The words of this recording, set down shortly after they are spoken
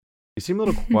You seem a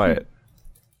little quiet.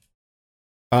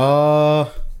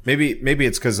 Maybe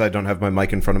it's because I don't have my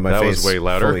mic in front of my face. That was way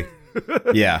louder.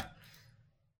 Yeah.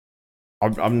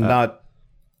 I'm not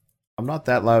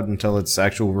that loud until it's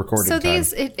actual recording So time.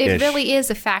 it really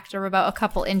is a factor about a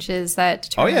couple inches that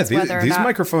determines these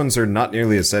microphones are not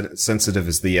nearly as sensitive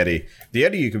as the Yeti. The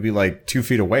Yeti, you could be like 2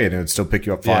 feet away and it would still pick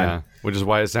you up fine. Yeah, which is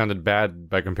why it sounded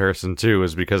bad by comparison too,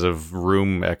 is because of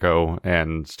room echo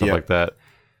and stuff like that.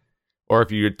 Or if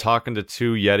you're talking to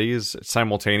two Yetis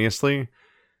simultaneously,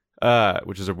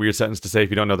 which is a weird sentence to say if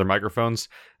you don't know their microphones,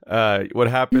 what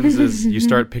happens is you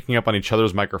start picking up on each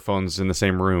other's microphones in the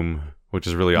same room, which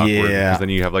is really awkward, because then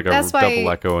you have like a double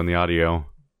echo in the audio.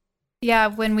 Yeah,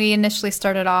 when we initially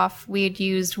started off, we had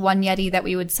used one Yeti that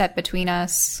we would set between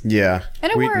us. Yeah. And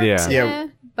it worked. Yeah.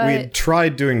 But we had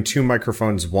tried doing 2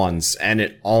 microphones once, and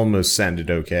it almost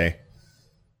sounded okay.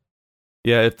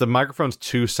 Yeah, if the microphone's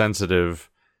too sensitive,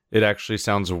 it actually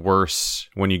sounds worse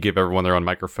when you give everyone their own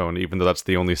microphone, even though that's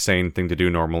the only sane thing to do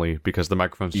normally, because the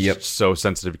microphone's just so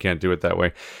sensitive you can't do it that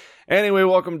way. Anyway,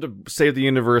 welcome to Save the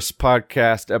Universe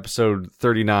podcast, episode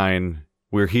 39.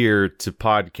 We're here to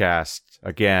podcast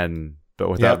again, but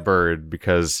without Bird,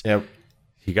 because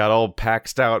he got all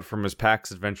paxed out from his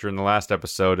PAX adventure in the last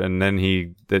episode, and then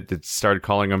he started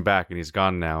calling him back, and he's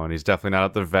gone now, and he's definitely not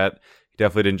at the vet. He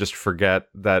definitely didn't just forget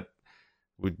that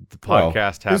the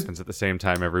podcast happens at the same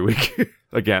time every week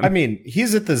again. I mean,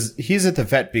 he's at the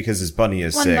vet because his bunny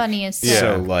is sick. One bunny is sick.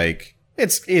 So, like,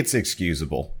 it's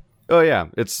excusable. Oh yeah,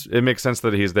 it makes sense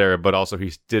that he's there, but also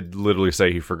he did literally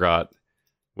say he forgot,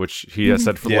 which he has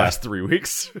said for the last 3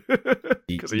 weeks,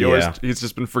 because he's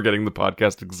just been forgetting the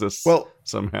podcast exists. Well,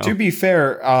 somehow. To be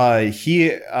fair,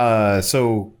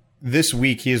 so this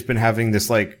week he has been having this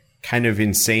like kind of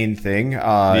insane thing.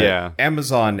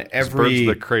 Amazon Bird's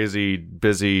the crazy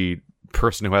busy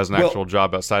person who has an actual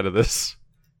job outside of this.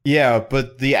 Yeah,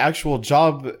 but the actual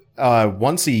job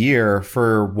once a year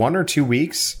for 1 or 2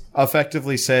 weeks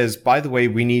effectively says, by the way,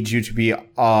 we need you to be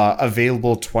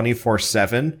available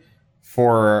 24/7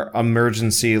 for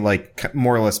emergency, like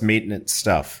more or less maintenance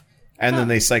stuff. And then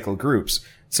they cycle groups.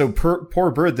 So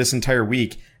poor Bird this entire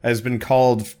week has been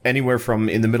called anywhere from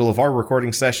in the middle of our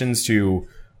recording sessions to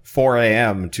 4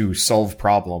 a.m. to solve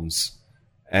problems.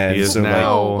 And he is so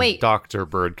now Dr.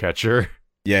 Birdcatcher.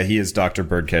 Yeah, he is Dr.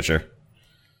 Birdcatcher.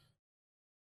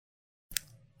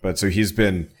 But so he's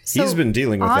been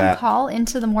dealing with that. On call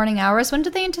into the morning hours. When do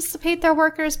they anticipate their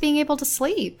workers being able to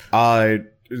sleep?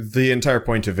 The entire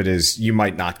point of it is you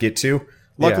might not get to.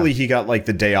 Luckily, he got like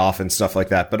the day off and stuff like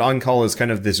that. But on call is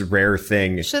kind of this rare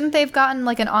thing. Shouldn't they have gotten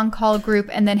like an on call group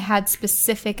and then had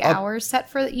specific hours set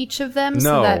for each of them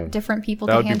so that different people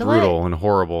can handle it? That would be brutal and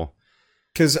horrible.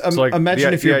 Because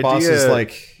imagine if your boss is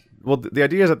like. Well, the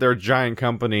idea is that they're a giant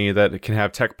company that can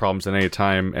have tech problems at any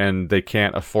time, and they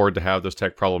can't afford to have those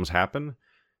tech problems happen.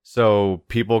 So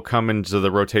people come into the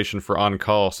rotation for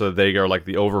on-call, so they are like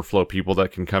the overflow people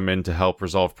that can come in to help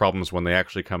resolve problems when they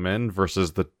actually come in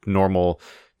versus the normal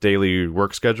daily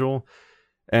work schedule.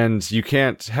 And you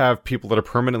can't have people that are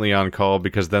permanently on-call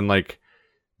because then like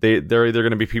they're either going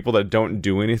to be people that don't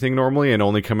do anything normally and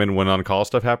only come in when on-call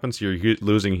stuff happens. So you're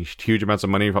losing huge amounts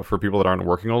of money for people that aren't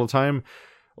working all the time.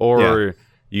 Or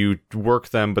you work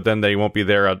them, but then they won't be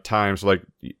there at times. So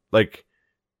like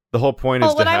the whole point is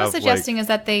to have. What I was suggesting is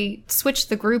that they switch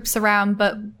the groups around,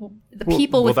 but the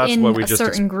people within a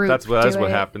certain group. That's what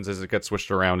happens. Is it gets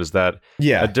switched around. Is that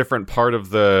a different part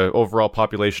of the overall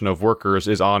population of workers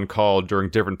is on call during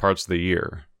different parts of the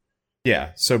year.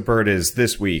 Yeah. So Bird is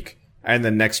this week, and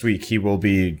then next week he will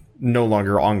be no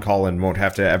longer on call and won't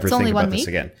have to ever think about this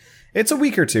again. It's a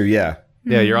week or two. Yeah.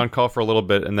 Yeah, you're on call for a little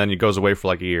bit, and then it goes away for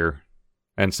like a year,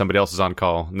 and somebody else is on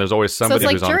call. And there's always somebody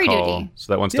who's on call. Duty.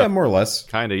 So that one stuff, more or less,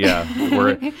 kind of, yeah.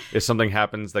 Where if something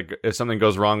happens, if something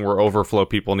goes wrong, where overflow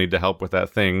people need to help with that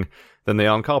thing, then the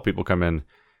on call people come in,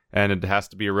 and it has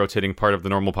to be a rotating part of the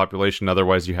normal population.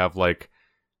 Otherwise, you have like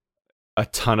a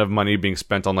ton of money being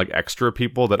spent on like extra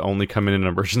people that only come in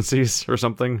emergencies or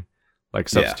something, like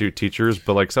substitute teachers.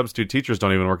 But like substitute teachers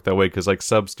don't even work that way because like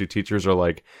substitute teachers are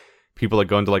like people that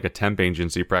go into like a temp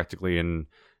agency practically and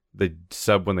they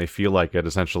sub when they feel like it,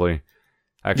 essentially.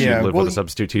 Actually live with a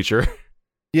substitute teacher.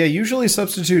 Yeah, usually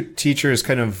substitute teachers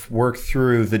kind of work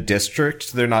through the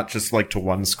district. They're not just like to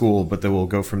one school, but they will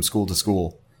go from school to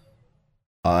school.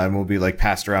 And will be like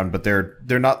passed around, but they're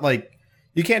not like,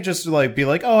 you can't just like be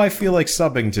like, oh, I feel like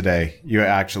subbing today. You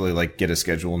actually like get a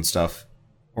schedule and stuff.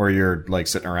 Or you're like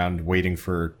sitting around waiting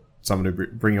for someone to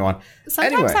bring you on.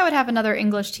 Sometimes I would have another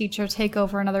English teacher take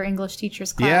over another English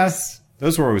teacher's class. Yeah,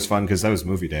 those were always fun because that was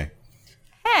movie day.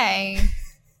 Hey,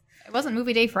 It wasn't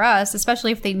movie day for us,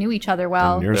 especially if they knew each other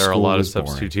well. There are a lot of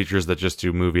substitute teachers that just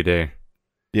do movie day.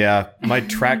 Yeah, my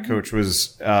track coach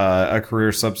was a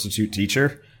career substitute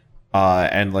teacher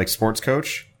and like sports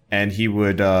coach, and he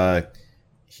would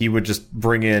just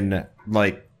bring in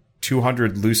like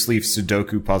 200 loose leaf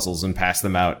Sudoku puzzles and pass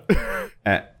them out,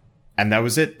 and that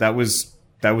was it. That was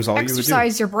all you would do.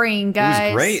 Exercise your brain, guys. It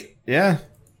was great. Yeah.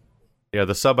 Yeah,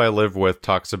 the sub I live with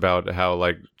talks about how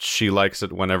like she likes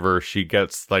it whenever she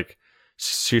gets like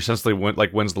she essentially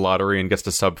wins the lottery and gets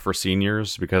to sub for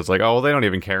seniors because like, oh, well, they don't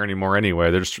even care anymore anyway.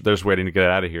 They're just waiting to get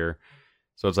out of here.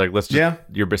 So it's like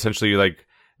you're essentially like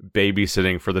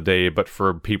babysitting for the day, but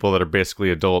for people that are basically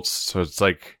adults. So it's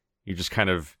like you just kind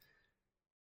of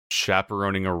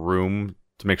chaperoning a room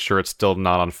to make sure it's still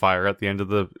not on fire at the end of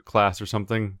the class or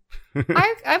something.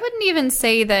 I wouldn't even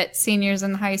say that seniors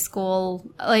in high school,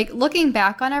 like looking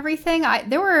back on everything,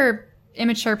 there were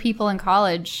immature people in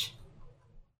college.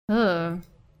 Ugh.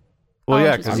 Well,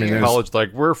 yeah, because in college,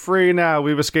 like, we're free now.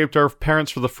 We've escaped our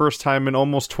parents for the first time in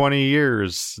almost 20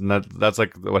 years. And that's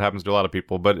like what happens to a lot of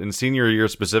people. But in senior year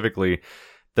specifically,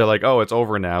 they're like, oh, it's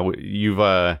over now. You've,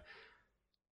 for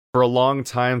a long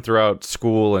time throughout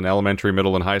school and elementary,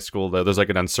 middle, and high school, there's like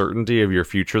an uncertainty of your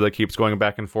future that keeps going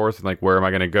back and forth. And like, where am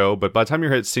I going to go? But by the time you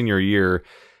hit senior year,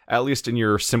 at least in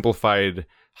your simplified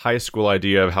high school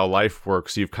idea of how life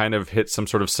works, you've kind of hit some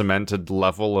sort of cemented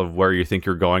level of where you think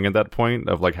you're going at that point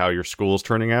of like how your school's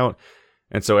turning out.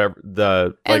 And so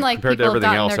compared to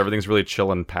everything else, everything's really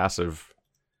chill and passive.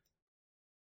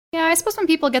 Yeah, I suppose when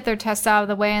people get their tests out of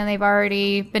the way and they've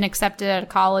already been accepted at a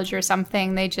college or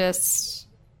something, they just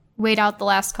wait out the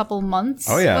last couple months.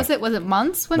 Oh yeah, was it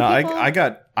months when people? I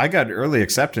got early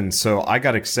acceptance, so I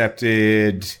got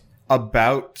accepted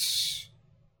about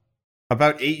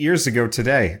 8 years ago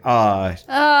today. Yeah,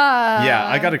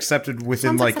 I got accepted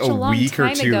within like a week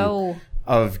or two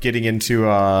of getting into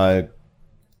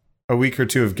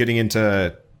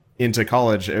into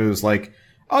college. It was like,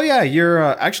 oh yeah, you're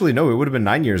actually no, it would have been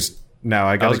 9 years now.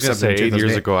 I was going to say 8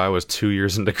 years ago. I was 2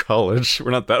 years into college.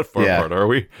 We're not that far apart, are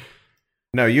we?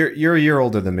 No, you're a year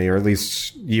older than me, or at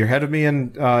least you're ahead of me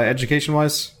in education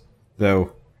wise.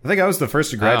 Though I think I was the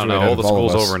first to graduate. I don't know. All the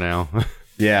school's over now.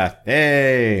 Yeah.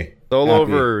 Hey. It's all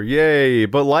over. Yay.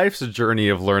 But life's a journey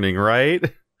of learning, right?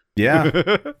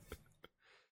 Yeah.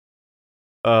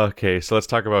 Okay, so let's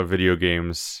talk about video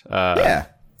games. Yeah.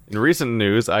 In recent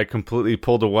news, I completely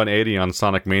pulled a 180 on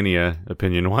Sonic Mania,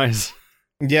 opinion-wise.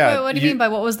 Yeah. Wait, what do you mean by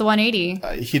what was the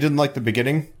 180? He didn't like the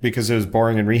beginning because it was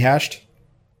boring and rehashed.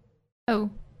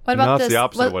 Oh. What about this? That's the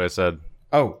opposite of what I said.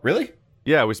 Oh, really?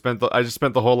 Yeah, I just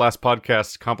spent the whole last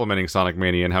podcast complimenting Sonic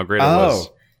Mania and how great it was.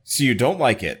 So you don't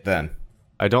like it, then?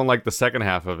 I don't like the second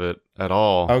half of it at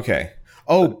all. Okay.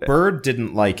 Oh, Bird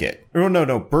didn't like it. Oh,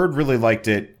 no. Bird really liked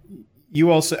it. You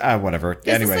also... whatever.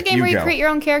 Is this the game where you create your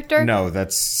own character? No,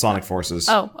 that's Sonic Forces.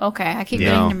 Oh, okay. I keep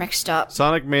getting them mixed up.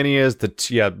 Sonic Mania is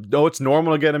it's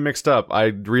normal to get them mixed up.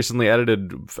 I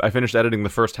finished editing the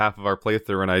first half of our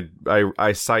playthrough, and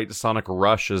I cite Sonic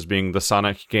Rush as being the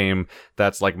Sonic game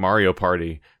that's like Mario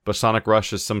Party. But Sonic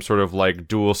Rush is some sort of like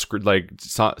dual Sonic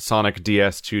DS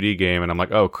 2D game, and I'm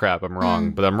like, oh crap, I'm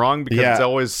wrong. But I'm wrong because it's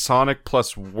always Sonic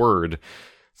plus Word.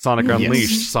 Sonic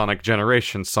Unleashed, Sonic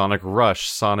Generation, Sonic Rush,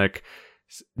 Sonic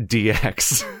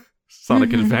DX,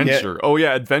 Sonic Adventure. Yeah. Oh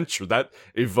yeah, Adventure. That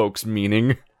evokes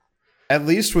meaning. At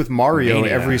least with Mario,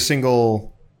 every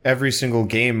single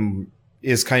game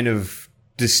is kind of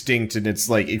distinct in its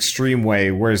like extreme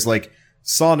way. Whereas like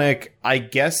Sonic, I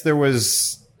guess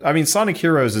Sonic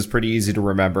Heroes is pretty easy to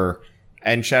remember,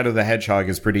 and Shadow the Hedgehog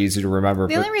is pretty easy to remember.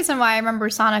 The only reason why I remember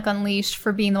Sonic Unleashed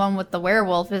for being the one with the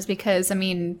werewolf is because,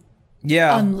 Unleashed.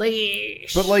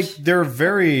 But like, they're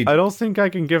very... I don't think I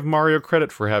can give Mario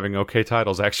credit for having okay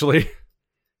titles, actually.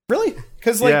 Really?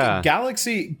 Because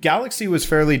Galaxy was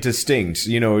fairly distinct.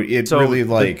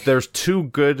 There's two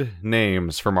good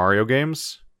names for Mario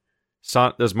games.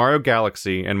 There's Mario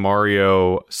Galaxy and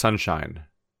Mario Sunshine.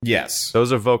 Yes.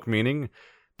 Those evoke meaning.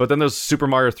 But then there's Super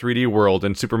Mario 3D World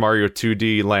and Super Mario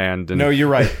 2D Land. And no, you're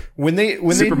right. When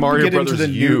Super Mario Brothers into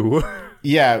the U.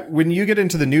 Yeah, when you get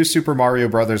into the new Super Mario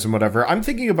Brothers and whatever, I'm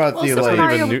thinking about Super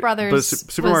Mario Brothers. But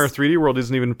Super Mario 3D World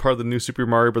isn't even part of the new Super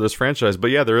Mario Brothers franchise. But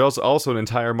yeah, there is also an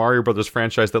entire Mario Brothers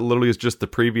franchise that literally is just the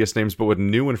previous names but with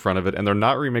new in front of it, and they're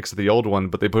not remixed of the old one,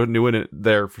 but they put new in it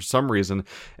there for some reason,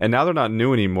 and now they're not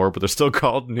new anymore, but they're still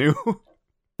called new.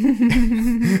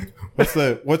 What's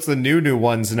the new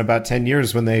ones in about 10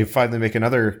 years when they finally make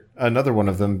another one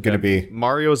of them gonna be?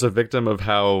 Mario's a victim of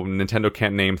how Nintendo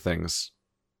can't name things.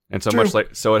 And so much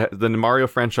like the Mario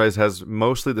franchise has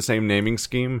mostly the same naming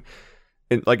scheme,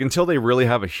 until they really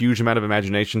have a huge amount of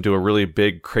imagination, do a really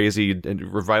big, crazy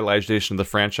revitalization of the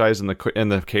franchise. In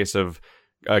the case of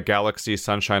Galaxy,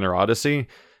 Sunshine, or Odyssey,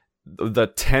 the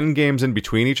 10 games in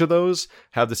between each of those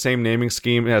have the same naming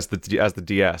scheme as the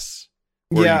DS.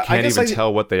 Where you can't even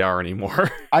tell what they are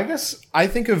anymore. I guess I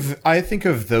think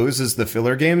of those as the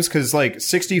filler games, because like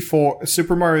 64,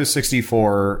 Super Mario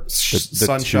 64, the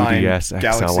Sunshine, 2DS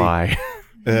Galaxy.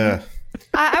 XLI.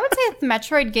 I would say the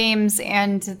Metroid games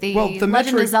and the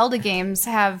Legend of Zelda games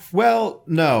have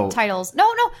no titles.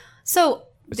 No. So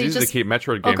it's they easy just to keep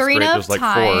Metroid games straight. Ocarina There's of like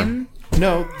Time. 4.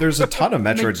 No, there's a ton of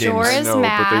Metroid games. Majora's No,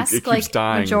 Mask, but it keeps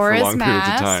dying Majora's for long periods of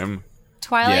Mask, time.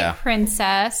 Twilight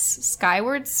Princess,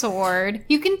 Skyward Sword.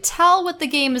 You can tell what the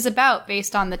game is about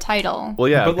based on the title. Well,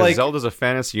 yeah, But, because like- Zelda's a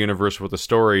fantasy universe with a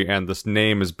story, and this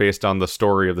name is based on the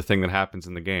story of the thing that happens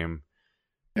in the game.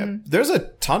 There's a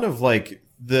ton of like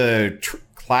the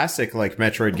classic like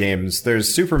Metroid games.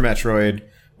 There's Super Metroid.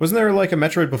 Wasn't there like a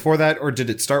Metroid before that, or did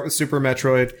it start with Super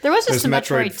Metroid? There was just There's a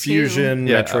Metroid 2. Fusion,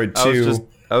 Metroid 2.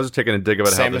 I was just taking a dig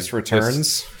about Samus how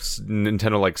Returns.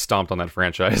 Nintendo like stomped on that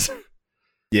franchise.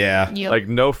 Yeah. Yep. Like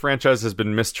no franchise has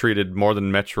been mistreated more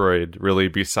than Metroid, really,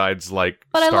 besides like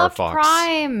But Star I loved Fox.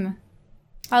 Prime.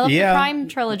 I love the Prime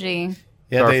trilogy.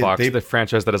 Yeah, Star Fox, the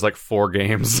franchise that has like 4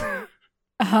 games.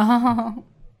 Oh.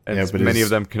 And Yeah, but many it's- of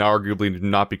them can arguably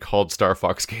not be called Star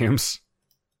Fox games.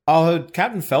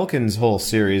 Captain Falcon's whole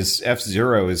series,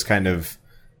 F-Zero, is kind of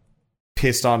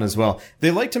pissed on as well.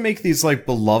 They like to make these like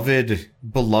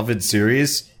beloved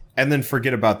series and then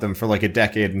forget about them for like a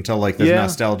decade until like the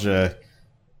nostalgia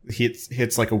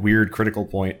hits like a weird critical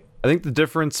point. I think the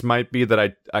difference might be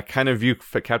that I kind of view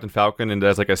Captain Falcon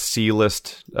as like a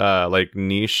C-list like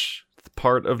niche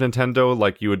part of Nintendo,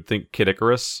 like you would think Kid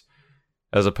Icarus,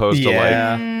 as opposed to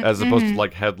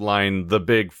like headline the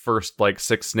big first like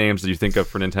 6 names that you think of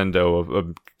for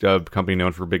Nintendo, a company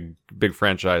known for big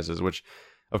franchises, which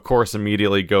of course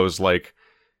immediately goes like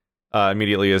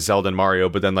immediately is Zelda and Mario,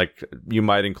 but then like you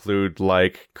might include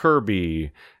like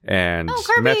Kirby and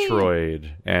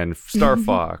Metroid and Star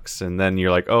Fox, and then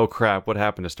you're like, oh crap, what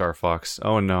happened to Star Fox?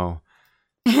 Oh no.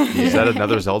 Is that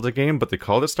another Zelda game, but they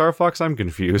called it Star Fox? I'm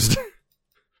confused.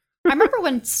 I remember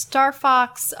when Star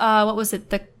Fox, what was it?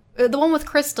 The one with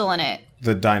Crystal in it.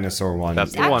 The dinosaur one.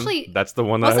 That's the Actually, one. That's the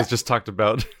one that I just talked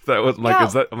about. That was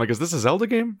like, is this a Zelda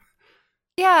game?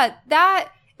 Yeah,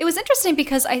 it was interesting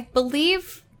because I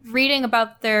believe reading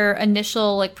about their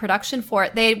initial like production for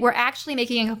it, they were actually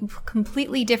making a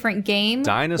completely different game.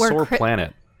 Dinosaur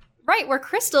Planet. Right, where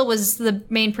Crystal was the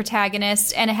main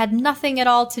protagonist, and it had nothing at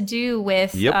all to do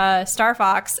with Star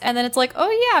Fox. And then it's like,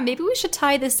 oh yeah, maybe we should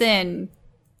tie this in.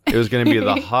 It was going to be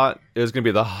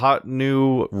the hot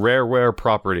new Rareware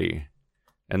property,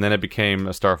 and then it became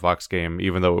a Star Fox game,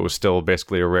 even though it was still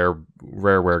basically a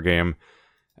Rareware game.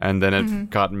 And then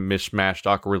it got mishmashed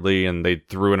awkwardly, and they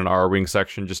threw in an R-Wing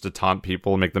section just to taunt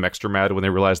people and make them extra mad when they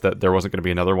realized that there wasn't going to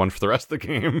be another one for the rest of the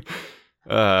game.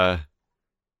 I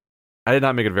did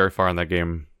not make it very far in that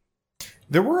game.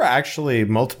 There were actually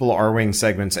multiple R-Wing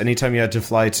segments. Anytime you had to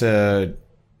fly to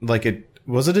like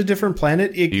was it a different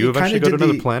planet? Do you eventually go to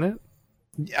another planet?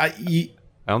 I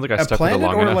don't think I stuck with it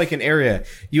long enough. Like an area.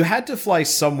 You had to fly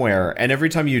somewhere, and every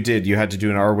time you did, you had to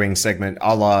do an R-Wing segment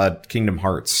a la Kingdom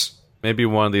Hearts. Maybe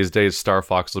one of these days Star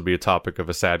Fox will be a topic of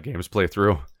a Sad Games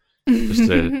playthrough. Just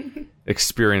to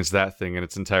experience that thing in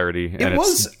its entirety. And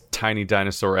its tiny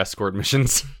dinosaur escort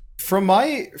missions. From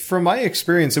my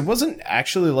experience, it wasn't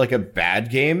actually like a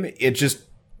bad game. It just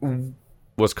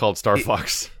was called Star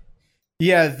Fox.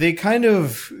 Yeah, they kind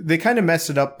of messed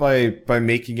it up by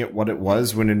making it what it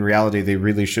was, when in reality they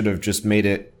really should have just made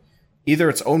it either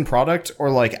its own product or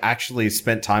like actually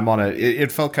spent time on it.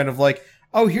 It felt kind of like,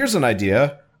 oh, here's an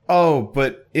idea. Oh,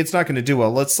 but it's not going to do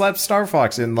well. Let's slap Star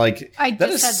Fox in. Like I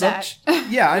just said that.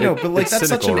 Yeah, I know, but like that's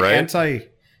cynical, such an right?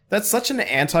 That's such an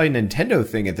anti-Nintendo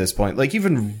thing at this point. Like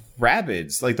even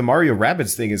Rabbids, like the Mario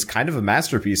Rabbids thing is kind of a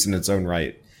masterpiece in its own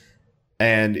right.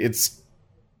 And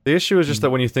the issue is just that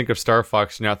when you think of Star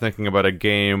Fox, you're not thinking about a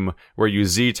game where you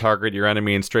Z-target your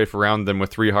enemy and strafe around them with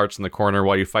 3 hearts in the corner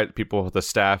while you fight people with a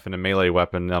staff and a melee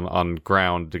weapon on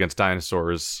ground against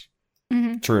dinosaurs.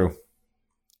 Mm-hmm. True.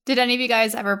 Did any of you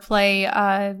guys ever play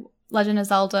Legend of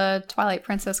Zelda Twilight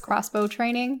Princess crossbow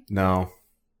training? No.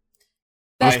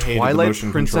 Is Twilight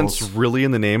Princess really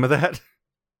in the name of that?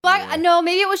 No,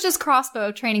 maybe it was just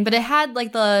crossbow training, but it had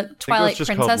like the Twilight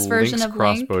Princess version Link's of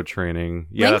Link. Crossbow Training.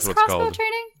 Yeah, Link's that's what it's crossbow called.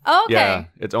 Training? Oh, okay. Yeah,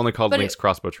 it's only called Link's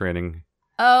Crossbow Training.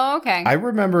 Oh, okay. I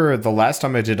remember the last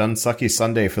time I did Unsucky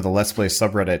Sunday for the Let's Play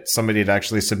subreddit, somebody had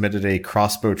actually submitted a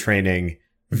crossbow training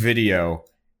video,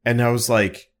 and I was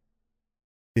like,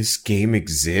 this game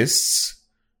exists?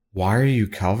 Why are you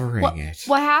covering What, it?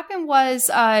 what happened was,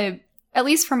 at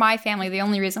least for my family, the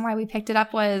only reason why we picked it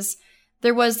up was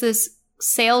there was this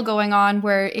sale going on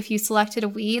where if you selected a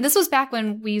Wii, this was back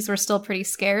when Wiis were still pretty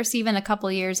scarce, even a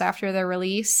couple years after their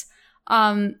release.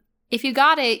 If you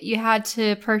got it, you had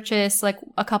to purchase like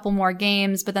a couple more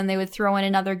games, but then they would throw in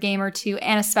another game or two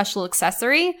and a special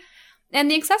accessory. And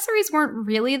the accessories weren't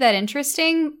really that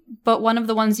interesting, but one of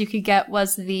the ones you could get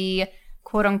was the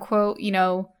quote unquote,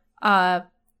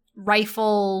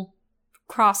 rifle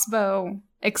crossbow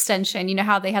extension. You know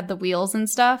how they had the wheels and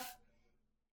stuff?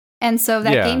 And so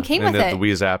that game came with it. The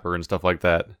Wii Zapper and stuff like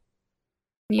that.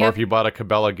 Yep. Or if you bought a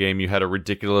Cabela game, you had a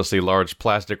ridiculously large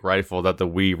plastic rifle that the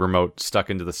Wii remote stuck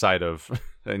into the side of,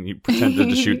 and you pretended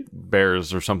to shoot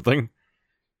bears or something.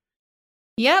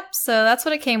 Yep, so that's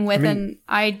what it came with, and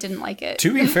I didn't like it.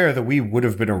 To be fair, the Wii would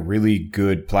have been a really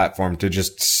good platform to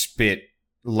just spit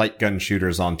light gun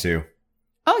shooters onto.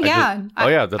 Oh yeah,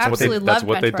 that's what they did.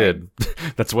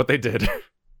 That's what they did.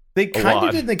 They kind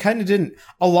of did. They kind of didn't.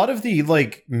 A lot of the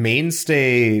like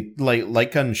mainstay like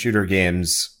light gun shooter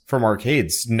games from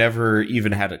arcades never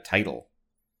even had a title.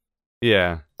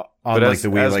 Yeah, on, but like, the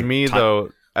Wii, though,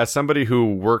 as somebody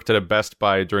who worked at a Best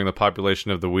Buy during the popularity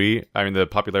of the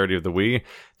Wii,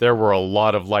 there were a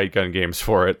lot of light gun games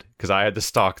for it because I had to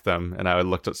stock them, and I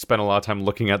spent a lot of time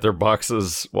looking at their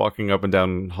boxes, walking up and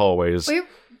down hallways.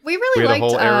 We really had liked a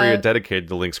whole area dedicated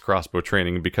to Link's crossbow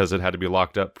training because it had to be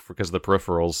locked up because of the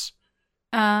peripherals.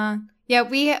 Yeah,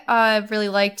 we really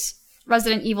liked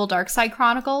Resident Evil Darkside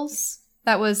Chronicles.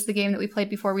 That was the game that we played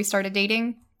before we started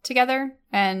dating together,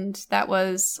 and that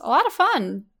was a lot of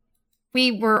fun.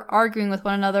 We were arguing with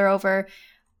one another over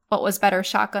what was better,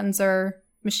 shotguns or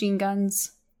machine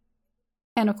guns.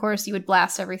 And of course, you would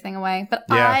blast everything away. But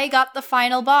yeah. I got the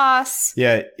final boss.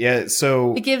 Yeah,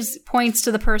 so... It gives points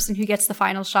to the person who gets the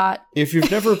final shot. If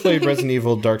you've never played Resident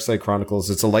Evil Darkside Chronicles,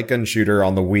 it's a light gun shooter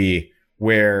on the Wii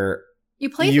where... You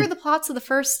play through the plots of the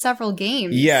first several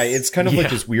games. Yeah, it's kind of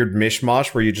like this weird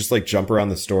mishmash where you just like jump around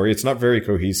the story. It's not very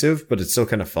cohesive, but it's still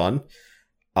kind of fun.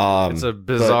 It's a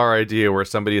bizarre idea where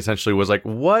somebody essentially was like,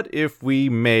 what if we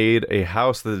made a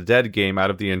House of the Dead game out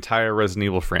of the entire Resident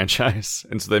Evil franchise?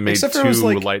 And so they made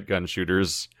two light gun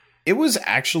shooters. It was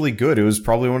actually good. It was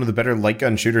probably one of the better light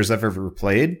gun shooters I've ever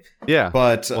played. Yeah.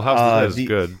 But House of the Dead is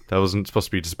good. That wasn't supposed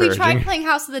to be disparaging. We tried playing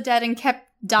House of the Dead and kept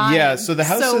dying. Yeah, so the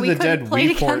House of the Dead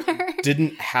Wii port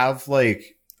didn't have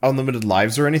like unlimited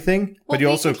lives or anything, but you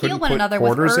also couldn't put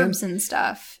quarters in and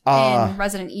stuff in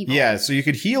Resident Evil. Yeah, so you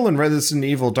could heal in Resident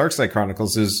Evil Darkside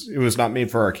Chronicles. It was not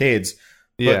made for arcades.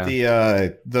 But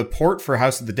the port for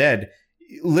House of the Dead,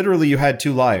 literally you had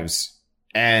 2 lives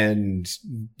and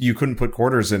you couldn't put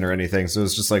quarters in or anything. So it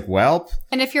was just like, well.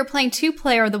 And if you're playing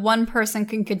 2-player, the one person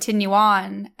can continue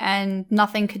on and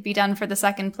nothing could be done for the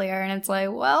second player. And it's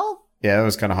like, well. Yeah, it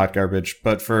was kind of hot garbage.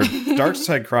 But for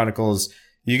Darkside Chronicles,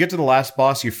 you get to the last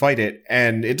boss, you fight it,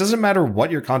 and it doesn't matter what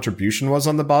your contribution was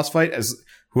on the boss fight, as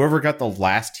whoever got the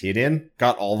last hit in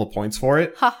got all the points for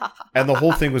it. And the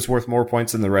whole thing was worth more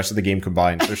points than the rest of the game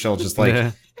combined. So Shell just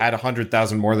had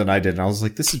 100,000 more than I did, and I was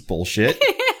like, this is bullshit.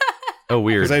 Oh,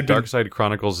 weird. Darkside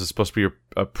Chronicles is supposed to be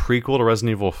a prequel to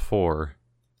Resident Evil 4.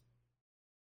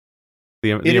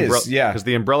 Because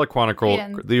the Umbrella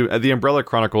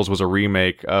Chronicles was a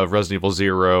remake of Resident Evil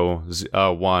 0,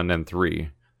 1, and 3.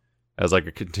 As like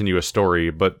a continuous story,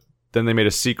 but then they made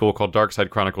a sequel called Darkside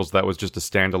Chronicles that was just a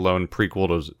standalone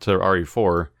prequel to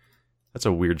RE4. That's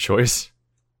a weird choice.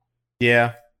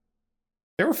 Yeah.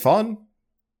 They were fun.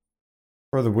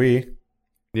 For the Wii.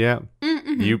 Yeah.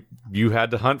 Mm-hmm. You had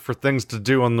to hunt for things to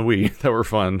do on the Wii that were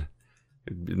fun.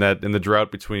 In the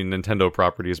drought between Nintendo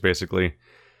properties, basically.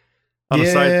 On a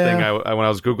side thing, when I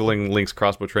was Googling Link's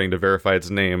Crossbow Training to verify its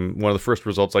name, one of the first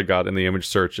results I got in the image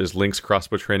search is Link's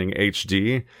Crossbow Training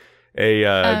HD.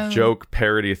 A joke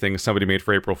parody thing somebody made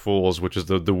for April Fools, which is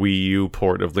the Wii U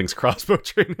port of Link's Crossbow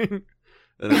Training,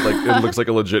 and it looks like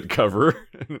a legit cover.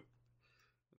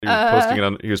 He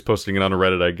was posting it on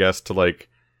Reddit, I guess, to like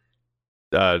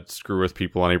screw with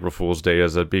people on April Fool's Day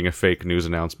as being a fake news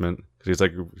announcement. He's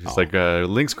like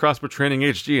Link's Crossbow Training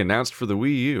HD announced for the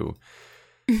Wii U.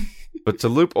 But to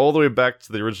loop all the way back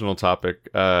to the original topic,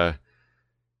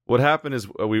 what happened is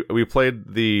we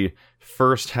played the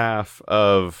first half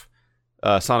of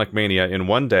Sonic Mania in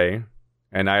one day,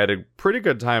 and I had a pretty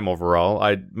good time overall.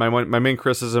 My main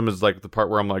criticism is like the part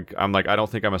where I'm like I don't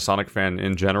think I'm a Sonic fan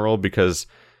in general, because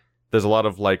there's a lot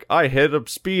of like, I hit a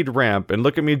speed ramp and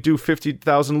look at me do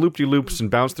 50,000 loop-de-loops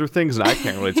and bounce through things, and I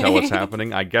can't really tell what's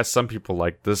happening. I guess some people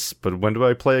like this, but when do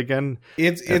I play again?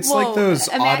 It's like those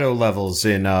auto levels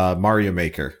in Mario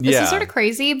Maker. This is sort of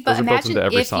crazy, but imagine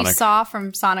if Sonic. you saw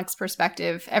from Sonic's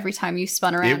perspective every time you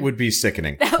spun around. It would be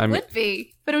sickening. That would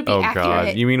be, but it would be oh accurate.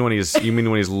 God, you mean when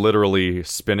he's literally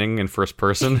spinning in first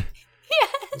person?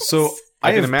 Yes. So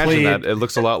I can imagine that it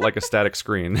looks a lot like a static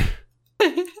screen.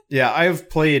 Yeah, I have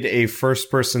played a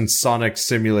first-person Sonic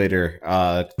simulator,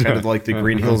 kind of like the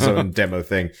Green Hill Zone demo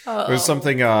thing. Uh-oh. It was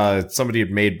something somebody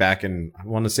had made back in, I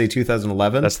want to say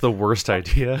 2011. That's the worst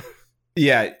idea.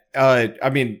 Yeah, I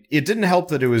mean, it didn't help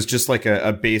that it was just like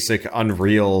a basic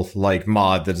Unreal like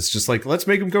mod that is just like, let's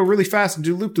make them go really fast and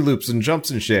do loop-de-loops and jumps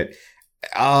and shit.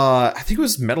 I think it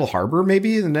was Metal Harbor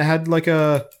maybe, and it had like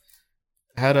a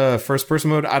first-person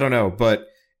mode. I don't know, but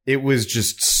it was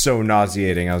just so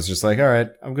nauseating. I was just like, all right,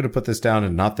 I'm going to put this down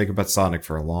and not think about Sonic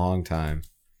for a long time.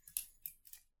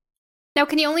 Now,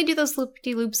 can you only do those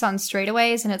loop-de-loops on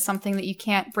straightaways, and it's something that you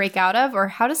can't break out of? Or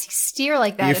how does he steer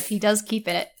like that if he does keep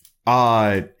in it?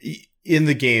 In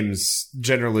the games,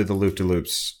 generally the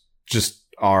loop-de-loops just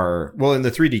are... Well, in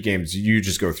the 3D games, you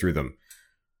just go through them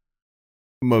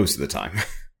most of the time.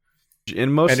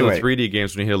 In most of the 3D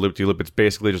games, when you hit a loop-de-loop, it's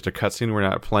basically just a cutscene we're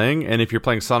not playing. And if you're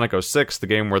playing Sonic 06, the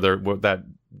game where that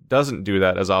doesn't do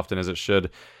that as often as it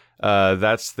should,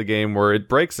 that's the game where it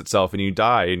breaks itself and you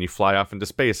die and you fly off into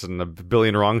space and a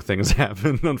billion wrong things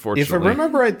happen, unfortunately. If I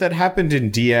remember right, that happened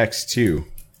in DX too.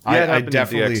 Yeah, it happened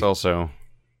in DX also.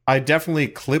 I definitely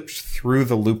clipped through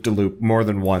the loop-de-loop more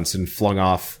than once and flung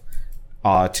off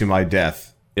to my death.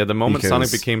 Yeah, the moment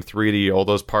Sonic became 3D, all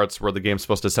those parts where the game's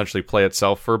supposed to essentially play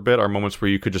itself for a bit are moments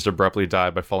where you could just abruptly die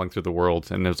by falling through the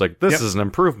world. And it was like, this is an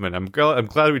improvement. I'm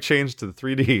glad we changed to the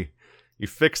 3D. You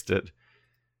fixed it.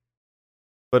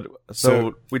 But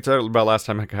so we talked about last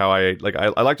time how I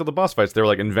liked all the boss fights. They were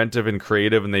like inventive and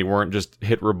creative, and they weren't just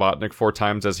hit Robotnik 4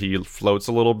 times as he floats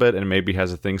a little bit and maybe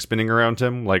has a thing spinning around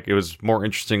him. Like, it was more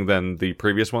interesting than the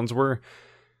previous ones were.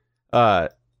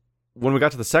 When we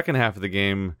got to the second half of the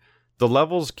game, the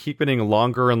levels keep getting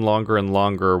longer and longer and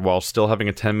longer while still having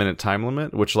a 10-minute time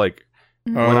limit, which, like,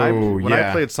 when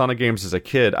I played Sonic games as a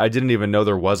kid, I didn't even know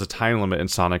there was a time limit in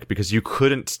Sonic because you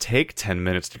couldn't take 10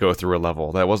 minutes to go through a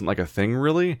level. That wasn't like a thing,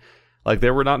 really. Like,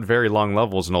 they were not very long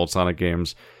levels in old Sonic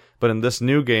games. But in this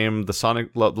new game, the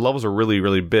levels are really,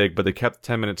 really big, but they kept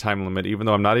the 10-minute time limit, even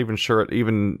though I'm not even sure it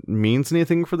even means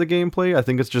anything for the gameplay. I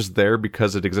think it's just there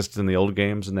because it existed in the old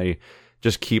games, and they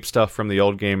just keep stuff from the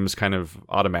old games kind of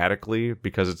automatically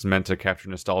because it's meant to capture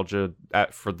nostalgia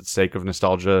for the sake of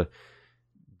nostalgia,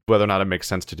 whether or not it makes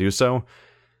sense to do so.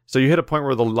 So you hit a point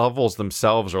where the levels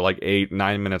themselves are like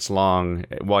 8-9 minutes long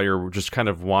while you're just kind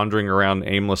of wandering around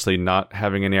aimlessly, not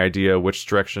having any idea which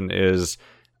direction is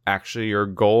actually your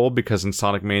goal, because in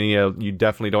Sonic Mania, you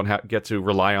definitely don't get to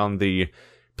rely on the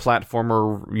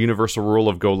platformer universal rule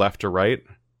of go left or right.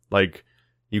 Like,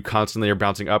 you constantly are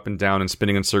bouncing up and down and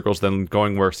spinning in circles, then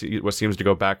going what seems to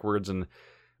go backwards. And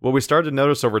what we started to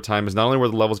notice over time is not only were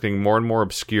the levels getting more and more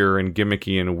obscure and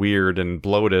gimmicky and weird and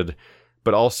bloated,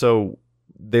 but also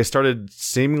they started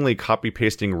seemingly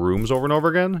copy-pasting rooms over and over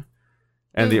again.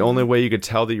 And the only way you could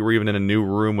tell that you were even in a new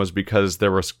room was because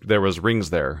there was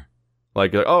rings there.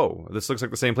 Like, oh, this looks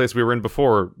like the same place we were in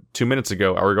before 2 minutes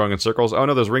ago. Are we going in circles? Oh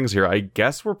no, there's rings here. I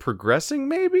guess we're progressing,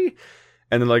 maybe?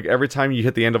 And then, like, every time you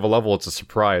hit the end of a level, it's a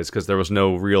surprise because there was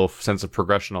no real sense of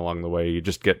progression along the way. You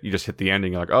just hit the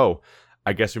ending. You're like, oh,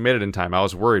 I guess we made it in time. I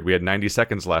was worried. We had 90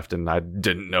 seconds left, and I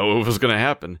didn't know it was going to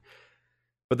happen.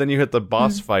 But then you hit the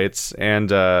boss fights, and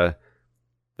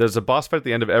there's a boss fight at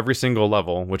the end of every single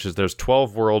level, which is there's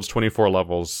 12 worlds, 24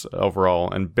 levels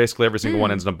overall, and basically every single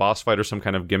one ends in a boss fight or some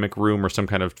kind of gimmick room or some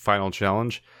kind of final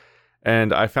challenge.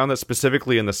 And I found that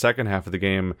specifically in the second half of the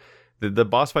game, the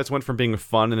boss fights went from being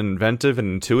fun and inventive and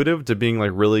intuitive to being, like,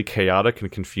 really chaotic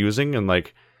and confusing, and,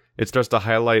 like, it starts to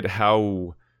highlight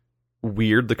how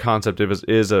weird the concept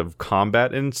is of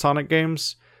combat in Sonic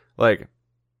games. Like,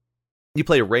 you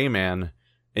play Rayman,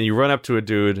 and you run up to a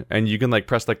dude, and you can, like,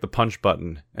 press, like, the punch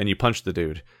button, and you punch the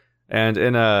dude. And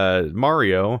in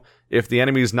Mario, if the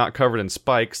enemy's not covered in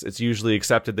spikes, it's usually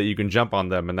accepted that you can jump on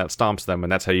them, and that stomps them,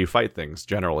 and that's how you fight things,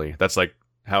 generally. That's, like,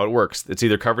 how it works. It's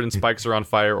either covered in spikes or on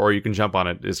fire, or you can jump on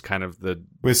it, is kind of the...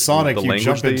 With Sonic, you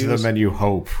jump into them and you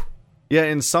hope. Yeah,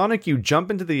 in Sonic, you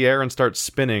jump into the air and start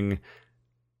spinning,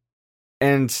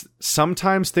 and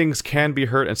sometimes things can be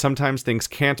hurt, and sometimes things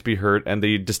can't be hurt, and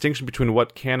the distinction between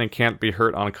what can and can't be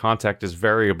hurt on contact is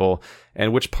variable,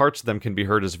 and which parts of them can be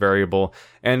hurt is variable,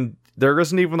 and there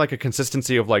isn't even, like, a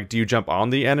consistency of, like, do you jump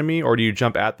on the enemy, or do you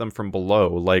jump at them from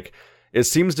below? Like, it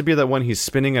seems to be that when he's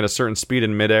spinning at a certain speed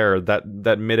in midair,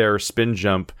 that midair spin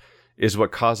jump is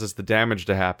what causes the damage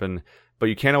to happen. But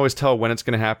you can't always tell when it's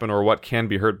going to happen or what can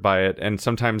be hurt by it. And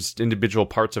sometimes individual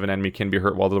parts of an enemy can be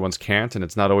hurt while the other ones can't, and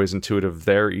it's not always intuitive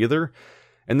there either.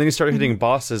 And then you start hitting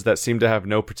bosses that seem to have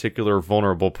no particular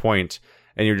vulnerable point,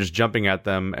 and you're just jumping at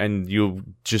them, and you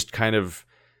just kind of...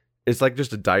 It's like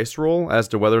just a dice roll as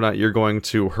to whether or not you're going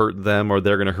to hurt them or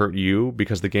they're going to hurt you,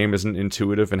 because the game isn't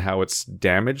intuitive in how its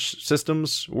damage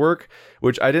systems work,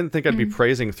 which I didn't think I'd be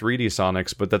praising 3D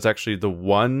Sonics, but that's actually the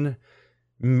one...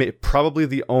 probably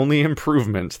the only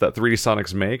improvement that 3D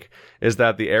Sonics make is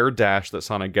that the air dash that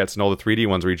Sonic gets in all the 3D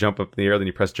ones, where you jump up in the air, then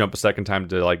you press jump a second time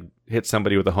to like hit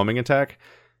somebody with a homing attack,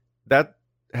 that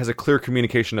has a clear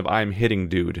communication of I'm hitting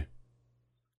dude.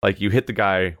 Like you hit the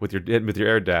guy with your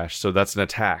air dash, so that's an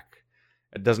attack.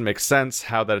 It doesn't make sense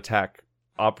how that attack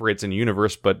operates in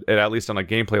universe, but at least on a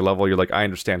gameplay level, you're like, I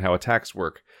understand how attacks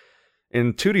work.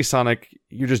 In 2D Sonic,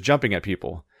 you're just jumping at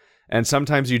people. And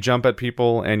sometimes you jump at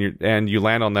people and you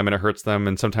land on them and it hurts them,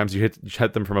 and sometimes you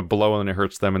hit them from a below and it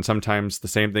hurts them, and sometimes the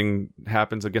same thing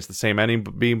happens against the same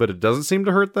enemy, but it doesn't seem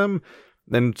to hurt them.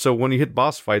 And so when you hit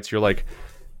boss fights, you're like,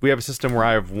 we have a system where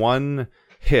I have one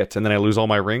hit and then I lose all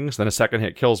my rings, then a second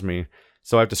hit kills me.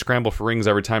 So I have to scramble for rings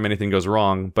every time anything goes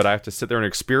wrong, but I have to sit there and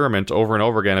experiment over and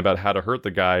over again about how to hurt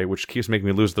the guy, which keeps making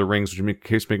me lose the rings, which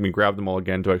keeps making me grab them all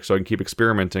again so I can keep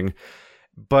experimenting.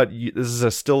 But this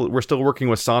is we're still working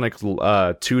with Sonic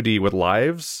 2D with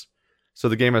lives. So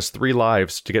the game has 3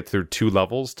 lives to get through 2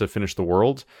 levels to finish the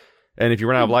world. And if you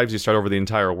run out of lives, you start over the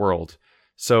entire world.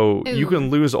 So you can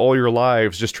lose all your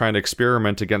lives just trying to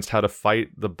experiment against how to fight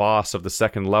the boss of the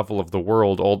second level of the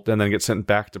world, and then get sent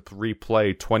back to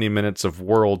replay 20 minutes of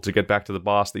world to get back to the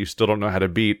boss that you still don't know how to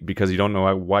beat because you don't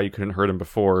know why you couldn't hurt him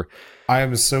before. I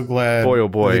am so glad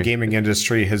the gaming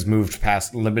industry has moved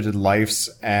past limited lives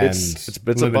and it's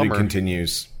limited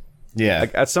continues. Yeah.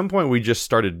 Like, at some point we just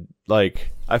started,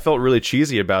 like, I felt really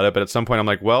cheesy about it, but at some point I'm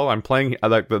like, well, I'm playing,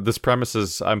 like, this premise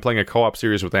is I'm playing a co-op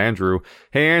series with Andrew.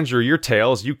 Hey, Andrew, you're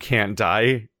Tails. You can't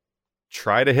die.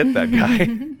 Try to hit that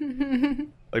guy.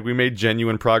 Like, we made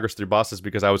genuine progress through bosses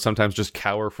because I would sometimes just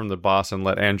cower from the boss and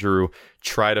let Andrew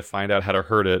try to find out how to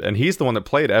hurt it. And he's the one that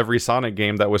played every Sonic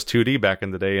game that was 2D back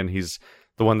in the day, and he's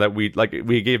the one that we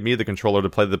gave me the controller to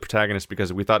play the protagonist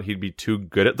because we thought he'd be too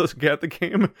good at the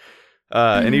game.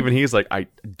 And even he's like, I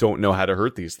don't know how to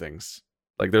hurt these things.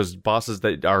 Like, there's bosses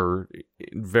that are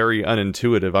very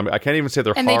unintuitive. I can't even say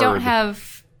they're hard. And they don't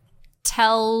have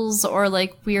tells or,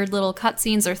 like, weird little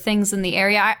cutscenes or things in the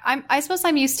area. I suppose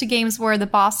I'm used to games where the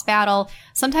boss battle,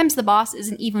 sometimes the boss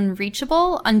isn't even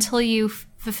reachable until you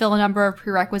fulfill a number of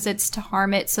prerequisites to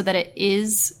harm it so that it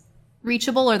is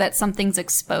reachable or that something's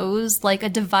exposed, like a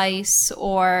device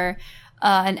or...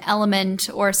 an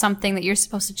element or something that you're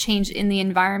supposed to change in the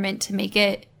environment to make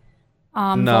it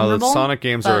vulnerable. The Sonic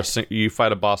games are you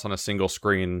fight a boss on a single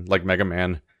screen, like Mega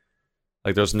Man.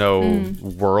 Like, there's no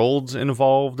world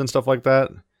involved and stuff like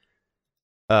that.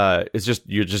 It's just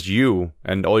you,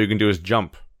 and all you can do is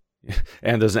jump.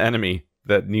 And there's an enemy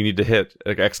that you need to hit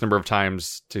like X number of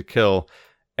times to kill,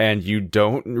 and you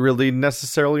don't really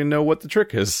necessarily know what the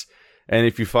trick is. And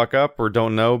if you fuck up or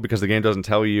don't know because the game doesn't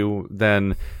tell you,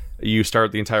 then you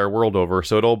start the entire world over.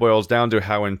 So it all boils down to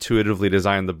how intuitively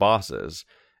designed the boss is.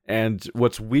 And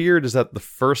what's weird is that the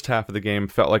first half of the game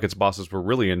felt like its bosses were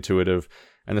really intuitive,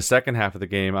 and the second half of the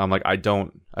game, I'm like, I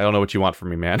don't know what you want from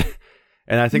me, man.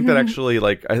 And I think that actually,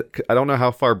 like, I don't know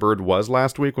how far Bird was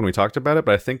last week when we talked about it,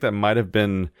 but I think that might have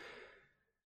been...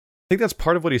 I think that's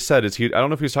part of what he said. I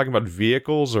don't know if he was talking about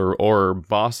vehicles or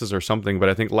bosses or something, but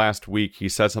I think last week he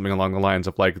said something along the lines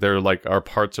of, like, there like are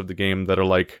parts of the game that are,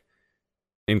 like,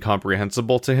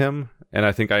 incomprehensible to him, and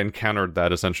I think I encountered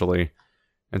that essentially.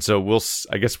 And so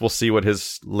I guess we'll see what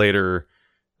his later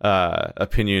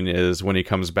opinion is when he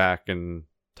comes back and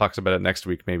talks about it next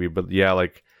week, maybe. But yeah,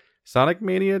 like, Sonic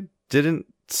Mania didn't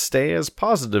stay as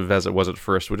positive as it was at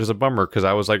first, which is a bummer because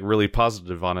I was, like, really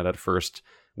positive on it at first,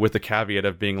 with the caveat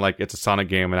of being like, it's a Sonic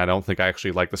game and I don't think I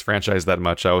actually like this franchise that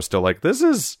much. I was still like, this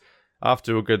is off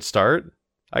to a good start.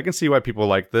 I can see why people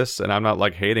like this, and I'm not,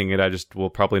 like, hating it. I just will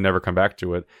probably never come back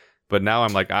to it. But now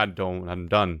I'm like, I'm done.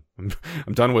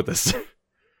 I'm done with this.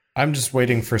 I'm just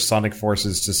waiting for Sonic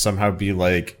Forces to somehow be,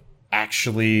 like,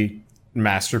 actually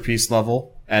masterpiece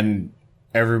level, and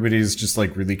everybody's just,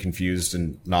 like, really confused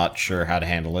and not sure how to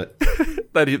handle it.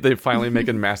 That they finally make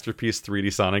a masterpiece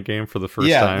 3D Sonic game for the first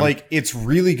Yeah, time. like, it's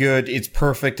really good. It's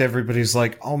perfect. Everybody's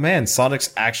like, oh man,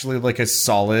 Sonic's actually, like, a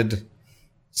solid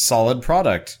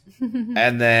product.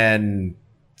 And then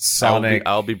Sonic...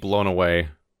 I'll be blown away.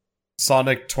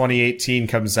 Sonic 2018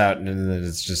 comes out, and then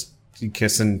it's just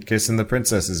kissing the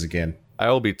princesses again. I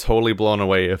will be totally blown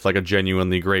away if like a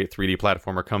genuinely great 3D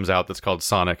platformer comes out that's called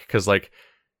Sonic, because like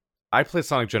I played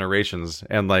Sonic Generations,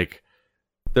 and like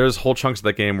there's whole chunks of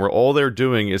that game where all they're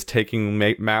doing is taking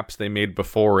maps they made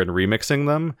before and remixing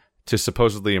them to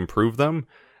supposedly improve them,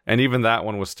 and even that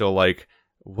one was still like,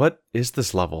 what is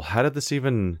this level? How did this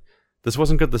even... This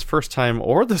wasn't good this first time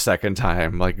or the second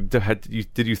time. Like, did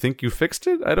you think you fixed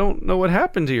it? I don't know what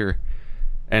happened here.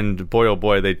 And boy, oh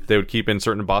boy, they would keep in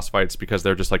certain boss fights because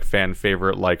they're just like fan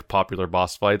favorite, like popular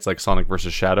boss fights, like Sonic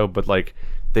versus Shadow. But like,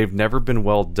 they've never been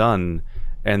well done,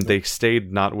 and they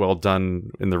stayed not well done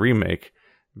in the remake.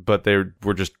 But they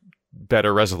were just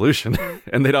better resolution,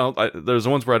 and they don't. There's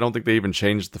ones where I don't think they even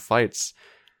changed the fights.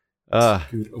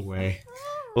 Scoot away.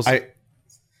 We'll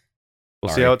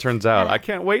see how it turns out. I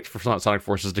can't wait for Sonic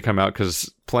Forces to come out,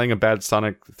 because playing a bad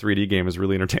Sonic 3D game is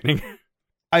really entertaining.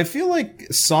 I feel like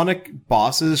Sonic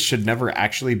bosses should never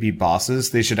actually be bosses.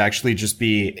 They should actually just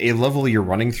be a level you're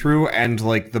running through, and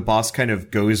like the boss kind of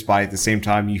goes by at the same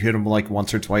time. You hit him like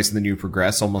once or twice, and then you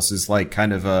progress, almost as like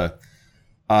kind of a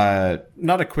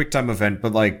not a quick time event,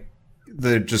 but like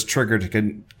the just trigger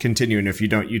to continue. And if you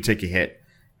don't, you take a hit,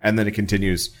 and then it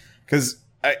continues. Because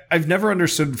I've never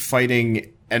understood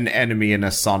fighting an enemy in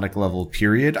a Sonic level,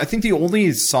 period. I think the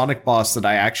only Sonic boss that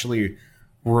I actually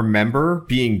remember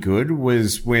being good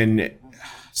was when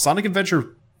Sonic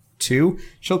Adventure 2.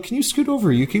 Shell, can you scoot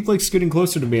over? You keep like scooting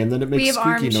closer to me, and then it makes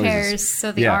squeaky noises. We have armchairs,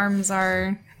 so the arms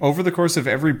are... Over the course of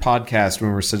every podcast,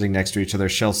 when we're sitting next to each other,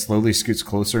 Shell slowly scoots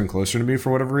closer and closer to me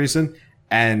for whatever reason.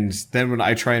 And then when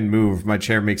I try and move, my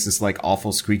chair makes this like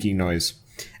awful squeaking noise.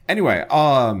 Anyway,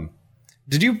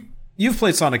 you've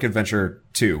played Sonic Adventure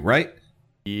 2, right?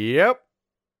 Yep.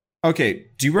 Okay,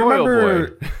 do you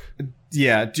remember...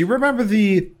 Yeah, do you remember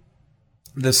the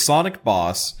Sonic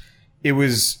boss? It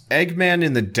was Eggman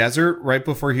in the desert right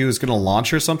before he was going to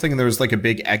launch or something, and there was like a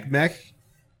big egg mech.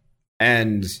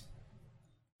 And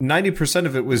 90%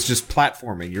 of it was just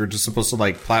platforming. You were just supposed to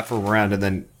like platform around and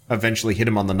then eventually hit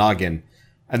him on the noggin.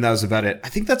 And that was about it. I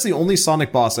think that's the only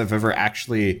Sonic boss I've ever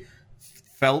actually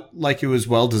felt like it was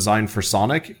well designed for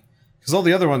Sonic. Because all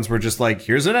the other ones were just like,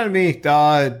 here's an enemy,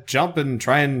 jump and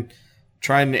try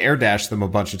and air dash them a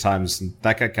bunch of times. And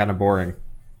that got kind of boring.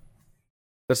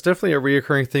 That's definitely a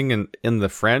reoccurring thing in the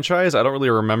franchise. I don't really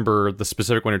remember the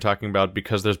specific one you're talking about,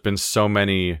 because there's been so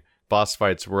many boss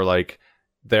fights where like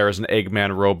there's an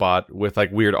Eggman robot with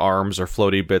like weird arms or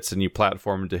floaty bits, and you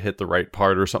platform to hit the right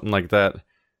part or something like that.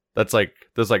 That's like,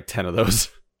 there's like 10 of those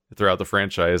throughout the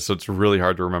franchise, so it's really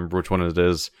hard to remember which one it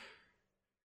is.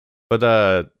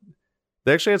 But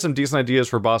they actually had some decent ideas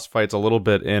for boss fights a little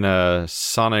bit in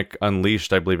Sonic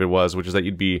Unleashed, I believe it was, which is that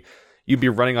you'd be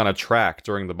running on a track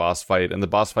during the boss fight, and the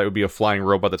boss fight would be a flying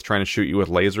robot that's trying to shoot you with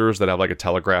lasers that have like a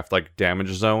telegraphed like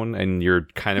damage zone, and you're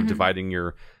kind of dividing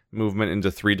your movement into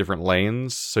 3 different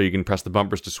lanes, so you can press the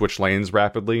bumpers to switch lanes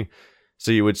rapidly.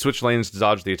 So you would switch lanes to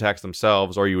dodge the attacks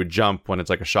themselves, or you would jump when it's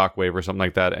like a shockwave or something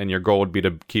like that, and your goal would be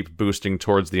to keep boosting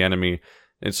towards the enemy,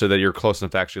 and so that you're close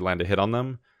enough to actually land a hit on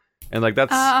them. And like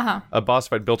that's a boss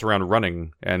fight built around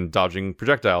running and dodging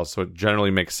projectiles, so it generally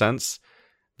makes sense.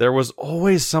 There was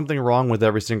always something wrong with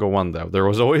every single one, though. There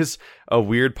was always a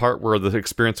weird part where the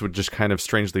experience would just kind of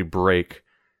strangely break.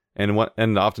 And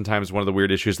oftentimes one of the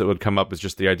weird issues that would come up is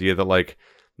just the idea that like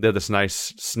they had this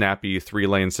nice snappy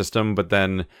 3-lane system, but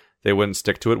then they wouldn't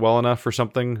stick to it well enough or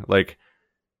something. Like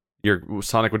your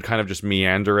Sonic would kind of just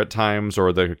meander at times,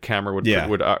 or the camera would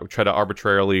try to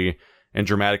arbitrarily and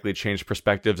dramatically change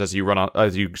perspectives as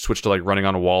you switch to like running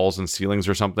on walls and ceilings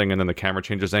or something, and then the camera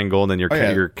changes angle, and then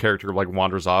your character like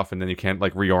wanders off, and then you can't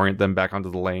like reorient them back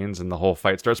onto the lanes, and the whole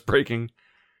fight starts breaking.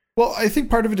 Well, I think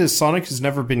part of it is Sonic has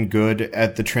never been good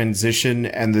at the transition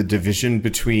and the division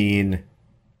between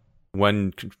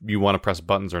when you want to press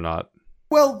buttons or not.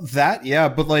 Well, that, yeah,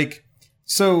 but like,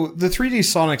 so the 3D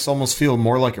Sonics almost feel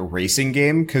more like a racing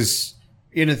game, because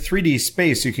in a 3D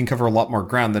space you can cover a lot more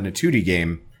ground than a 2D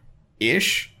game.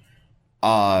 Ish.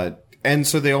 And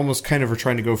so they almost kind of are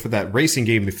trying to go for that racing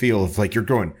game feel of like you're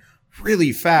going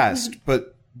really fast,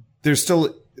 but they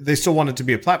still want it to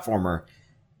be a platformer,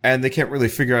 and they can't really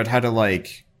figure out how to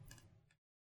like,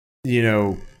 you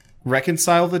know,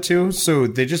 reconcile the two. So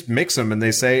they just mix them and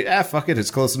they say, fuck it,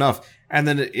 it's close enough. And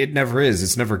then it never is.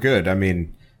 It's never good. I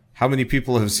mean, how many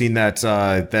people have seen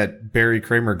that Barry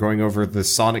Kramer going over the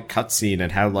Sonic cutscene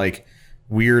and how like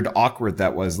weird, awkward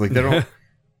that was? Like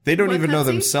they don't even know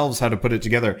themselves how to put it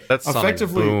together. That's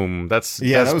effectively Sonic Boom. That's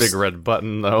big red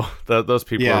button though. Those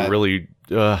people are really.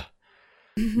 Yeah.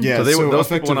 Yeah. So those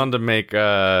people went on to make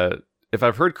if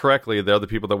I've heard correctly, they're the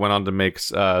people that went on to make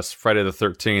Friday the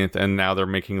 13th, and now they're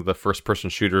making the first-person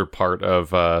shooter part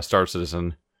of Star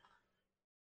Citizen.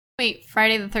 Wait,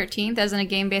 Friday the 13th as in a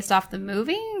game based off the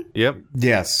movie? Yep.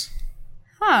 Yes.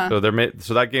 Huh.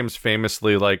 So that game's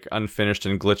famously like unfinished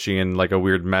and glitchy and like a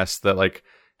weird mess that like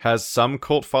has some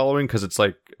cult following because it's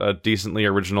like a decently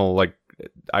original like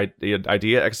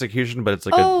idea execution, but it's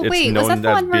like it's known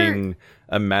as being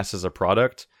a mess as a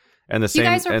product. And the same. You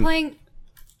guys are playing.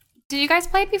 Did you guys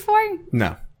play it before?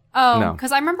 No. Oh,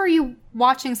 because I remember you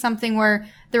watching something where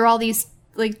there were all these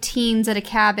like teens at a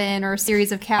cabin or a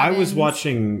series of cabins. I was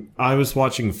watching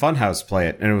Funhouse play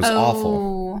it, and it was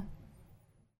awful.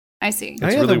 I see.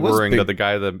 It's really worrying that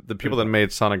the people that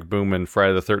made Sonic Boom and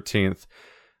Friday the 13th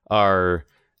are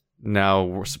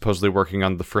now supposedly working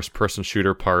on the first-person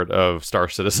shooter part of Star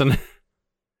Citizen.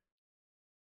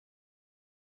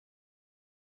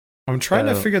 I'm trying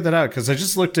to figure that out because I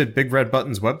just looked at Big Red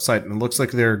Button's website, and it looks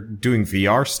like they're doing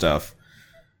VR stuff.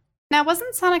 Now,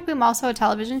 wasn't Sonic Boom also a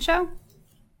television show?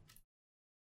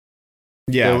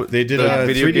 Yeah, they did a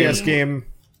 3DS game,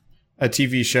 a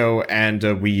TV show, and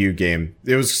a Wii U game.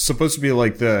 It was supposed to be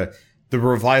like the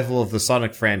revival of the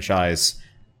Sonic franchise,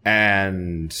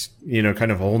 and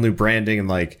kind of a whole new branding and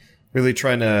like really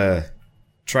trying to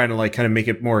like kind of make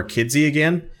it more kidsy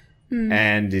again.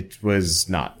 And it was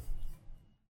not.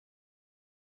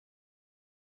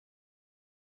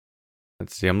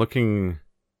 Let's see. I'm looking.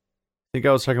 I think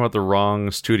I was talking about the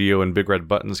wrong studio in Big Red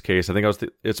Button's case. I think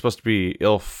it's supposed to be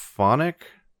IllFonic.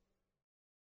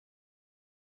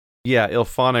 Yeah,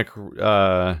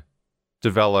 IllFonic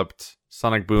developed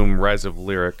Sonic Boom: Rise of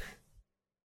Lyric.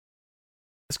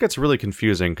 This gets really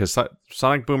confusing because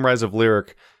Sonic Boom: Rise of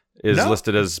Lyric is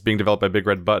listed as being developed by Big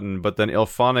Red Button, but then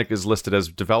IllFonic is listed as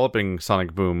developing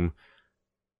Sonic Boom.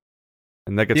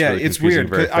 And that gets really confusing.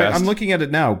 It's weird. I'm looking at it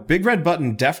now. Big Red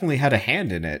Button definitely had a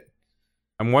hand in it.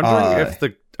 I'm wondering if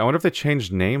they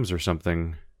changed names or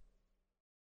something.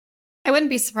 I wouldn't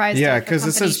be surprised if the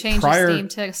company changed its name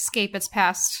to escape its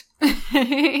past.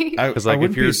 Because like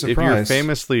if you're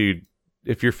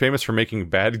famous for making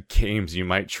bad games, you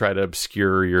might try to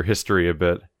obscure your history a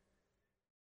bit.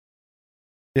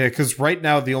 Yeah, because right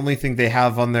now the only thing they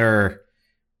have on their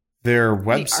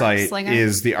website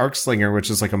is the Arc Slinger,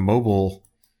 which is like a mobile.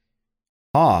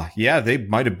 Yeah, they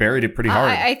might have buried it pretty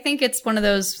hard. I think it's one of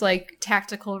those like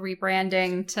tactical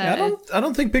rebranding to. Yeah, I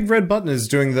don't think Big Red Button is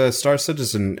doing the Star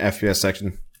Citizen FPS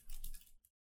section.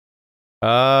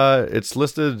 It's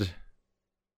listed.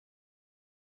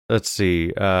 Let's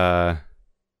see. In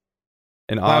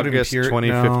August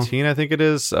 2015, I think it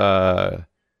is. The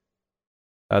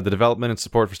development and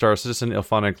support for Star Citizen,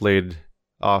 IllFonic laid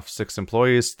off 6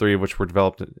 employees, 3 of which were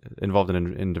involved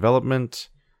in development.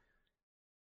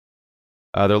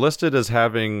 They're listed as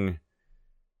working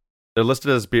on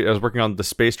the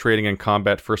space trading and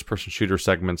combat first-person shooter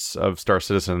segments of Star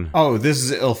Citizen. Oh, this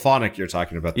is IllFonic you're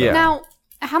talking about, though. Yeah. Now,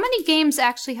 how many games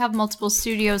actually have multiple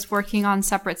studios working on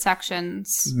separate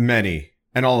sections? Many,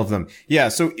 and all of them. Yeah,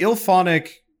 so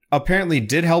IllFonic apparently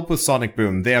did help with Sonic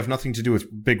Boom. They have nothing to do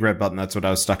with Big Red Button. That's what I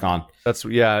was stuck on.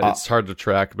 It's hard to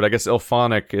track, but I guess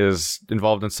IllFonic is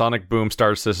involved in Sonic Boom,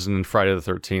 Star Citizen, and Friday the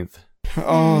 13th.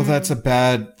 Oh, that's a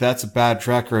bad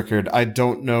track record. I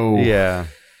don't know. Yeah.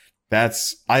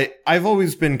 I've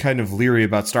always been kind of leery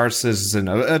about Star Citizen.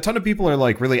 A ton of people are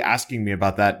like really asking me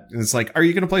about that. And it's like, are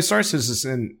you going to play Star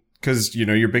Citizen? Because,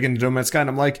 you're big into No Man's Sky. And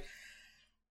I'm like,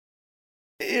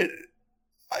 it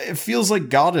feels like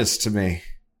Goddess to me.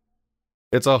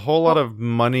 It's a whole lot of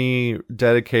money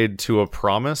dedicated to a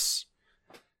promise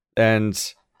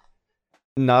and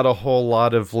not a whole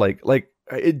lot of like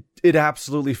it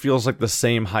absolutely feels like the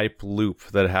same hype loop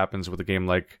that happens with a game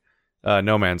like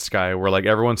No Man's Sky, where like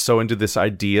everyone's so into this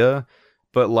idea,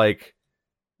 but like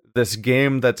this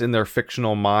game that's in their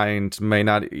fictional mind may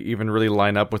not even really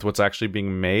line up with what's actually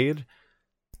being made.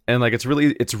 And like it's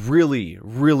really,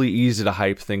 really easy to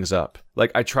hype things up.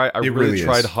 Like I really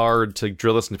tried hard to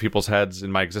drill this into people's heads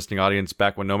in my existing audience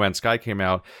back when No Man's Sky came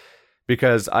out,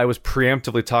 because I was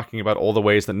preemptively talking about all the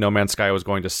ways that No Man's Sky was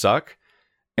going to suck.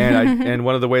 And and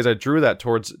one of the ways I drew that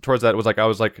towards that was like I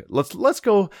was like, let's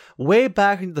go way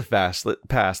back into the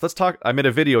past. Let's talk. I made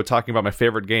a video talking about my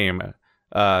favorite game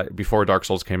before Dark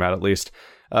Souls came out, at least,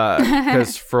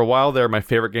 because for a while there, my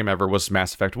favorite game ever was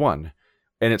Mass Effect 1,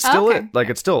 and it's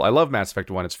still I love Mass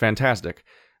Effect 1. It's fantastic,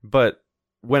 but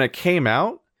when it came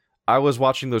out, I was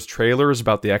watching those trailers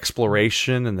about the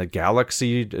exploration and the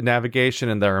galaxy navigation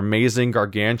and their amazing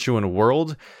gargantuan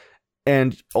world.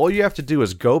 And all you have to do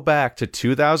is go back to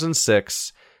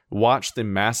 2006, watch the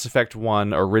Mass Effect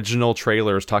 1 original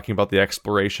trailers talking about the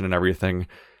exploration and everything,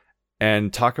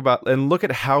 and talk about and look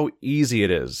at how easy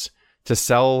it is to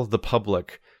sell the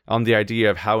public on the idea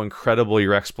of how incredible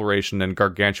your exploration and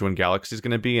gargantuan galaxy is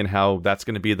going to be, and how that's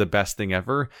going to be the best thing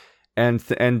ever. And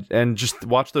just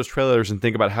watch those trailers and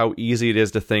think about how easy it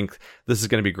is to think this is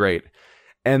going to be great.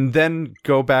 And then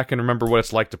go back and remember what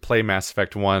it's like to play Mass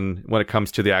Effect 1 when it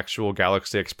comes to the actual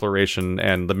galaxy exploration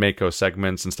and the Mako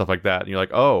segments and stuff like that. And you're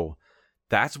like, oh,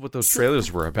 that's what those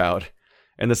trailers were about.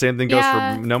 And the same thing goes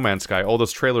for No Man's Sky. All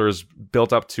those trailers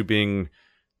built up to being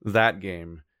that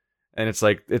game. And it's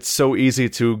like, it's so easy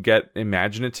to get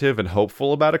imaginative and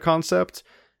hopeful about a concept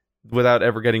without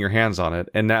ever getting your hands on it.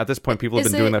 And now at this point, people have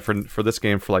been doing that for this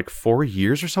game for like 4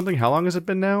 years or something. How long has it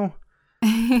been now?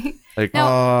 Like,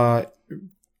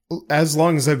 as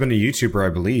long as I've been a YouTuber, I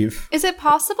believe. Is it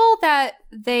possible that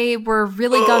they were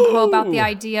really gung-ho about the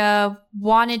idea,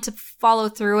 wanted to follow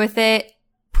through with it,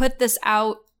 put this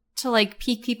out to like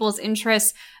pique people's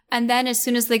interest, and then as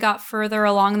soon as they got further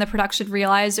along in the production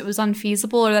realized it was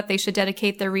unfeasible or that they should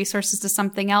dedicate their resources to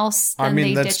something else, then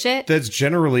they ditch it? That's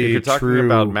generally if you're true. Talking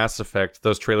about Mass Effect,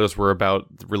 those trailers were about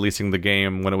releasing the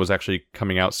game when it was actually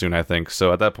coming out soon, I think.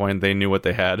 So at that point, they knew what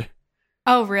they had.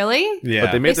 Oh, really? Yeah.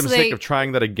 But they made the mistake of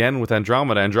trying that again with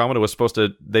Andromeda. Andromeda was supposed to...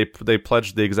 They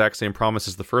pledged the exact same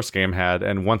promises the first game had,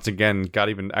 and once again got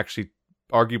even actually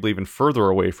arguably even further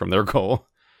away from their goal.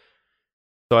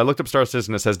 So I looked up Star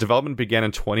Citizen. It says development began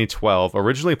in 2012,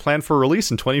 originally planned for release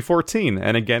in 2014,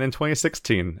 and again in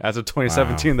 2016. As of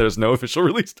 2017, There's no official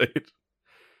release date.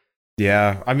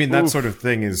 Yeah, I mean, that sort of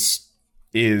thing is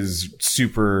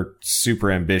super, super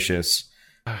ambitious,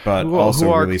 but also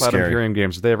who are really Cloud scary. Imperium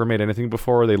games? Have they ever made anything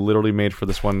before? Or they literally made for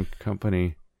this one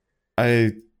company.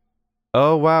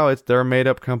 Oh wow, they're a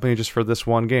made-up company just for this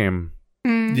one game.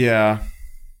 Yeah.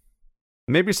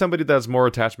 Maybe somebody that has more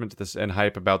attachment to this and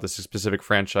hype about this specific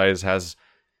franchise has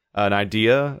an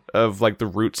idea of like the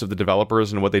roots of the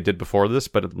developers and what they did before this,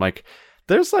 but like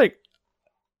there's like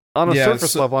on a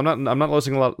surface level, I'm not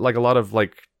losing a lot of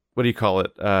like, what do you call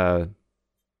it?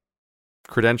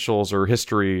 Credentials or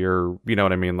history, or you know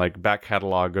what I mean, like back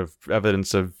catalog of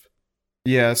evidence of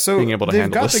so being able to they've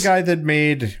handle got this. the guy that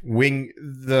made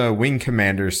the Wing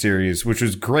Commander series, which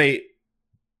was great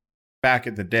back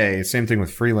in the day. Same thing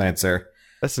with Freelancer.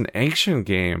 That's an ancient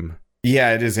game.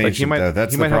 Yeah, it is ancient, though.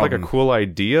 That's he the might problem. have like a cool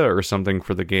idea or something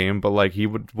for the game, but like he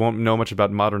won't know much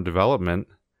about modern development.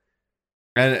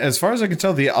 And as far as I can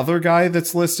tell, the other guy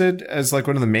that's listed as like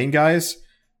one of the main guys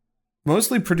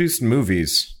mostly produced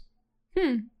movies.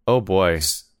 Oh boy.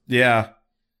 Yeah.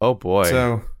 Oh boy.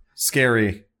 So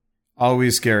scary.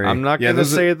 Always scary. I'm not going to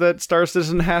say that Star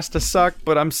Citizen has to suck,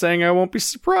 but I'm saying I won't be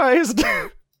surprised.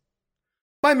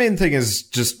 My main thing is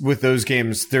just with those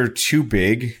games, they're too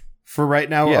big for right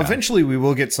now. Yeah. Eventually, we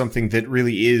will get something that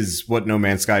really is what No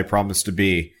Man's Sky promised to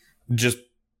be, just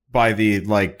by the,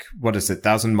 like, what is it,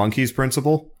 1,000 Monkeys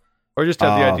principle? Or just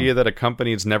have the idea that a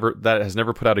company has never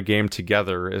put out a game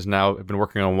together is now been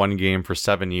working on one game for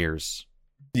 7 years.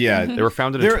 Yeah. They were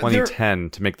founded in 2010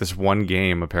 to make this one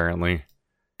game, apparently.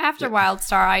 After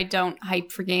WildStar, I don't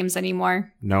hype for games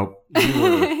anymore. Nope. You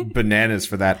were bananas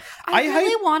for that. I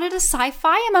really wanted a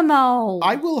sci-fi MMO.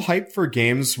 I will hype for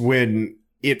games when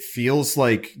it feels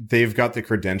like they've got the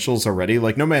credentials already.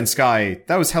 Like No Man's Sky,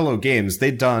 that was Hello Games.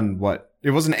 They'd done what? It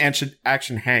wasn't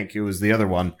Action Hank. It was the other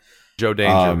one. Joe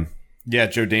Danger. Yeah,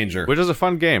 Joe Danger. Which is a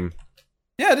fun game.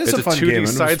 Yeah, it is a fun game.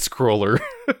 It's a 2D side-scroller.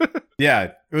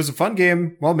 Yeah, it was a fun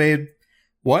game. Well made.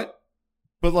 What?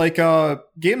 But, like,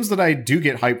 games that I do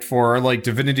get hyped for are, like,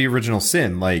 Divinity Original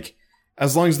Sin. Like,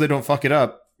 as long as they don't fuck it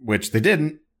up, which they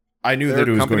didn't, I knew that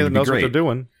it was going to be great. They're a company that knows what they're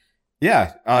doing.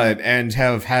 Yeah, and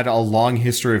have had a long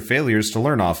history of failures to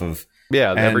learn off of.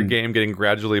 Yeah, every game getting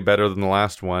gradually better than the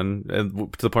last one,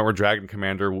 and to the point where Dragon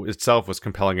Commander itself was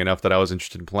compelling enough that I was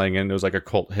interested in playing it. It was like a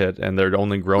cult hit, and they're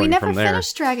only growing from there. We never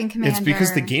finished Dragon Commander. It's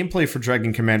because the gameplay for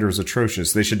Dragon Commander is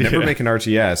atrocious. They should never make an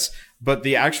RTS, but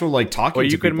the actual, like, talking to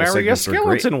people you could marry a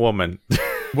skeleton woman.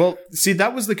 Well, see,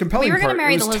 that was the compelling part.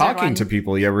 Marry it was the talking one. to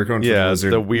people. Yeah, we're going for the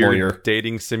lizard the weird warrior.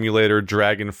 dating simulator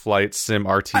Dragon Flight Sim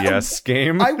RTS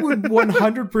game. I would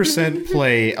 100%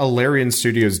 play a Larian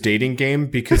Studios dating game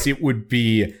because it would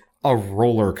be a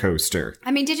roller coaster.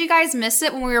 I mean, did you guys miss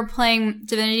it when we were playing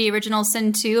Divinity Original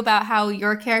Sin 2 about how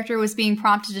your character was being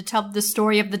prompted to tell the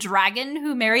story of the dragon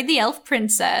who married the elf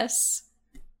princess?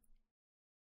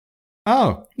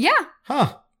 Oh. Yeah.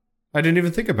 Huh. I didn't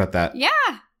even think about that. Yeah.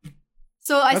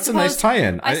 So That's a nice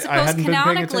tie-in. I suppose hadn't been paying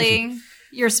attention. canonically,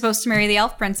 you're supposed to marry the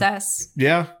elf princess.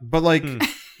 Yeah, but like,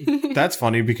 That's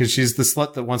funny because she's the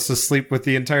slut that wants to sleep with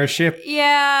the entire ship.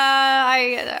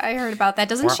 Yeah, I heard about that.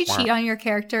 Doesn't she cheat on your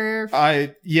character?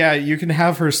 Yeah, you can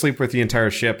have her sleep with the entire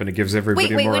ship, and it gives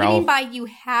everybody wait, morale. what do you mean by you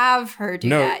have her do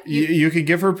that? You can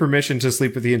give her permission to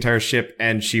sleep with the entire ship,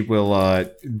 and she will.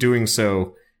 Doing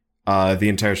so, the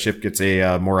entire ship gets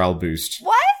a morale boost.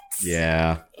 What?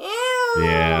 Yeah. Ew.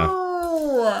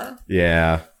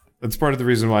 Yeah. That's part of the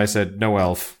reason why I said no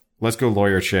elf. Let's go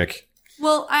lawyer chick.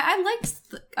 Well, I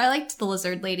liked the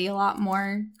lizard lady a lot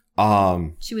more.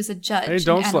 She was a judge. Hey,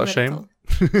 don't slut shame.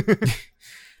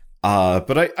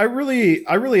 But I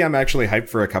really am actually hyped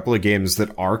for a couple of games that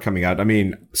are coming out. I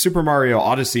mean, Super Mario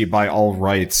Odyssey, by all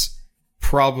rights,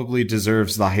 probably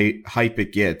deserves the hype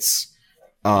it gets.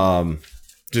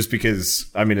 Just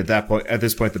because, I mean, at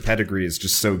this point, the pedigree is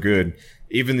just so good.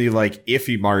 Even the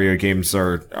iffy Mario games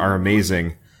are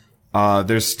amazing.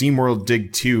 There's SteamWorld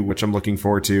Dig 2, which I'm looking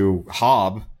forward to.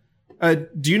 Hob.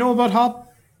 Do you know about Hob?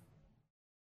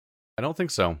 I don't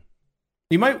think so.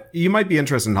 You might be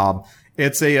interested in Hob.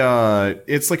 It's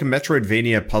like a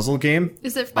Metroidvania puzzle game.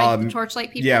 Is it by the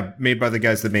Torchlight people? Yeah, made by the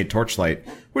guys that made Torchlight,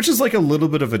 which is like a little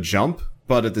bit of a jump,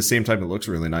 but at the same time it looks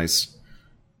really nice.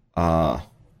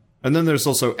 And then there's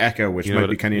also Echo, which might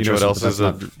be kind of interesting. You know what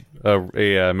else is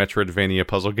a Metroidvania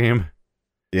puzzle game?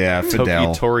 Yeah,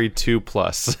 Fidel. Tokitori 2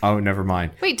 Plus. Oh, never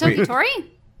mind. Wait,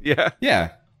 Tokitori? Yeah.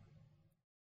 Yeah.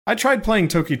 I tried playing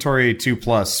Tokitori 2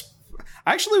 Plus.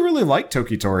 I actually really liked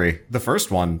Tokitori, the first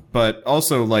one, but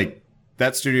also,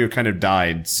 that studio kind of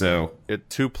died, so...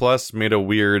 2 Plus made a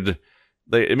weird...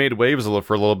 It made waves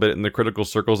for a little bit in the critical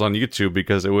circles on YouTube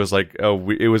because it was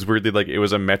it was weirdly it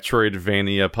was a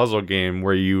Metroidvania puzzle game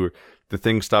where the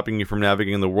thing stopping you from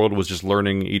navigating the world was just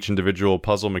learning each individual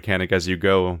puzzle mechanic as you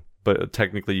go, but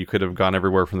technically you could have gone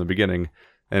everywhere from the beginning,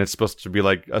 and it's supposed to be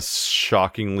a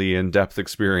shockingly in-depth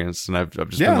experience, and I've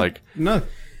just been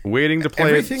waiting to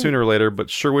play it sooner or later, but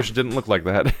sure wish it didn't look like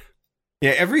that.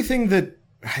 Yeah, everything that...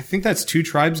 I think that's Two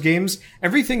Tribes games.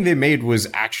 Everything they made was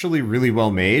actually really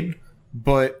well made,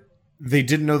 but they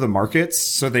didn't know the markets,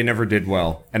 so they never did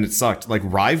well, and it sucked.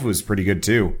 Rive was pretty good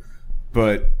too,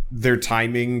 but their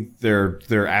timing, their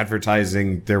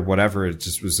advertising, their whatever, it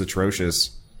just was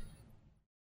atrocious.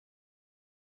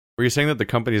 Were you saying that the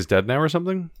company is dead now or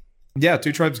something? Yeah,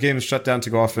 Two Tribes Games shut down to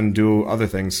go off and do other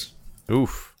things.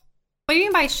 Oof. What do you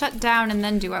mean by shut down and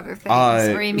then do other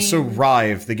things? So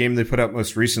Rive, the game they put out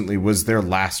most recently, was their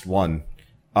last one.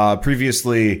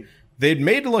 Previously, they'd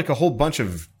made a whole bunch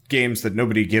of games that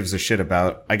nobody gives a shit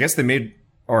about. I guess they made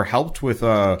or helped with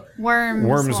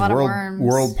Worms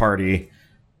World Party,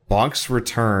 Bonk's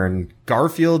Return,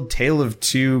 Garfield Tale of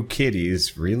Two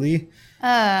Kitties. Really?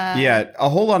 Yeah, a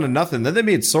whole lot of nothing. Then they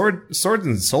made Swords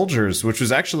and Soldiers, which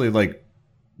was actually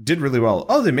did really well.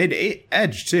 Oh, they made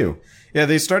Edge too. Yeah,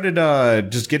 they started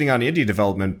just getting on indie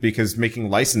development because making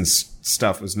licensed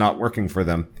stuff was not working for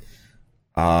them.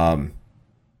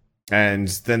 And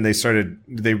then they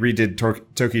redid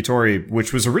Tokitori,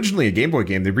 which was originally a Game Boy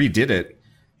game. They redid it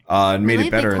and made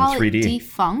it better in 3D. It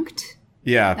defunct?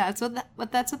 Yeah. That's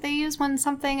what they use when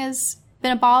something has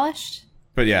been abolished?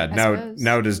 But yeah,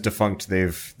 now it is defunct.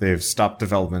 They've stopped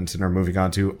development and are moving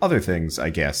on to other things, I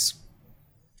guess.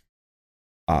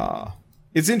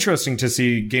 It's interesting to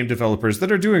see game developers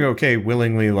that are doing okay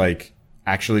willingly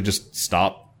actually just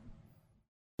stop.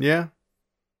 Yeah.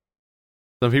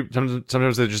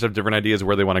 Sometimes they just have different ideas of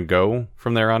where they want to go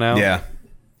from there on out. Yeah.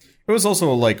 It was also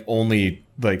only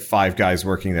 5 guys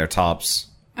working there tops.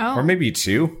 Oh. Or maybe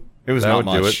 2. It was not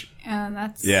much.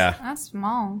 That's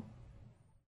small.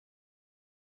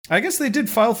 I guess they did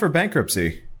file for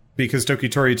bankruptcy because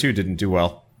Tokitori 2 didn't do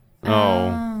well.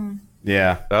 Oh.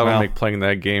 Yeah. That'll make playing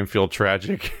that game feel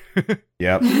tragic.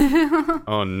 Yep.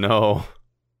 Oh no.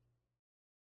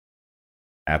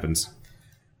 Happens.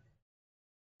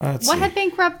 What had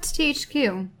bankrupt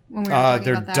THQ when we were talking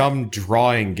their about that? dumb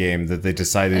drawing game that they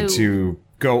decided to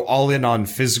go all in on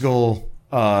physical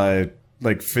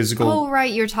physical Oh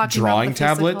right, you're talking drawing about the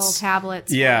physical tablets.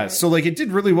 tablets. Yeah, so it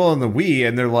did really well on the Wii,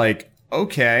 and they're like,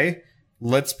 okay,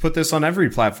 let's put this on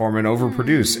every platform and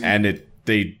overproduce, and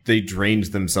they drained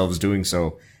themselves doing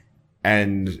so.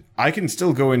 And I can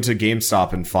still go into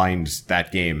GameStop and find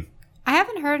that game. I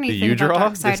haven't heard anything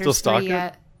about Darksiders 3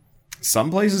 yet.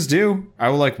 Some places do. I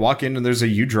will walk in and there's a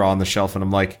U-Draw on the shelf and I'm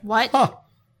like, what? Huh.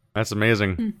 That's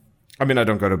amazing. I mean, I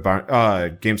don't go to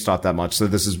GameStop that much, so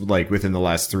this is within the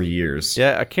last 3 years.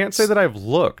 Yeah, I can't say that I've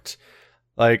looked.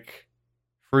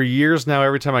 For years now,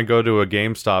 every time I go to a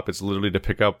GameStop, it's literally to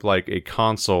pick up a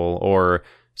console or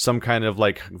some kind of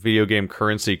video game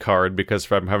currency card because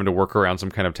if I'm having to work around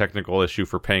some kind of technical issue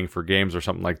for paying for games or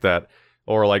something like that.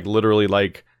 Or literally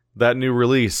that new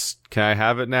release, can I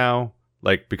have it now?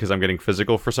 Like, because I'm getting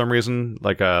physical for some reason.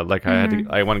 I went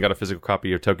and got a physical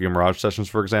copy of Tokyo Mirage Sessions,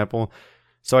 for example.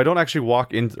 So I don't actually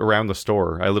walk in around the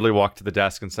store. I literally walk to the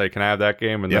desk and say, "Can I have that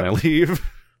game?" And then I leave.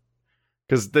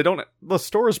 Because the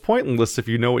store is pointless if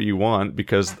you know what you want,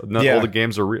 because not all the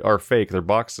games are fake. They're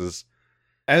boxes.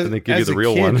 And they give you the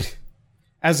real one.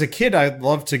 As a kid, I'd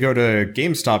love to go to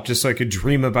GameStop just so I could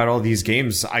dream about all these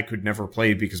games I could never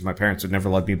play because my parents would never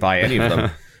let me buy any of them.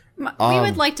 We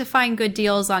would like to find good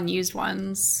deals on used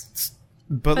ones.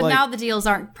 But now the deals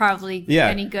aren't probably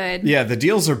any good. Yeah, the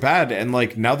deals are bad. And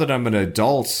like now that I'm an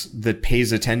adult that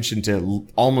pays attention to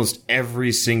almost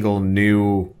every single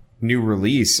new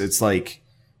release, it's like,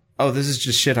 oh, this is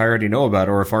just shit I already know about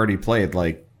or if I already played.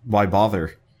 Like, why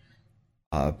bother?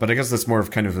 But I guess that's more of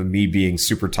kind of a me being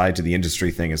super tied to the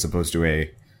industry thing as opposed to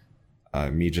a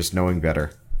me just knowing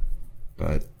better.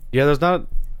 But yeah, there's not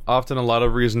often a lot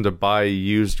of reason to buy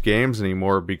used games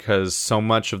anymore because so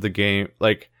much of the game,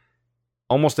 like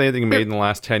almost anything made in the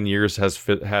last 10 years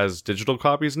has digital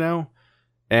copies now.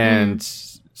 And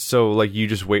so like you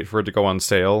just wait for it to go on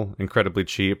sale incredibly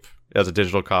cheap as a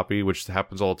digital copy, which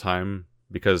happens all the time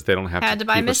because they don't have to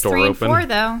buy keep a Myst store 3 and open. 4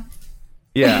 though.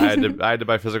 Yeah, I had to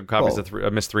buy physical copies of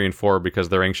Myst 3 and 4 because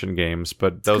they're ancient games,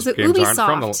 but those games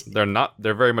aren't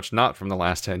they're very much not from the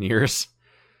last 10 years.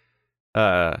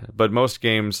 But most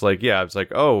games, like, it's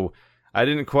like, oh, I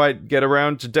didn't quite get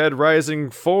around to Dead Rising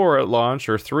 4 at launch,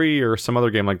 or 3, or some other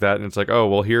game like that, and it's like, oh,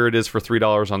 well, here it is for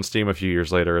 $3 on Steam a few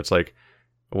years later. It's like,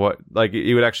 what? Like,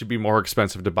 it would actually be more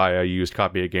expensive to buy a used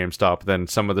copy at GameStop than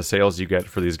some of the sales you get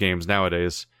for these games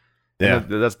nowadays. Yeah,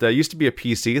 that used to be a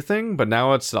PC thing, but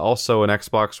now it's also an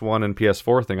Xbox One and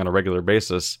PS4 thing on a regular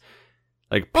basis.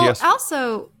 Like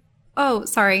also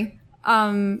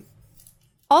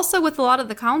with a lot of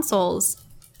the consoles,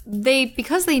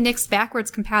 because they nixed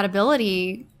backwards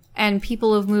compatibility and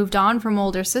people have moved on from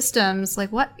older systems,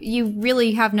 like you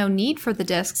really have no need for the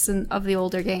discs of the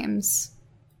older games,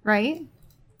 right?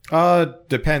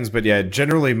 Depends, but yeah,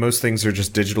 generally most things are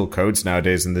just digital codes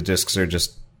nowadays, and the discs are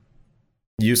just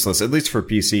useless, at least for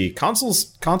PC.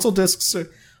 Console discs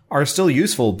are still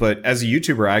useful, but as a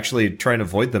YouTuber, I actually try and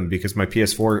avoid them because my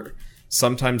PS4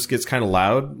 sometimes gets kind of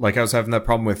loud. Like I was having that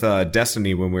problem with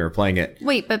Destiny when we were playing it.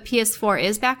 Wait, but PS4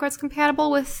 is backwards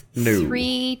compatible with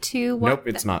 3, 2, 1? Nope,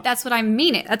 it's not. That's what I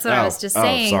mean. That's what I was just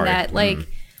saying. That like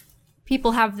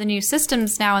people have the new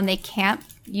systems now and they can't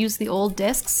use the old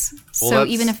discs. So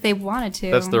even if they wanted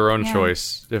to, that's their own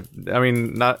choice. They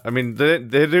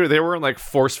weren't like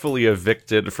forcefully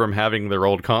evicted from having their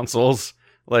old consoles.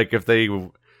 Like if they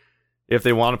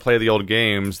want to play the old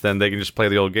games, then they can just play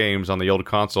the old games on the old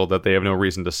console that they have no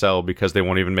reason to sell because they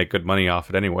won't even make good money off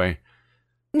it anyway.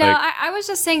 No, I was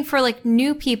just saying for like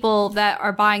new people that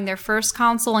are buying their first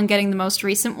console and getting the most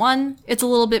recent one, it's a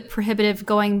little bit prohibitive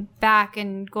going back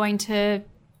and going to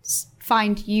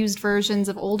find used versions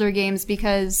of older games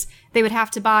because they would have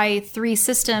to buy 3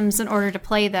 systems in order to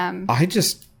play them.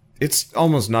 It's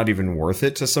almost not even worth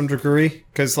it to some degree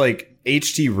because like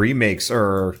HD remakes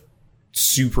are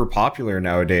super popular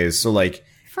nowadays. So like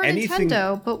for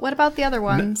Nintendo, but what about the other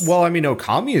ones? Well, I mean,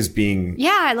 Okami is being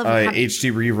I love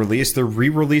HD re-released. They're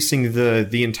re-releasing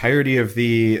the entirety of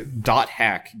the Dot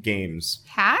Hack games.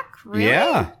 Hack? Really?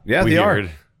 Yeah, they are.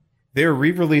 They're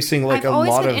re-releasing like I've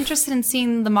always been interested in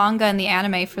seeing the manga and the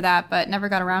anime for that, but never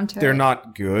got around to it. They're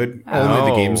not good.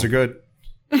 Only the games are good.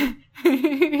 And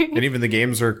even the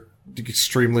games are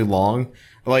extremely long.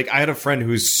 Like, I had a friend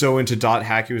who's so into Dot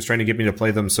Hack, he was trying to get me to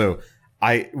play them, so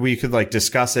we could like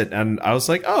discuss it, and I was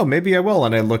like, oh, maybe I will.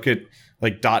 And I look at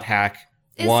like Dot Hack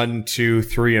 1, 2,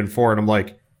 3, and 4, and I'm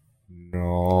like,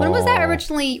 no. When was that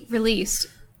originally released?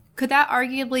 Could that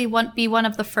arguably be one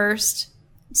of the first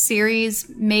series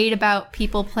made about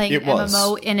people playing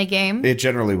MMO in a game? It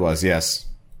generally was, yes.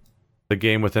 The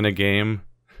game within a game.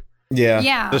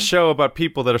 Yeah. The show about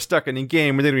people that are stuck in a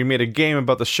game, and then we made a game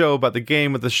about the show, about the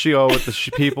game with the show, with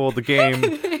the people, the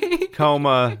game.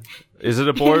 Coma. Is it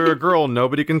a boy or a girl?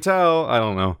 Nobody can tell. I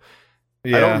don't know.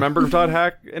 Yeah. I don't remember Dot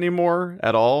Hack anymore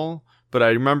at all, but I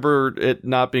remember it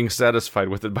not being satisfied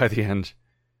with it by the end.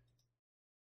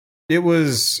 It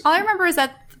was... All I remember is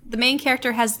that the main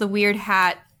character has the weird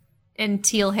hat and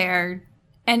teal hair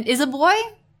and is a boy,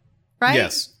 right?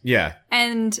 Yes. Yeah.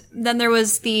 And then there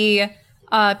was the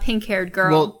pink-haired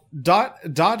girl. Well,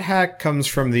 Dot Hack comes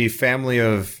from the family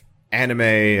of anime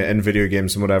and video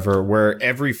games and whatever, where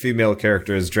every female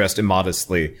character is dressed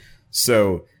immodestly.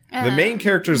 So the main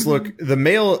characters look...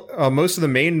 most of the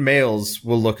main males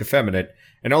will look effeminate,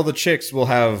 and all the chicks will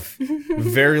have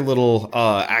very little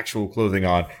actual clothing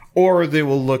on, or they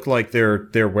will look like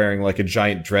they're wearing like a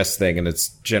giant dress thing, and it's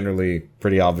generally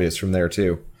pretty obvious from there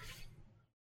too.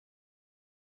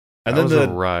 And that then was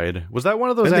a ride. Was that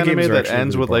one of those anime that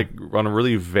ends with like on a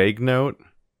really vague note?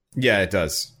 Yeah, it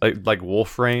does. Like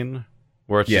Wolf Rain,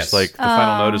 where it's just like the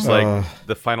final note is like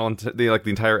the final the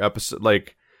entire episode.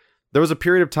 Like there was a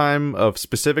period of time of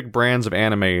specific brands of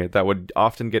anime that would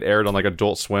often get aired on like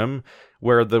Adult Swim,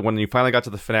 where when you finally got to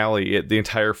the finale, the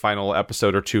entire final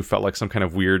episode or two felt like some kind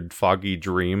of weird foggy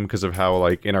dream because of how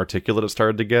like inarticulate it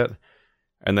started to get,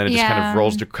 and then it just kind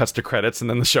of cuts to credits, and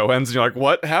then the show ends, and you're like,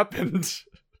 what happened?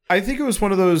 I think it was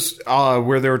one of those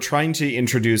where they were trying to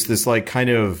introduce this like kind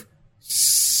of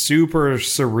super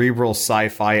cerebral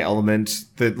sci-fi element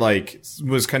that like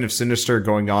was kind of sinister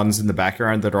going on in the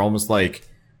background that are almost like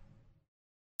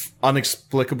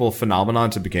unexplicable phenomenon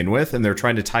to begin with, and they're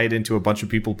trying to tie it into a bunch of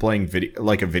people playing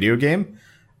a video game.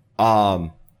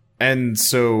 And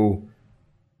so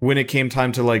when it came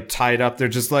time to like tie it up, they're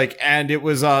just like, and it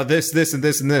was this and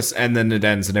this and this, and then it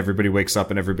ends and everybody wakes up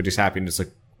and everybody's happy, and it's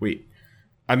like, wait,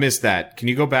 I missed that. Can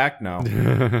you go back? No.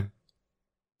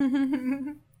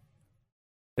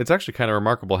 It's actually kind of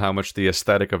remarkable how much the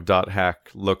aesthetic of Dot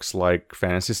Hack looks like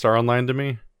Phantasy Star Online to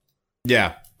me.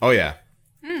 Yeah. Oh, yeah.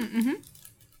 Mm-hmm.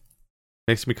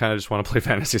 Makes me kind of just want to play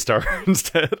Phantasy Star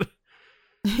instead.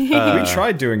 We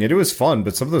tried doing it. It was fun,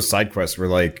 but some of those side quests were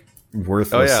like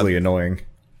worthlessly annoying.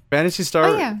 Phantasy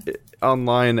Star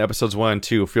Online episodes 1 and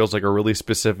 2 feels like a really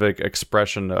specific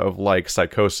expression of like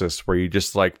psychosis, where you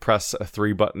just like press a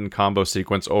 3-button combo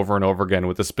sequence over and over again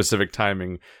with a specific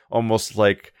timing, almost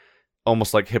like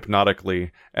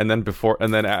hypnotically, and then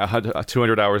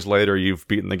 200 hours later you've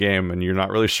beaten the game and you're not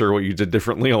really sure what you did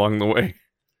differently along the way.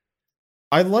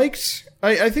 I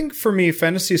think for me,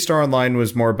 Phantasy Star Online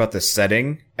was more about the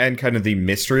setting and kind of the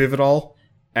mystery of it all,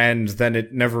 and then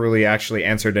it never really actually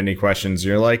answered any questions.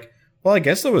 You're like, well, I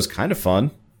guess that was kind of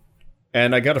fun.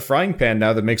 And I got a frying pan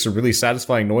now that makes a really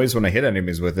satisfying noise when I hit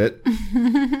enemies with it.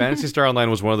 Phantasy Star Online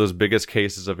was one of those biggest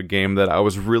cases of a game that I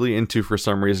was really into for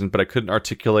some reason, but I couldn't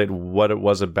articulate what it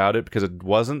was about it, because it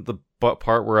wasn't the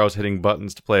part where I was hitting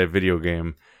buttons to play a video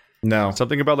game. No.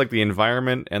 Something about like the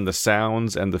environment and the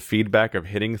sounds and the feedback of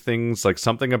hitting things, like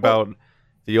something about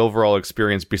the overall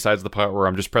experience besides the part where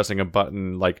I'm just pressing a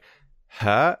button like,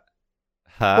 Well,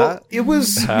 it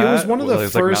was one of the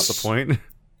first... Like, not the point.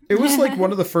 It was like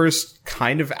one of the first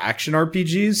kind of action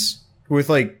RPGs with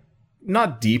like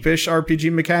not deepish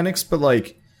RPG mechanics, but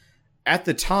like at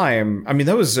the time, I mean,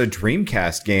 that was a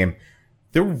Dreamcast game.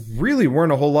 There really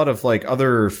weren't a whole lot of like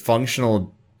other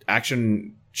functional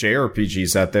action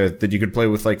JRPGs out there that you could play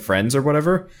with like friends or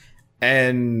whatever.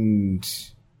 And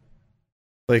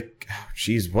like,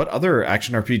 geez, what other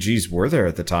action RPGs were there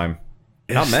at the time?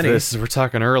 Not many. We're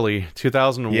talking early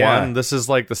 2001. Yeah. This is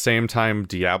like the same time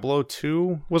Diablo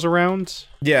 2 was around.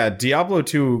 Yeah, Diablo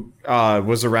 2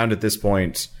 was around at this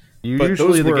point.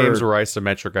 Usually the games were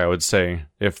isometric, I would say,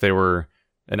 if they were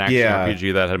an action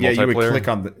RPG that had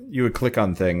multiplayer. You would click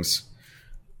on things.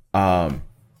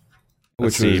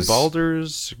 Let's see,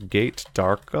 Baldur's Gate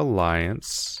Dark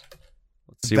Alliance.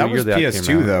 Let's see, that was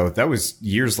PS2 though. That was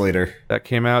years later. That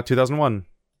came out 2001,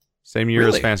 same year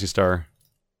as Phantasy Star.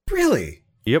 Really?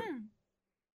 Yep.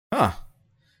 Huh.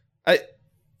 It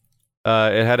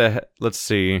had a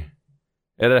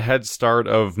It had a head start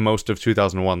of most of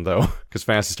 2001 though, because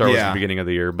Phantasy Star was the beginning of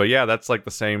the year. But yeah, that's like the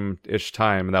same-ish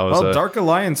time. That was Dark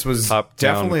Alliance was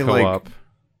definitely co-op. Like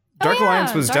Dark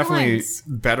Alliance was definitely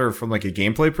better from like a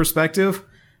gameplay perspective,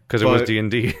 because it was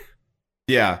D&D.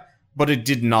 Yeah, but it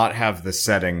did not have the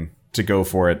setting to go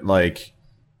for it. Like,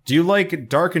 do you like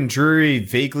dark and dreary,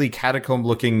 vaguely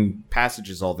catacomb-looking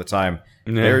passages all the time?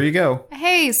 Yeah. There you go.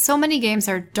 Hey, so many games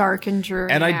are dark and dreary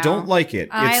and now. I don't like it.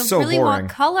 It's so boring. I really want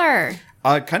color.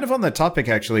 Kind of on that topic,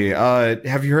 actually.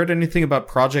 Have you heard anything about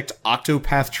Project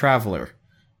Octopath Traveler?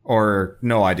 Or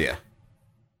no idea?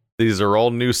 These are all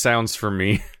new sounds for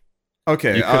me.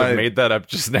 Okay. You could have made that up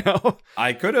just now.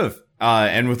 I could have.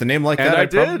 And with a name like that, I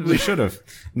probably should have.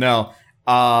 No.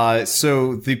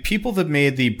 So the people that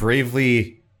made the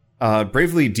Bravely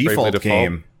Default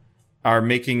game are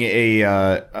making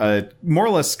a more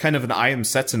or less kind of an I Am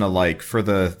Setsuna-like for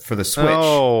the Switch.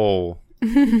 Oh.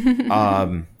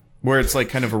 Where it's like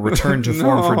kind of a return to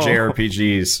form for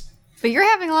JRPGs. But you're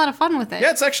having a lot of fun with it. Yeah,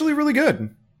 it's actually really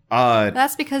good.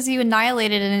 That's because you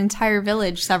annihilated an entire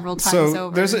village several times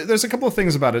over. There's a couple of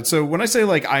things about it. So when I say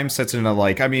like I'm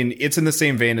Setsuna-like, I mean it's in the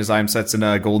same vein as I'm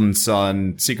Setsuna, Golden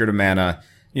Sun, Secret of Mana.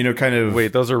 You know, kind of.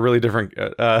 Wait, those are really different.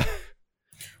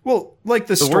 Well, like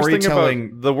the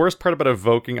storytelling. The worst part about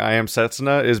evoking I Am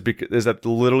Setsuna is that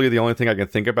literally the only thing I can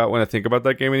think about when I think about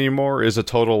that game anymore is a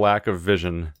total lack of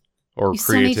vision or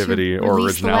creativity or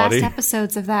originality. The last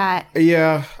episodes of that.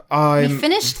 Yeah, we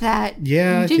finished that.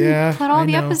 Yeah, you didn't put all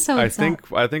the episodes.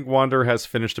 I think Wander has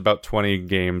finished about 20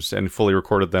 games and fully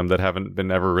recorded them that haven't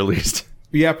been ever released.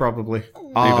 Yeah, probably.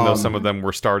 Even though some of them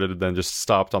were started and then just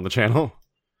stopped on the channel.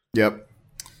 Yep.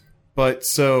 But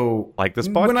so like this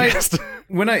podcast.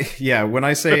 When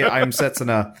I say I Am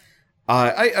Setsuna,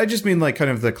 I just mean like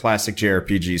kind of the classic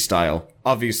JRPG style.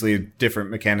 Obviously,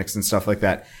 different mechanics and stuff like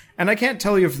that. And I can't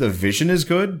tell you if the vision is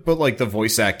good, but like the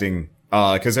voice acting,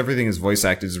 because everything is voice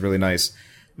acted, is really nice.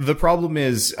 The problem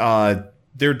is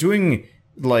they're doing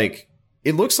like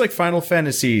it looks like Final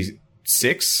Fantasy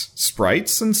VI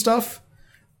sprites and stuff,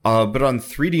 but on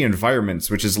 3D environments,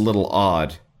 which is a little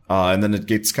odd. And then it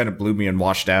gets kind of bloomy and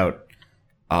washed out.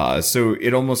 So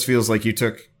it almost feels like you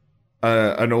took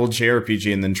an old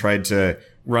JRPG and then tried to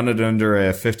run it under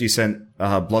a 50-cent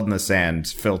Blood in the Sand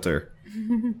filter.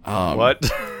 What?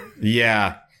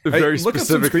 Yeah. A very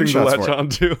specific thing to latch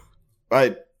onto.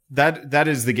 That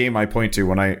is the game I point to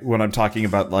when I'm talking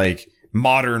about like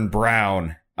modern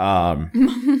brown.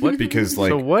 What? Because like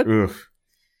so what?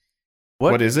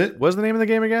 What is it? What's the name of the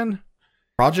game again?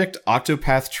 Project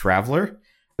Octopath Traveler.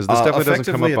 Because this definitely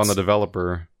doesn't come up on the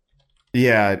developer.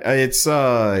 Yeah, it's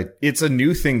a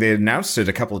new thing. They announced it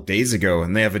a couple of days ago,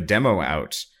 and they have a demo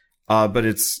out. But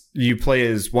you play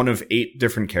as one of 8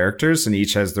 different characters, and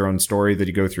each has their own story that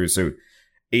you go through. So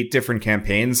 8 different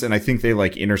campaigns, and I think they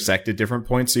like intersect at different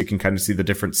points, so you can kind of see the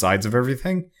different sides of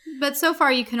everything. But so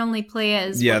far, you can only play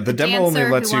as the demo only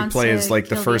lets you play as like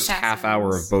the first half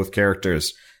hour of both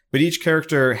characters. But each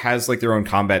character has like their own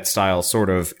combat style, sort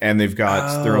of, and they've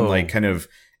got their own like kind of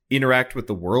interact with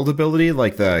the world ability,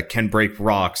 like the can break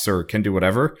rocks or can do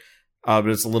whatever. But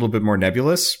it's a little bit more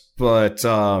nebulous. But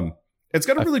it's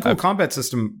got a really cool combat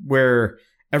system where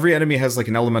every enemy has like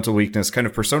an elemental weakness, kind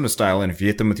of Persona style, and if you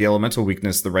hit them with the elemental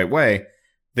weakness the right way,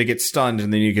 they get stunned,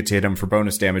 and then you get to hit them for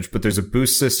bonus damage. But there's a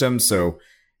boost system, so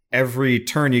every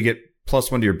turn you get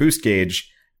 +1 to your boost gauge.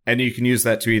 And you can use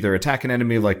that to either attack an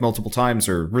enemy like multiple times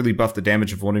or really buff the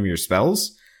damage of one of your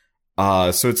spells.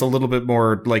 So it's a little bit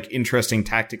more like interesting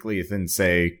tactically than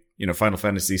say, Final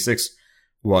Fantasy VI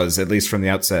was, at least from the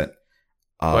outset.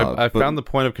 I found the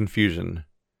point of confusion.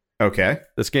 Okay.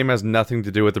 This game has nothing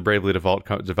to do with the Bravely Default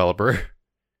developer.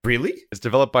 Really? It's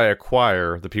developed by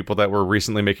Acquire, the people that were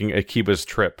recently making Akiba's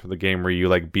Trip, the game where you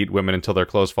like beat women until their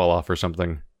clothes fall off or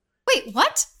something. Wait,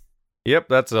 what? Yep,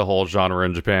 that's a whole genre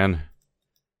in Japan.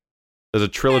 There's a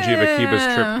trilogy of Akiba's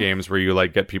Trip games where you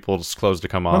like get people's clothes to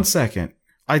come off. 1 second.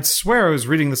 I'd swear I was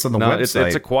reading this on the website.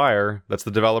 It's Acquire. That's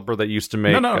the developer that used to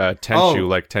make Tenchu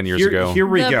like 10 years ago. Here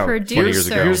we go.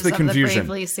 Here's the confusion.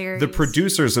 The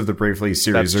producers of the Bravely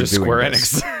series That's just doing Square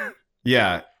this. Enix.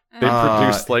 Yeah. They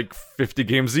produce like 50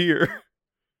 games a year.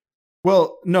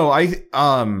 Well, no,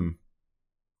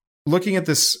 looking at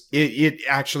this, it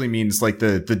actually means like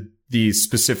the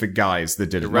specific guys that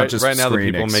did it, not just right now. The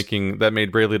Square people Enix. that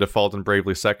made Bravely Default and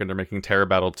Bravely Second are making Terra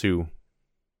Battle 2.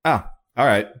 Ah, all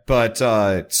right. But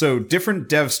so different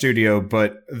dev studio,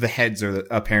 but the heads are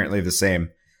apparently the same.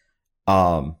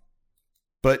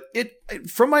 But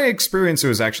from my experience, it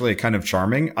was actually kind of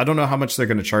charming. I don't know how much they're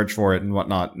going to charge for it and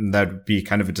whatnot, and that would be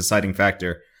kind of a deciding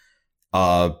factor.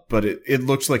 But it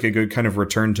looks like a good kind of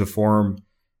return to form,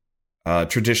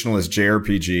 traditionalist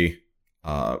JRPG,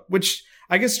 which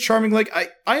I guess charming. Like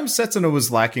I Am Setsuna was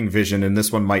lacking vision, and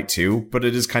this one might too. But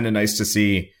it is kind of nice to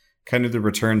see kind of the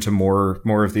return to more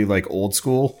of the like old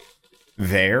school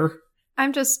there.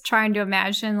 I'm just trying to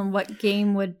imagine what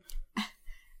game would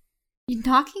you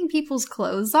knocking people's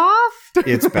clothes off.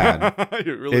 It's bad.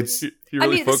 You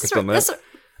really focused on that.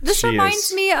 This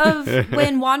reminds me of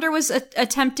when Wander was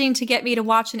attempting to get me to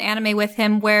watch an anime with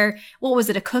him. Where what was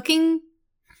it? A cooking.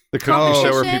 The cooking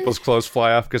show where people's clothes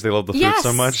fly off because they love the food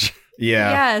so much.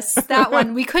 Yeah. Yes, that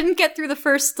one. We couldn't get through the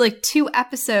first, 2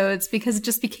 episodes because it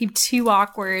just became too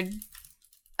awkward.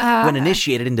 When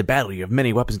initiated into battle, you have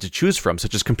many weapons to choose from,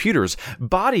 such as computers,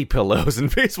 body pillows,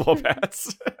 and baseball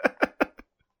bats.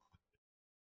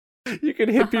 You can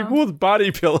hit people with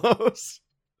body pillows,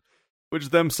 which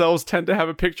themselves tend to have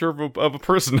a picture of a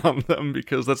person on them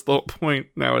because that's the whole point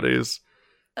nowadays.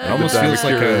 It almost feels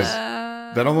like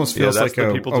That almost feels like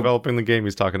the people developing the game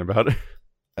he's talking about.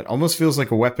 That almost feels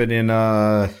like a weapon in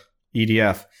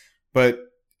EDF. But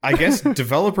I guess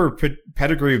developer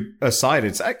pedigree aside,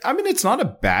 it's not a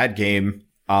bad game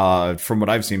from what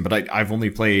I've seen. But I've only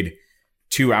played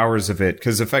 2 hours of it,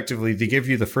 because effectively they give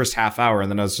you the first half hour,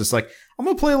 and then I was just like, I'm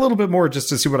gonna play a little bit more just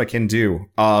to see what I can do.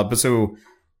 But so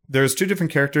there's two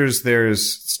different characters.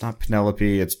 It's not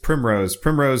Penelope, it's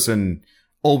Primrose and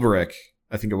Ulberich,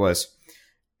 I think it was.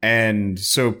 And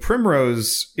so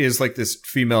Primrose is like this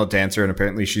female dancer, and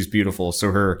apparently she's beautiful.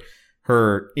 So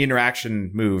her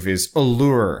interaction move is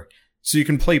Allure. So you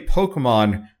can play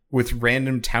Pokemon with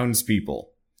random townspeople.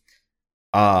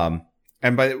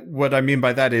 And by what I mean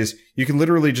by that is you can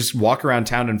literally just walk around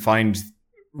town and find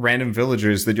random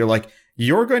villagers that you're like,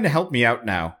 you're going to help me out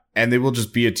now. And they will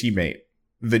just be a teammate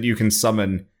that you can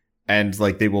summon, and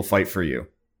like they will fight for you.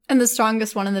 And the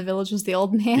strongest one in the village was the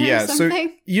old man or something?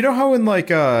 So you know how in like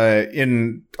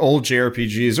in old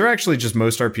JRPGs, or actually just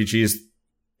most RPGs,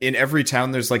 in every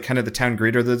town there's like kind of the town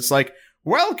greeter that's like,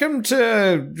 welcome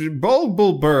to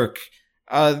Bulbulburk,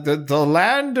 the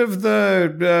land of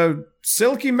the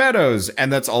Silky Meadows,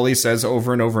 and that's all he says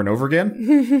over and over and over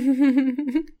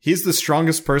again. He's the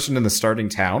strongest person in the starting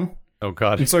town. Oh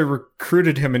god. And so I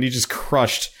recruited him, and he just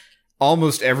crushed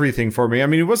almost everything for me. I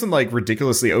mean, it wasn't like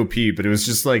ridiculously OP, but it was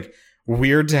just like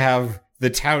weird to have the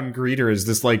town greeter as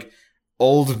this like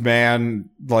old man,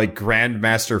 like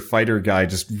grandmaster fighter guy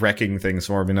just wrecking things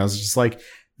for me. And I was just like,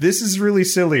 this is really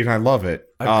silly, and I love it.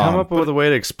 I've come up with a way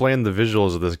to explain the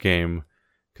visuals of this game,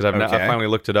 because I've finally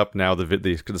looked it up now, the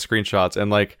screenshots,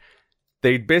 and like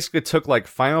they basically took like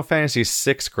Final Fantasy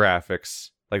VI graphics,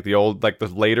 like the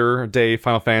later day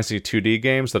Final Fantasy 2D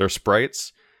games that are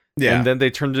sprites. Yeah. And then they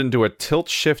turned it into a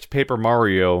tilt-shift Paper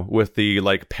Mario with the,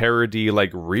 like, parody, like,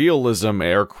 realism,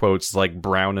 air quotes, like,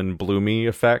 brown and bloomy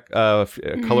effect,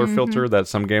 color filter that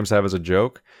some games have as a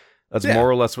joke. That's more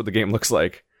or less what the game looks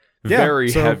like. Yeah,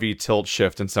 very heavy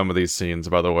tilt-shift in some of these scenes,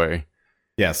 by the way.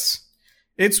 Yes.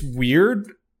 It's weird.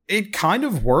 It kind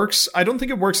of works. I don't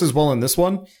think it works as well in this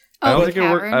one. I don't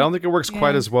think it works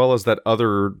quite as well as that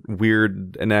other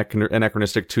weird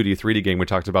anachronistic 2D, 3D game we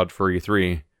talked about for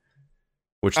E3.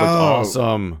 Which looked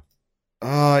awesome.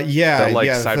 That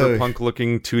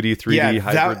cyberpunk-looking 2D, 3D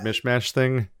hybrid mishmash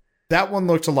thing. That one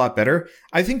looked a lot better.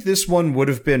 I think this one would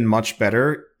have been much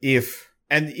better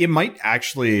and it might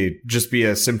actually just be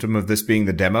a symptom of this being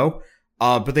the demo,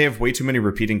 but they have way too many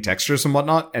repeating textures and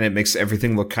whatnot, and it makes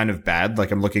everything look kind of bad. Like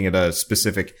I'm looking at a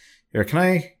specific... Here,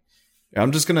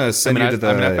 I'm just going to send you to the...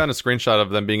 I found a screenshot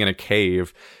of them being in a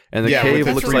cave, and the cave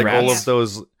looks like rats. All of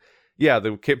those... Yeah,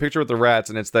 the picture with the rats,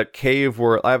 and it's that cave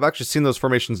where I've actually seen those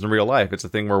formations in real life. It's a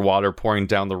thing where water pouring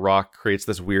down the rock creates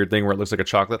this weird thing where it looks like a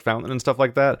chocolate fountain and stuff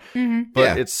like that. Mm-hmm.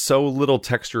 But it's so little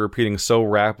texture repeating so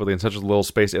rapidly in such a little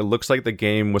space. It looks like the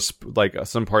game was like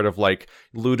some part of like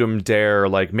Ludum Dare,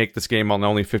 like make this game on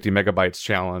only 50 megabytes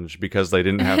challenge because they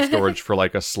didn't have storage for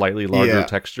like a slightly larger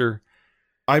texture.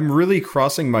 I'm really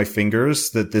crossing my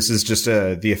fingers that this is just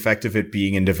the effect of it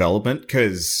being in development,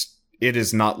 because it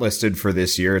is not listed for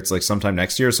this year. It's like sometime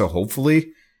next year. So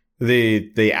hopefully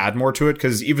they add more to it,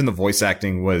 because even the voice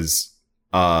acting was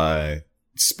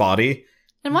spotty.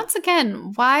 And once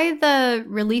again, why the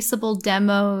releasable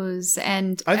demos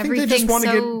and everything? I think they just want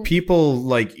to get people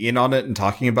like in on it and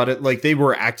talking about it. Like they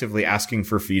were actively asking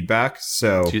for feedback.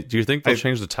 So do you think they'll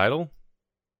change the title?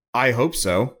 I hope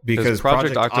so, because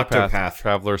Project Octopath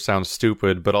Traveler sounds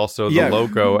stupid, but also the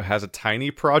logo has a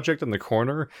tiny project in the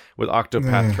corner with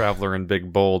Octopath Traveler in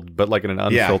big bold, but like in an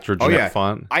unfiltered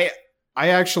font. I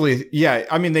actually,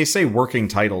 I mean, they say working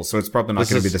title, so it's probably not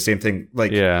going to be the same thing.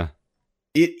 Like,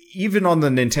 it even on the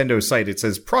Nintendo site, it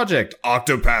says Project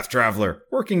Octopath Traveler,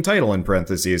 working title in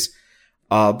parentheses.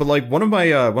 But like one of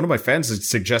my fans has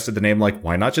suggested the name, like,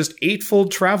 why not just Eightfold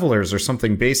Travelers or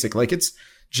something basic? Like, it's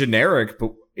generic,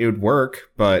 but it would work.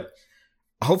 But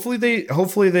hopefully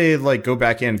they like go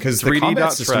back in, because the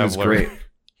combat system is great.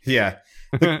 Yeah,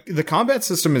 the combat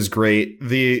system is great.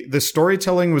 The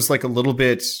storytelling was like a little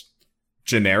bit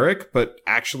generic, but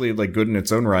actually like good in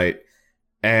its own right.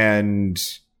 And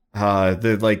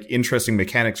the like interesting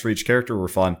mechanics for each character were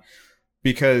fun.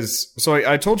 Because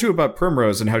I told you about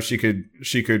Primrose and how she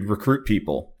could recruit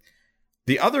people.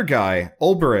 The other guy,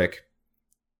 Ulberich,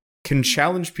 can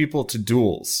challenge people to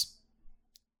duels.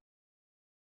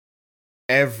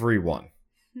 Everyone.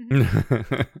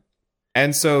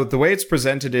 And so the way it's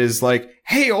presented is like,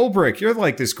 hey, Ulberich, you're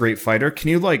like this great fighter. Can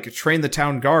you like train the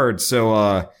town guard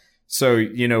so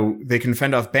you know they can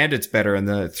fend off bandits better and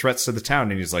the threats to the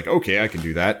town? And he's like, okay, I can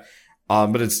do that.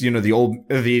 But it's, you know, the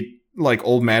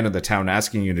old man of the town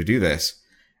asking you to do this.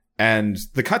 And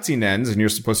the cutscene ends, and you're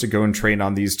supposed to go and train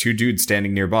on these two dudes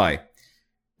standing nearby.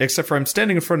 Except for I'm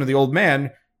standing in front of the old man,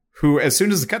 who, as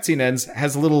soon as the cutscene ends,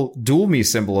 has a little duel me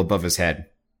symbol above his head.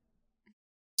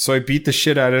 So I beat the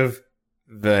shit out of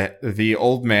the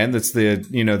old man that's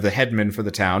the headman for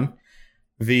the town,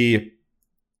 the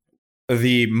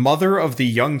mother of the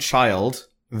young child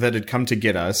that had come to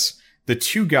get us, the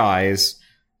two guys,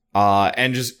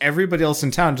 and just everybody else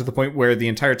in town, to the point where the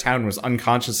entire town was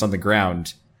unconscious on the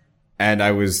ground, and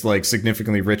I was like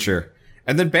significantly richer.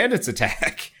 And then bandits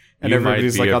attack, and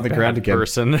everybody's like on the ground again.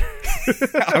 Person.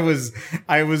 I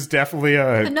was definitely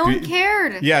But no one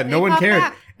cared. Yeah, no one cared.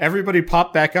 Back. Everybody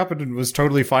popped back up and was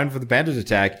totally fine for the bandit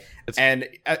attack. And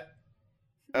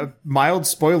mild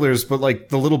spoilers, but like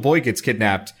the little boy gets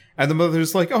kidnapped, and the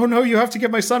mother's like, "Oh no, you have to get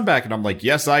my son back." And I'm like,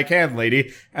 "Yes, I can,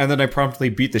 lady." And then I promptly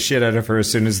beat the shit out of her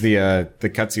as soon as the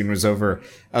cutscene was over,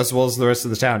 as well as the rest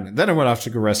of the town. And then I went off to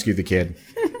go rescue the kid.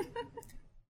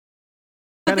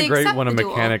 Kind of great accept when a the duel.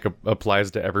 mechanic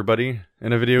applies to everybody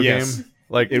in a video Yes. game.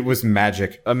 Like, It was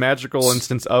magic. a magical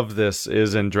instance of this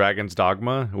is in Dragon's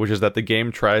Dogma, which is that the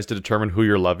game tries to determine who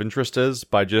your love interest is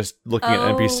by just looking at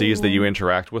NPCs that you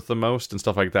interact with the most and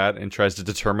stuff like that, and tries to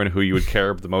determine who you would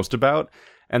care the most about.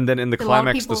 And then in the A lot of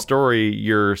climax of the people- story,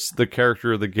 the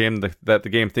character of the game that the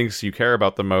game thinks you care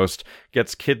about the most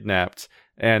gets kidnapped,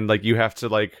 and like you have to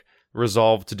like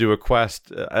resolve to do a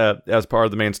quest as part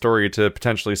of the main story to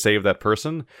potentially save that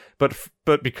person.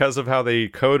 But because of how they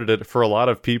coded it, for a lot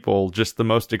of people, just the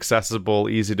most accessible,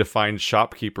 easy to find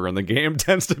shopkeeper in the game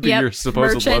tends to be Yep, your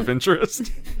supposed merchant. love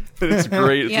interest. And it's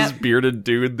great. It's this Yep. bearded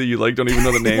dude that you like don't even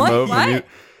know the name What? of. And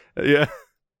What? yeah.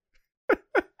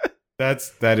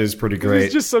 That is pretty He's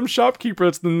great. just some shopkeeper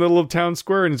that's in the middle of town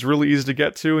square, and he's really easy to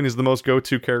get to, and he's the most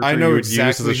go-to character I know you would exactly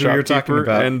use as a who you're shopkeeper. talking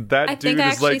about. And that I dude think I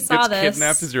is like actually saw gets this.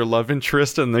 kidnapped as your love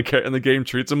interest, and the game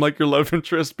treats him like your love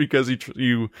interest because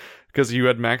you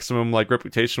had maximum like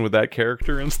reputation with that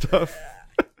character and stuff.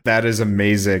 That is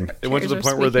amazing. It went to the Chairs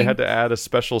point are where they squeaking. had to add a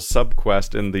special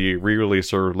sub-quest in the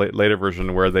re-release or later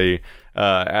version where they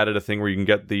added a thing where you can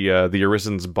get the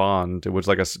Arisen's bond. It was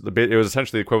like it was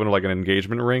essentially the equivalent of like an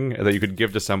engagement ring that you could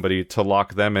give to somebody to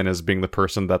lock them in as being the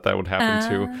person that would happen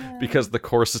to, because the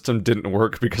core system didn't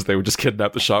work because they would just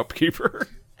kidnap the shopkeeper.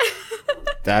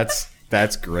 That's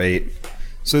great.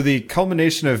 So the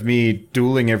culmination of me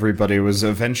dueling everybody was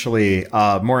eventually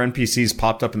more NPCs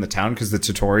popped up in the town because the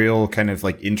tutorial kind of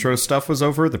like intro stuff was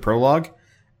over, the prologue,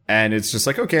 and it's just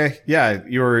like, okay, yeah,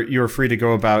 you're free to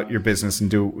go about your business and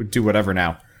do whatever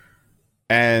now.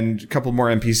 And a couple more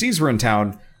NPCs were in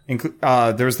town.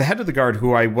 There was the head of the guard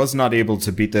who I was not able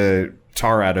to beat the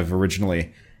tar out of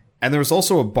originally, and there was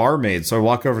also a barmaid. So I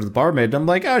walk over to the barmaid and I'm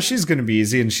like, oh, she's gonna be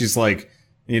easy, and she's like,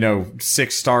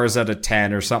 6 stars out of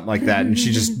 10 or something like that. And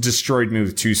she just destroyed me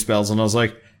with 2 spells. And I was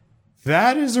like,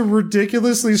 that is a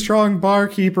ridiculously strong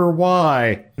barkeeper.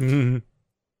 Why?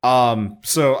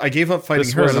 So I gave up fighting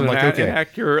This her. was And I'm an like, okay.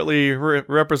 accurately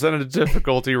represented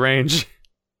difficulty range.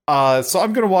 So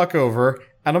I'm going to walk over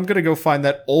and I'm going to go find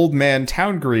that old man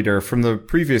town greeter from the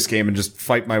previous game and just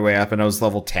fight my way up. And I was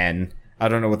level 10. I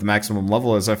don't know what the maximum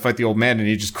level is. I fight the old man and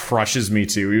he just crushes me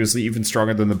too. He was even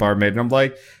stronger than the barmaid. And I'm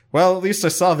like, well, at least I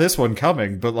saw this one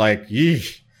coming, but like,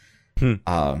 yeesh.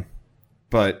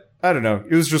 But I don't know.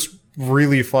 It was just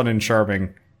really fun and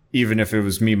charming, even if it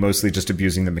was me mostly just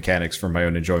abusing the mechanics for my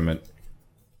own enjoyment.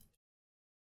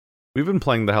 We've been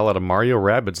playing the hell out of Mario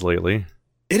Rabbids lately.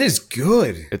 It is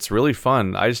good. It's really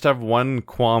fun. I just have one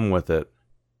qualm with it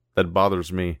that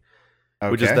bothers me,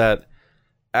 which is Okay. that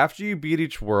after you beat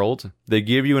each world, they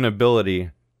give you an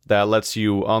ability that lets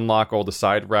you unlock all the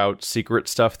side route secret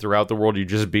stuff throughout the world you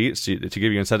just beat, to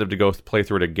give you incentive to go play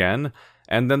through it again.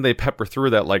 And then they pepper through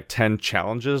that like 10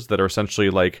 challenges that are essentially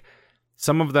like,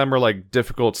 some of them are like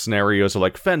difficult scenarios, or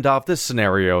like fend off this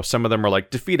scenario. Some of them are like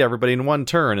defeat everybody in one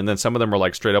turn, and then some of them are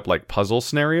like straight up like puzzle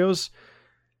scenarios.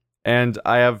 And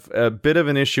I have a bit of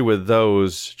an issue with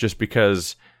those, just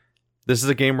because this is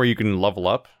a game where you can level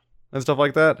up and stuff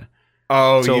like that.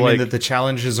 Oh, So, you like- mean that the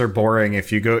challenges are boring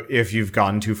if you've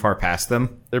gone too far past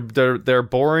them? They're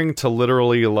boring to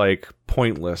literally like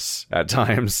pointless at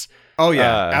times. Oh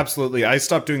yeah, Uh, absolutely. I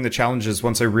stopped doing the challenges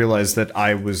once I realized that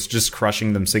I was just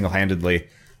crushing them single-handedly.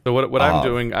 So what I'm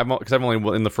doing, because I'm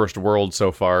only in the first world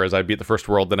so far, is I beat the first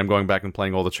world, then I'm going back and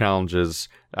playing all the challenges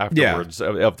afterwards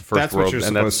of the first That's what world, you're and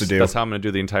supposed to do. That's how I'm going to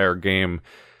do the entire game.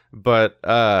 But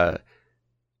I'm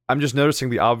just noticing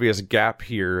the obvious gap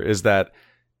here is that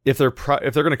if they're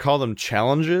going to call them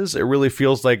challenges, it really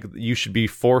feels like you should be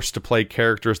forced to play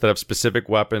characters that have specific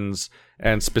weapons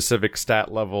and specific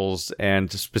stat levels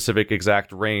and specific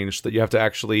exact range, that you have to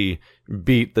actually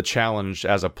beat the challenge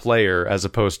as a player, as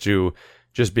opposed to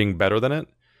just being better than it.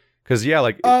 Because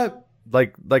like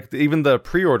even the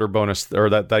pre-order bonus or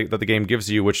that the game gives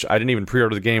you, which I didn't even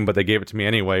pre-order the game, but they gave it to me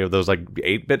anyway, of those like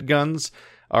 8-bit guns.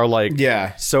 are like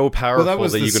Yeah. so powerful Well, that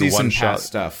was that the you can season one pass shot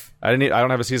stuff. I don't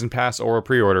have a season pass or a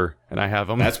pre-order, and I have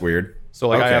them. That's weird. So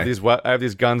like Okay. I have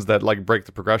these guns that like break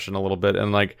the progression a little bit,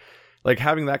 and like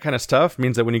having that kind of stuff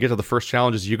means that when you get to the first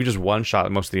challenges, you can just one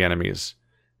shot most of the enemies,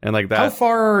 and like that. How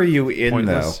far are you in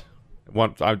pointless.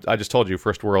 I just told you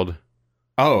first world.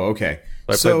 though? Oh, okay.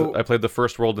 I played the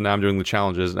first world, and now I'm doing the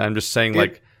challenges, and I'm just saying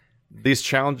like these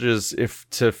challenges, if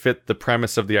to fit the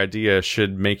premise of the idea,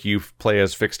 should make you play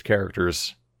as fixed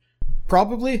characters.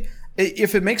 Probably.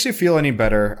 If it makes you feel any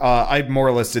better, I more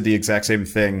or less did the exact same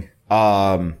thing.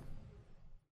 But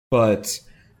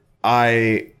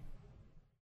I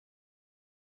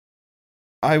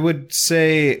would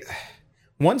say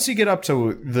once you get up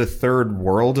to the third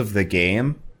world of the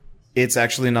game, it's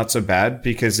actually not so bad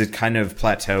because it kind of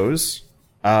plateaus.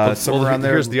 Somewhere around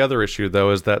there. Here's the other issue,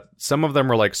 though, is that some of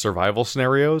them are like survival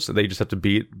scenarios that you just have to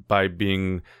beat by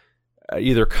being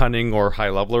either cunning or high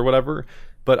level or whatever.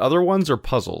 But other ones are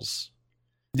puzzles.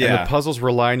 Yeah. And the puzzles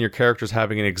rely on your characters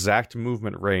having an exact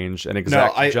movement range, an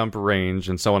exact jump range,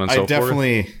 and so on and so forth.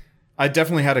 I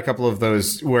definitely had a couple of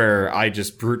those where I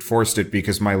just brute forced it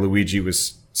because my Luigi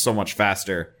was so much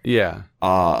faster. Yeah.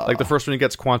 Like the first one, he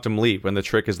gets Quantum Leap, and the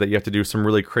trick is that you have to do some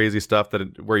really crazy stuff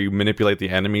where you manipulate the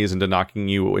enemies into knocking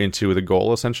you into the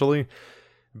goal, essentially.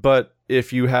 But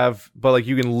you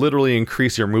can literally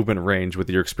increase your movement range with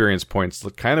your experience points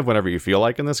kind of whenever you feel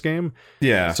like in this game.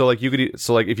 Yeah. So if you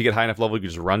get high enough level, you can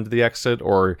just run to the exit,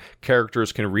 or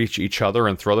characters can reach each other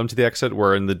and throw them to the exit,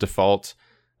 where in the default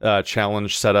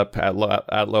challenge setup at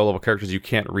low level characters, you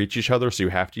can't reach each other, so you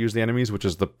have to use the enemies, which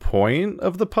is the point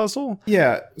of the puzzle.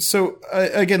 Yeah. So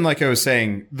again, like I was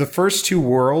saying, the first two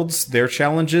worlds, their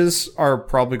challenges are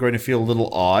probably going to feel a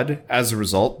little odd as a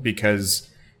result because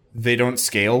they don't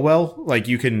scale well. Like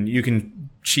you can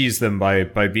cheese them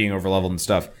by being over leveled and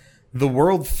stuff. The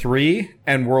World 3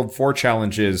 and World 4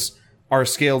 challenges are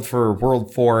scaled for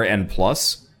World 4 and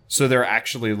plus, so they're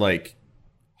actually like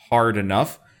hard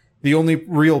enough. The only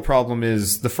real problem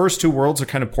is the first two worlds are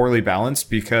kind of poorly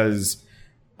balanced because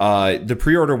the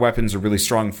pre-order weapons are really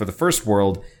strong for the first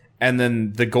world, and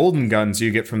then the golden guns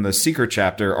you get from the secret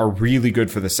chapter are really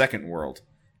good for the second world.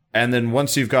 And then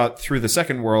once you've got through the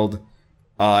second world,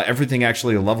 everything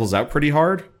actually levels out pretty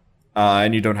hard,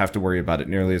 and you don't have to worry about it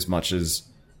nearly as much as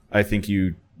I think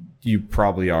you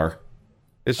probably are.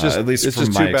 It's just at least it's from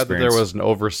just my too bad that experience. there was an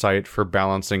oversight for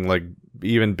balancing like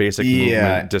even basic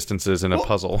movement distances in a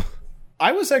puzzle.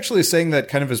 I was actually saying that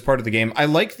kind of as part of the game. I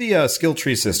like the skill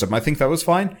tree system. I think that was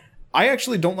fine. I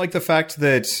actually don't like the fact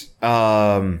that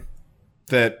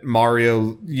that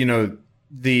Mario,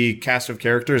 the cast of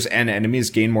characters and enemies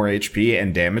gain more HP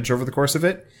and damage over the course of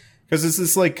it. Because it's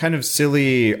this like kind of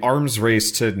silly arms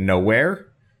race to nowhere.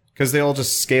 Because they all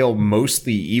just scale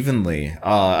mostly evenly.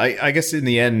 I guess in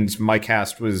the end, my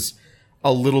cast was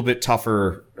a little bit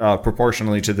tougher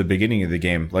proportionally to the beginning of the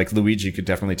game. Like Luigi could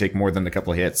definitely take more than a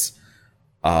couple of hits.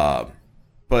 But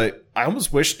I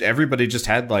almost wished everybody just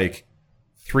had like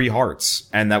 3 hearts,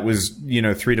 and that was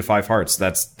 3 to 5 hearts.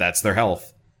 That's their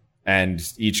health, and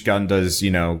each gun does 3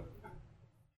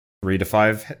 to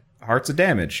 5 hearts of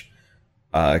damage.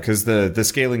 Because the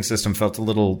scaling system felt a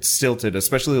little stilted,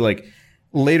 especially like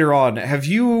later on. Have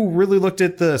you really looked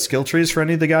at the skill trees for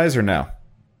any of the guys or no?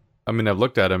 I mean, I've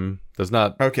looked at them. There's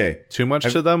not too much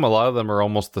to them. A lot of them are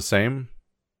almost the same,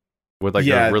 with like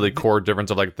a really core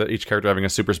difference of like each character having a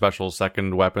super special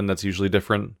second weapon that's usually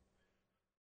different.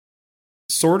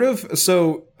 Sort of.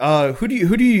 So, who do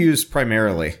you use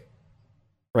primarily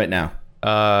right now?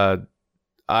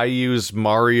 I use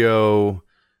Mario,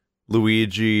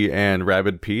 Luigi, and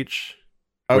Rabbid Peach,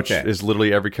 which is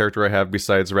literally every character I have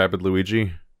besides Rabbid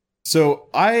Luigi. So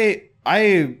I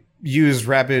use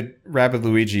Rabbid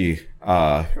Luigi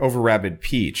over Rabbid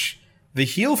Peach. The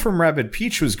heal from Rabbid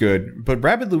Peach was good, but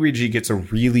Rabbid Luigi gets a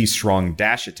really strong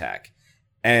dash attack.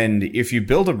 And if you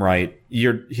build him right,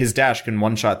 his dash can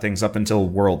one-shot things up until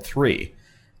World 3.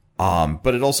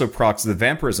 But it also procs the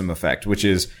Vampirism effect, which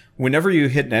is whenever you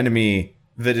hit an enemy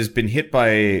that has been hit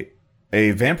by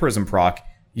a Vampirism proc,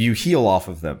 you heal off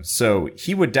of them. So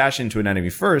he would dash into an enemy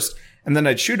first, and then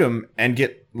I'd shoot him and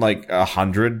get like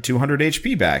 100, 200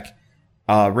 HP back.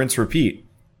 Rinse, repeat.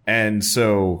 And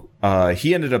so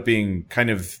he ended up being kind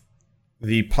of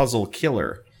the puzzle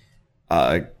killer.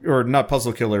 Or not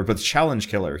puzzle killer, but challenge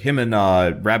killer. Him and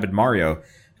Rabbid Mario.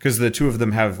 Because the two of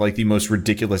them have like the most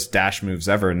ridiculous dash moves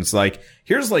ever. And it's like,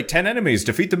 here's like 10 enemies,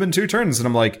 defeat them in 2 turns. And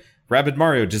I'm like, Rabbid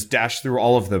Mario, just dash through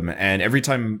all of them. And every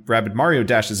time Rabbid Mario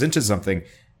dashes into something,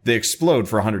 they explode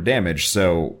for 100 damage.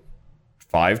 So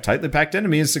 5 tightly packed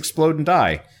enemies explode and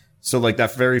die. So like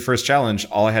that very first challenge,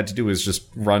 all I had to do was just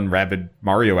run Rabid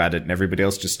Mario at it, and everybody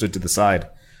else just stood to the side.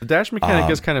 The dash mechanic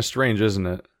is kind of strange, isn't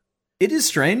it? It is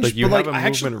strange. Like you but have a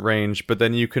movement range, but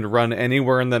then you can run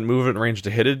anywhere in that movement range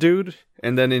to hit a dude,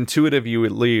 and then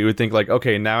intuitively you would think like,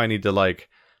 okay, now I need to like,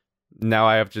 now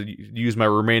I have to use my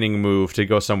remaining move to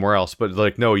go somewhere else. But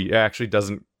like, no, it actually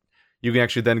doesn't. You can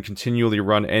actually then continually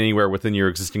run anywhere within your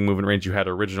existing movement range you had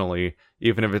originally,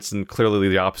 even if it's in clearly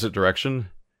the opposite direction.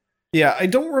 Yeah, I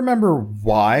don't remember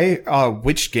why,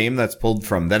 which game that's pulled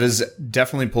from. That is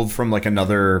definitely pulled from like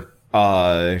another,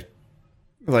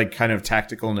 like kind of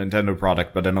tactical Nintendo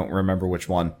product, but I don't remember which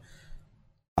one.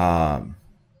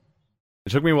 It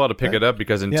took me a while to pick it up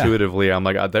because intuitively I'm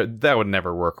like, that would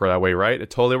never work that way, right?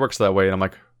 It totally works that way, and I'm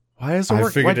like, why does it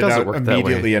work? I figured it out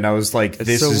immediately, and I was like,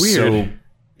 this is weird.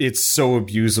 It's so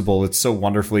abusable. It's so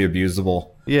wonderfully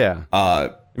abusable. Yeah.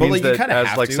 But like you kind of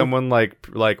have like to. Someone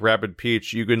like Rapid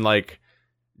Peach, you can like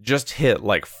just hit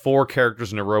like 4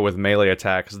 characters in a row with melee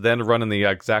attacks, then run in the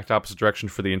exact opposite direction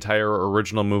for the entire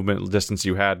original movement distance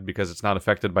you had because it's not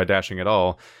affected by dashing at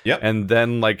all. Yep. And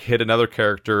then like hit another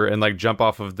character and like jump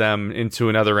off of them into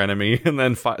another enemy, and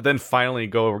then finally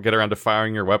go get around to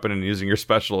firing your weapon and using your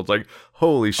special. It's like,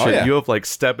 holy shit! You have like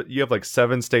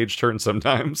 7 stage turns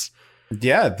sometimes.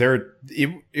 Yeah,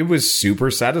 it was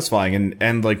super satisfying,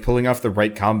 and like pulling off the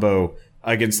right combo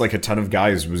against like a ton of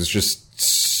guys was just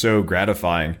so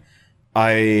gratifying.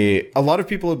 A lot of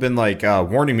people have been like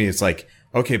warning me. It's like,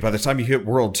 okay, by the time you hit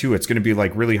World 2, it's going to be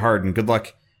like really hard, and good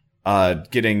luck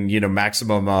getting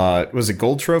maximum was it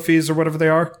gold trophies or whatever they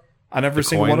are on every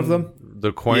single one of them.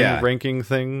 The coin ranking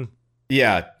thing.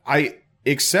 Yeah,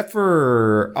 except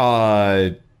for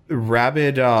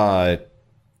Rabid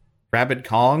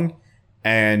Kong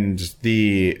and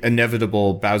the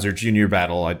inevitable Bowser Jr.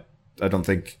 battle. I don't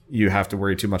think you have to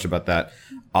worry too much about that.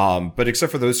 But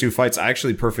except for those 2 fights, I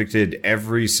actually perfected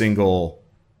every single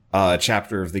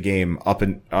chapter of the game up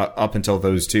until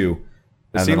those 2.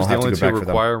 It seems the only 2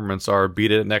 requirements are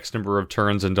beat it next number of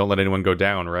turns and don't let anyone go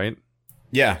down, right?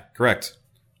 Yeah, correct.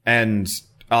 And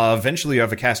eventually you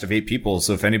have a cast of 8 people,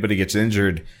 so if anybody gets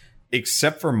injured,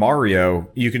 except for Mario,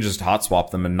 you can just hot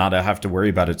swap them and not have to worry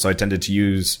about it. So I tended to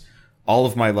use all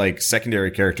of my like secondary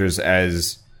characters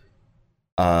as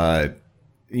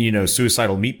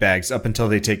suicidal meatbags up until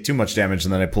they take too much damage,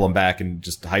 and then I pull them back and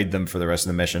just hide them for the rest of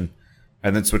the mission,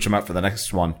 and then switch them out for the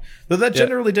next one. Though that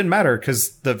generally didn't matter,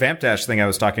 because the Vamp Dash thing I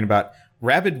was talking about,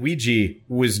 Rabid Ouija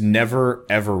was never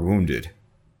ever wounded.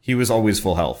 He was always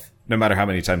full health, no matter how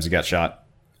many times he got shot.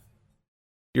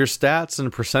 Your stats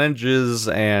and percentages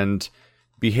and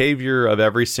behavior of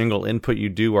every single input you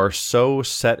do are so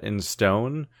set in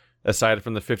stone, aside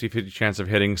from the 50-50 chance of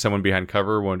hitting someone behind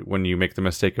cover when you make the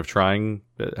mistake of trying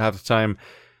half the time.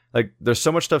 Like, there's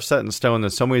so much stuff set in stone,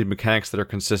 there's so many mechanics that are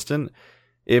consistent.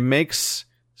 It makes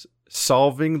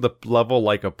solving the level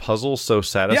like a puzzle so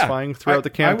satisfying throughout the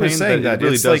campaign that it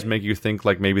really does make you think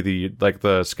like maybe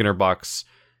the Skinner box,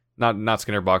 not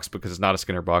Skinner box because it's not a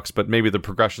Skinner box, but maybe the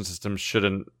progression system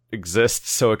shouldn't exist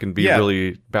so it can be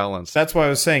really balanced. That's why I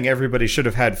was saying everybody should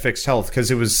have had fixed health,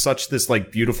 because it was such this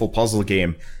like beautiful puzzle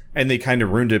game, and they kind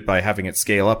of ruined it by having it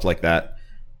scale up like that.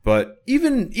 But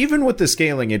even with the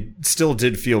scaling, it still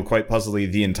did feel quite puzzly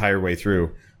the entire way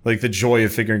through. Like the joy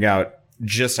of figuring out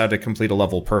just how to complete a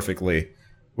level perfectly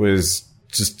was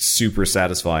just super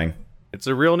satisfying. It's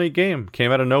a real neat game.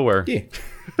 Came out of nowhere.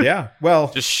 Yeah.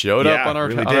 Well, just showed up on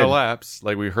our laps,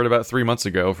 like we heard about 3 months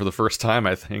ago for the first time,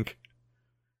 I think.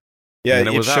 Yeah,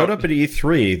 it showed up at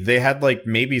E3. They had like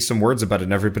maybe some words about it,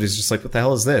 and everybody's just like, "What the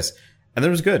hell is this?" And it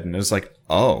was good, and it was like,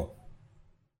 "Oh,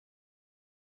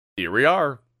 here we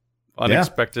are."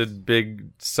 Unexpected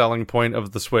big selling point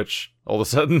of the Switch. All of a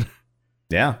sudden,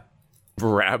 yeah,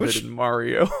 Rabid and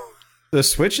Mario. The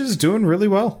Switch is doing really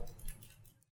well.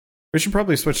 We should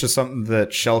probably switch to something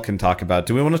that Shell can talk about.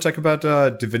 Do we want to talk about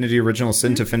Divinity Original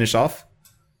Sin to finish off?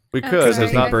 We could.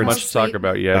 There's not much to talk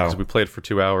about yet because we played for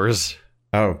 2 hours.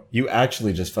 Oh, you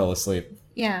actually just fell asleep.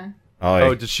 Yeah.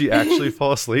 Oh, did she actually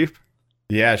fall asleep?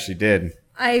 Yeah, she did.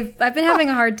 I've been having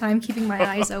a hard time keeping my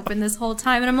eyes open this whole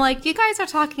time, and I'm like, you guys are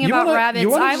talking about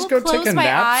rabbits. I will close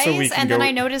my eyes, and then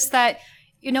I noticed that,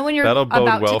 when you're about to go to...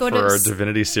 That'll bode well for our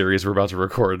Divinity series we're about to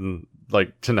record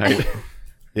tonight.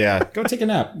 Yeah, go take a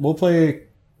nap. We'll play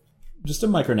just a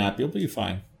micro nap. You'll be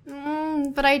fine.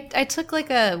 But I took like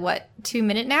a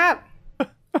 2-minute nap?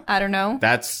 I don't know.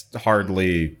 That's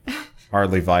hardly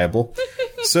viable.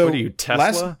 So what are you,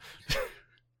 Tesla?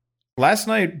 Last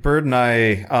night, Bird and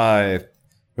I,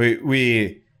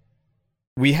 we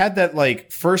we had that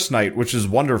like first night, which is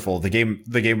wonderful. The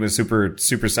game was super,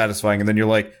 super satisfying. And then you're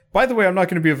like, by the way, I'm not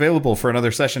going to be available for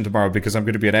another session tomorrow because I'm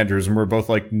going to be at Andrews. And we're both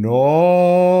like,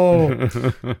 no.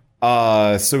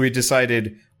 So we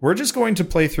decided we're just going to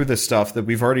play through the stuff that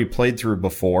we've already played through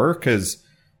before, because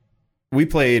we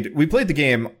played the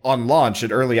game on launch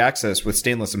at early access with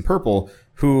Stainless and Purple,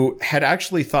 who had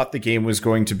actually thought the game was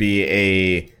going to be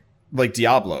a like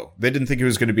Diablo. They didn't think it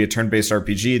was going to be a turn-based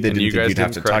RPG. They didn't think you'd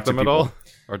have to talk to people. At all?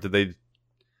 Or did they?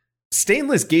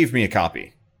 Stainless gave me a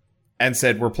copy and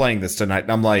said, we're playing this tonight.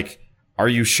 And I'm like, are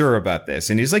you sure about this?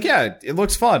 And he's like, yeah, it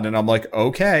looks fun. And I'm like,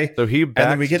 okay. So he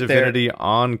backed Divinity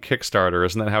on Kickstarter.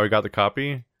 Isn't that how he got the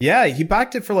copy? Yeah, he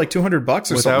backed it for like $200 or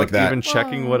something like that. Without even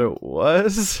checking what it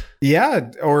was?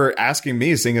 Yeah, or asking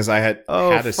me, seeing as I had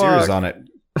a series on it.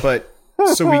 But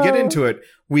so we get into it.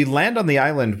 We land on the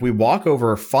island. We walk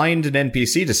over, find an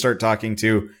NPC to start talking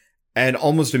to, and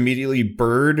almost immediately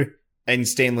Bird and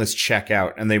Stainless check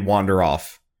out, and they wander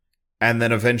off. And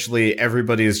then eventually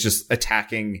everybody is just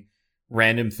attacking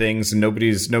random things, and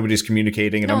nobody's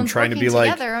communicating. And I'm trying to be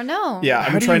like, oh no, yeah,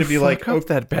 I'm trying to be like, oh,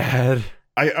 that bad.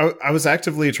 I was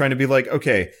actively trying to be like,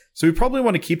 okay, so we probably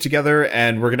want to keep together,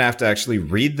 and we're gonna have to actually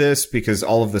read this because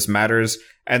all of this matters.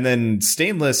 And then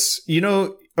Stainless,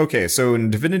 okay, so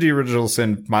in Divinity Original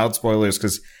Sin, mild spoilers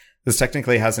because this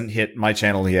technically hasn't hit my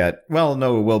channel yet. Well,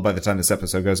 no, it will by the time this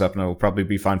episode goes up, and it'll probably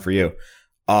be fine for you.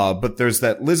 But there's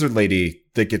that lizard lady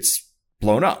that gets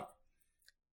blown up.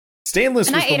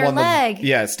 Stainless was the one that,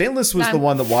 yeah, Stainless was the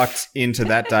one that walked into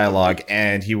that dialogue,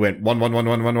 and he went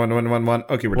 1-1-1-1-1-1-1-1-1.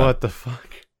 Okay, we're done. What the fuck?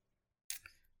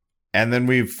 And then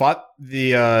we fought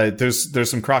the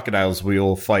there's some crocodiles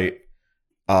we'll fight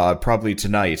probably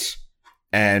tonight.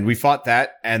 And we fought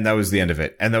that, and that was the end of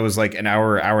it. And that was like an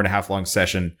hour and a half long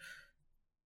session.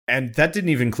 And that didn't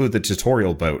even include the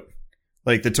tutorial boat.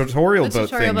 Like the tutorial boat thing. The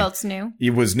tutorial boat's new?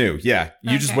 It was new, yeah.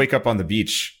 You just wake up on the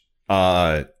beach.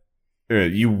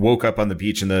 You woke up on the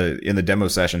beach in the demo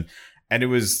session. And it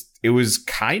was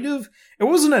kind of, it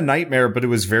wasn't a nightmare, but it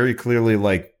was very clearly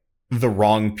like the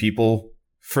wrong people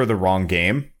for the wrong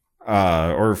game.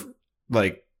 Or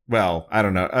like, well, I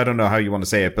don't know how you want to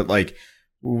say it, but like,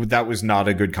 that was not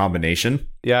a good combination.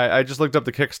 Yeah, I just looked up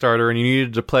the Kickstarter, and you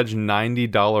needed to pledge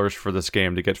 $90 for this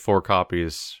game to get 4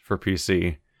 copies for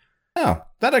PC. Oh,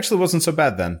 that actually wasn't so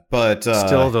bad then. But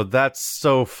still, though, that's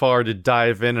so far to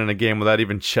dive in a game without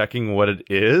even checking what it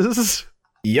is.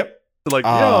 Yep. Like,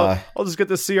 I'll just get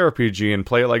this CRPG and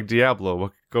play it like Diablo.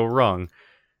 What could go wrong?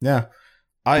 Yeah.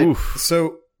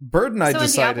 So Bird and I decided...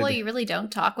 So in Diablo, you really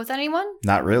don't talk with anyone?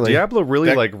 Not really. Diablo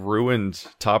really ruined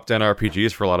top-down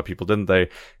RPGs for a lot of people, didn't they?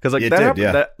 Because like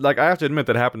I have to admit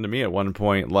that happened to me at one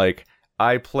point. Like,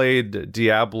 I played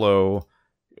Diablo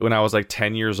when I was like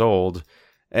 10 years old,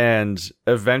 and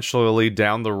eventually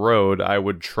down the road I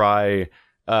would try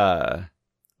I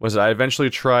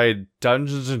eventually tried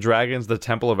Dungeons and Dragons: The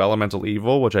Temple of Elemental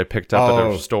Evil, which I picked up at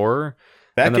their store.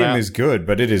 That game is good,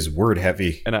 but it is word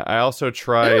heavy. And I also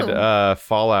tried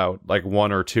Fallout, like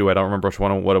 1 or 2. I don't remember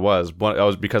what it was. That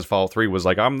was because Fallout 3 was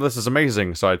like, this is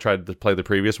amazing. So I tried to play the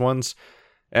previous ones.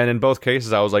 And in both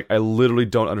cases, I was like, I literally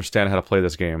don't understand how to play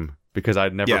this game because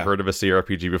I'd never heard of a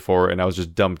CRPG before, and I was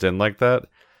just dumped in like that.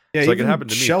 Yeah, so like, it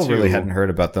happened to me too. Really hadn't heard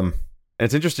about them. And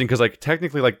it's interesting because, like,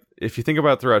 technically, like, if you think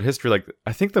about it throughout history, like,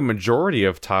 I think the majority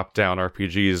of top-down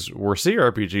RPGs were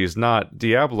CRPGs, not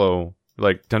Diablo,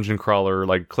 like dungeon crawler,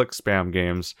 like click spam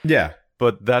games. Yeah.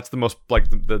 But that's the most, like,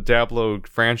 the Diablo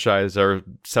franchise are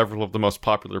several of the most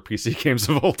popular PC games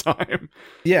of all time.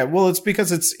 Yeah, well, it's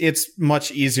because it's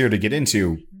much easier to get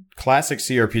into. Classic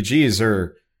CRPGs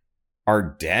are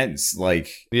dense. Like,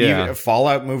 even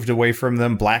Fallout moved away from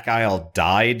them. Black Isle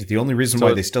died. The only reason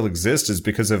why they still exist is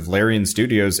because of Larian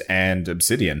Studios and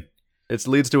Obsidian. It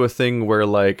leads to a thing where,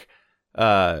 like,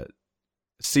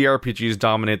 CRPGs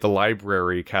dominate the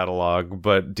library catalog,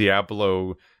 but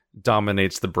Diablo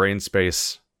dominates the brain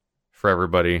space for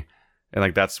everybody. And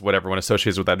like that's what everyone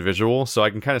associates with that visual. So I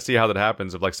can kind of see how that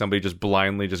happens if like somebody just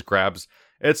blindly just grabs,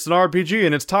 it's an RPG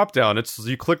and it's top down. It's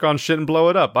you click on shit and blow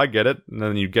it up. I get it. And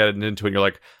then you get into it and you're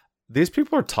like, these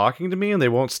people are talking to me and they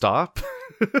won't stop.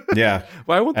 Yeah.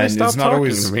 Why won't they stop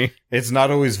talking to me? It's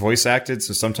not always voice acted,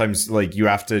 so sometimes like you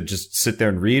have to just sit there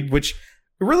and read, which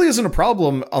it really isn't a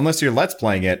problem unless you're Let's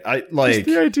Playing it. Just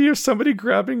the idea of somebody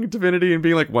grabbing Divinity and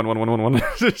being like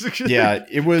 1-1-1-1-1. Yeah,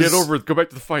 it was. Get over it. Go back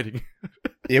to the fighting.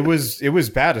 It was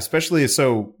bad, especially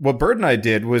so. What Bird and I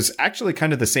did was actually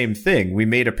kind of the same thing. We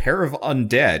made a pair of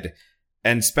undead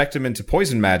and spec'd them into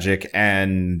poison magic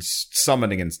and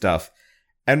summoning and stuff.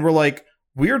 And we're like,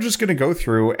 we're just going to go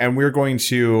through and we're going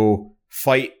to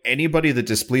fight anybody that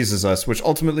displeases us, which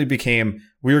ultimately became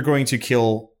we were going to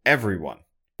kill everyone.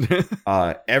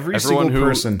 Every Everyone single who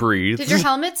person breathes. Did your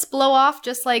helmets blow off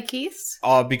just like Keith's?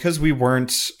 because we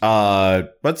weren't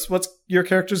what's your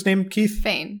character's name, Keith?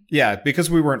 Fane. Yeah, because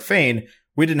we weren't Fane,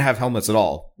 we didn't have helmets at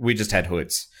all. We just had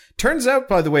hoods. Turns out,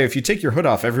 by the way, if you take your hood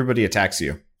off, everybody attacks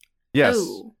you. Yes.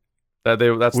 Ooh. That's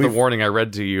the We've- warning I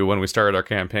read to you when we started our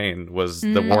campaign, was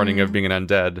the warning of being an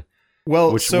undead.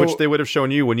 Well, Which they would have shown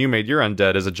you when you made your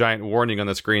undead as a giant warning on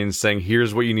the screen saying,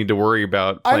 here's what you need to worry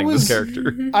about playing this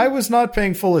character. I was not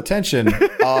paying full attention.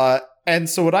 And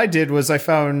so what I did was I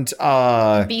found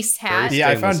Beast hat. yeah,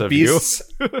 I Stainless found of you. Beasts.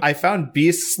 I found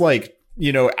Beasts like,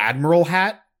 Admiral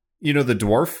hat, the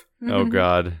dwarf. Oh,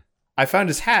 God. I found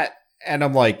his hat and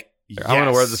I'm like, yes. I'm going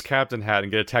to wear this captain hat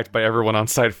and get attacked by everyone on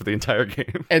site for the entire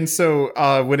game. And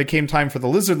so when it came time for the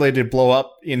lizard lady to blow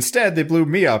up, instead they blew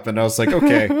me up and I was like,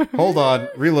 okay, hold on,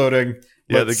 reloading.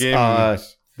 Yeah, Let's,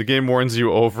 the game warns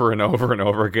you over and over and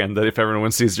over again that if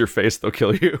everyone sees your face, they'll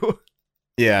kill you.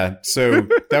 Yeah, so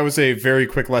that was a very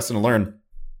quick lesson to learn.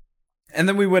 And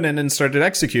then we went in and started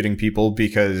executing people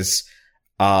because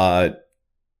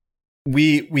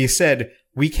we said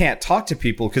we can't talk to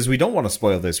people because we don't want to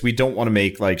spoil this. We don't want to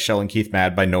make like Shell and Keith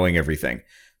mad by knowing everything.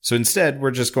 So instead,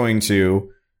 we're just going to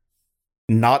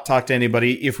not talk to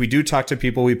anybody. If we do talk to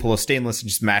people, we pull a stainless and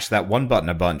just mash that one button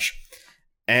a bunch.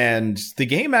 And the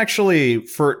game actually,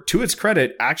 to its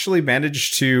credit, actually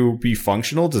managed to be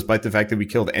functional despite the fact that we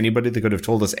killed anybody that could have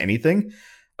told us anything.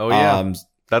 Oh, yeah.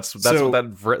 That's so-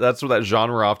 what that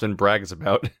genre often brags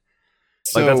about.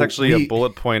 So That's actually we- a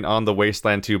bullet point on the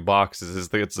Wasteland 2 box. It's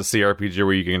a CRPG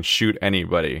where you can shoot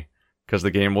anybody because the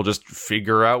game will just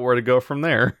figure out where to go from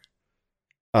there.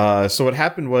 So what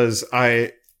happened was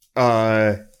I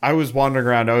was wandering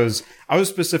around. I was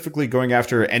specifically going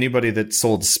after anybody that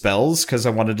sold spells because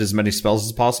I wanted as many spells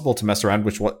as possible to mess around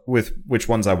with which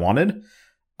ones I wanted.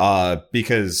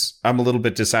 Because I'm a little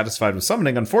bit dissatisfied with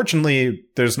summoning. Unfortunately,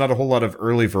 there's not a whole lot of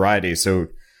early variety, so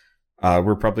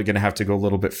we're probably going to have to go a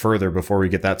little bit further before we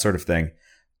get that sort of thing.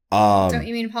 Don't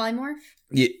you mean polymorph?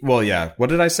 Yeah. What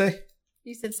did I say?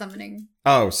 You said summoning.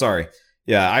 Oh, sorry.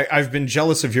 Yeah, I've been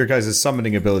jealous of your guys'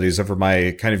 summoning abilities over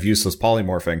my kind of useless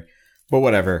polymorphing, but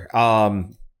whatever.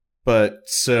 But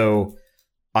so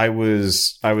I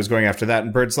was going after that,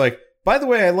 and Bird's like, by the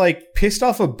way, I pissed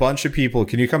off a bunch of people.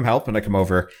 Can you come help? And I come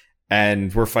over,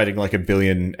 and we're fighting like a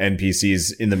billion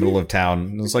NPCs in the middle of town.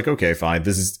 And I was like, okay, fine.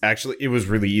 It was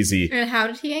really easy. And how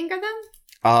did he anger them?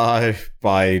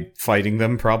 By fighting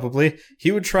them, probably.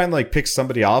 He would try and pick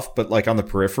somebody off, but on the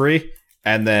periphery.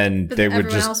 And then But they everyone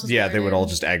would else just, was they would all murdered.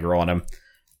 just aggro on him.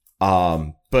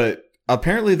 But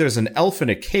apparently there's an elf in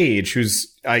a cage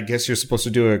who's, I guess you're supposed to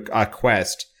do a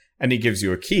quest, and he gives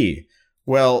you a key.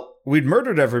 Well, we'd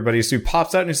murdered everybody, so he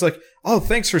pops out and he's like, oh,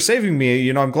 thanks for saving me.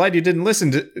 I'm glad you didn't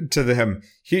listen to him.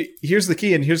 Here's the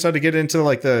key, and here's how to get into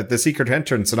the secret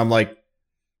entrance. And I'm like,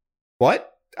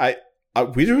 what?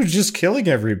 We were just killing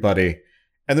everybody.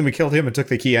 And then we killed him and took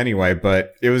the key anyway,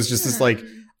 but it was just this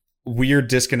weird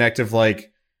disconnect of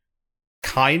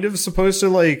kind of supposed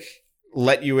to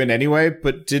let you in anyway,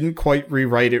 but didn't quite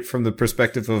rewrite it from the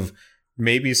perspective of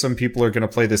maybe some people are going to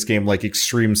play this game like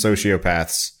extreme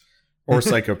sociopaths or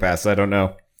psychopaths. I don't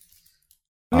know.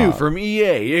 New from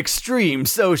EA, Extreme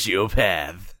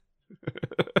Sociopath.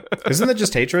 Isn't that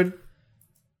just hatred?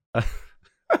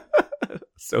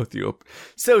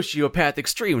 Sociopath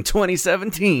Extreme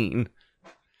 2017.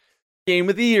 Game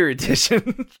of the Year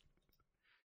edition.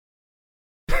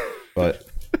 But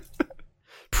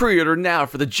Pre-order now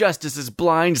for the Justice's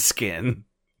Blind Skin.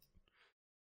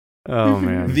 Oh,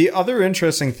 man. the other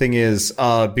interesting thing is,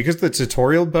 because the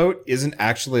tutorial boat isn't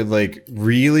actually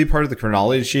really part of the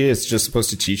chronology, it's just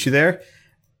supposed to teach you there.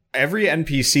 Every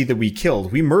NPC that we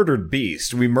killed, we murdered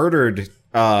Beast, we murdered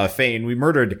Fane, we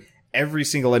murdered every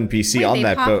single NPC Wait, on they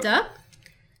that popped boat. up?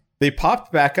 They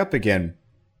popped back up again.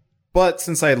 But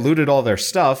since I had looted all their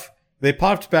stuff, they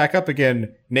popped back up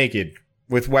again naked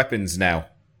with weapons now.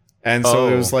 And so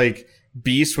it was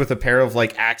Beast with a pair of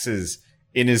axes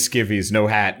in his skivvies, no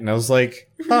hat. And I was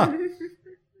like, huh.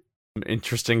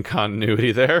 Interesting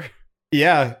continuity there.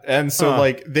 Yeah, and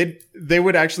so they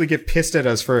would actually get pissed at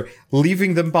us for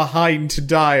leaving them behind to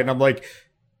die, and I'm like,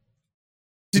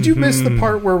 did you miss the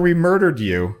part where we murdered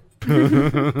you?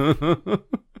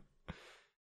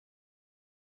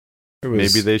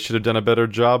 Maybe they should have done a better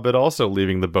job at also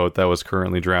leaving the boat that was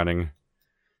currently drowning.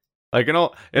 In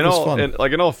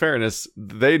all fairness,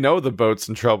 they know the boat's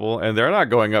in trouble and they're not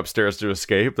going upstairs to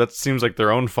escape. That seems like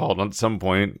their own fault at some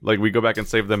point. We go back and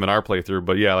save them in our playthrough,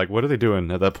 but yeah, what are they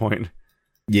doing at that point?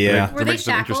 Yeah. Were they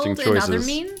shackled in other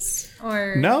means?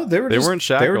 Or No, they weren't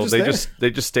shackled. They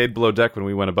They just stayed below deck when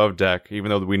we went above deck, even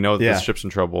though we know that the ship's in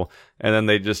trouble. And then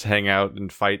they just hang out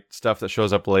and fight stuff that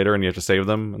shows up later, and you have to save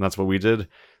them. And that's what we did.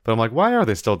 But I'm like, why are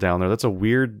they still down there? That's a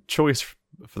weird choice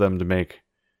for them to make.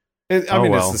 It's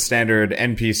the standard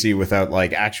NPC without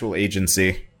like actual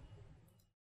agency,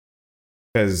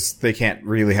 because they can't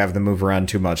really have them move around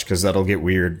too much, because that'll get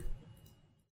weird.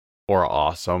 Or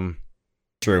awesome.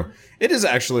 True. It is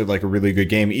actually like a really good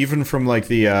game, even from like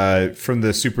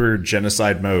the super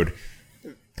genocide mode.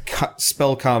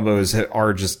 Spell combos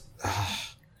are just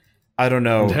I don't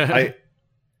know.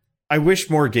 I wish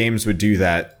more games would do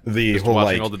that. Just whole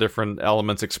watching all the different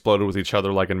elements explode with each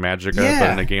other, like in Magicka,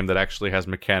 but in a game that actually has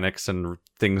mechanics and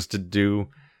things to do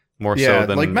more so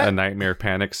than like a Nightmare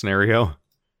Panic scenario.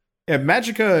 Yeah,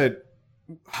 Magicka.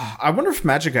 I wonder if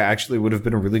Magicka actually would have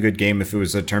been a really good game if it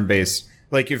was a turn-based.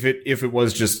 Like if it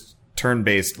was just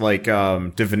turn-based, like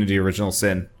Divinity Original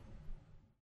Sin.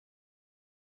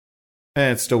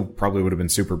 And it still probably would have been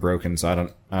super broken, so I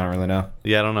don't really know.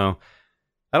 Yeah, I don't know.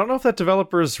 I don't know if that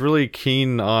developer is really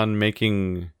keen on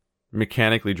making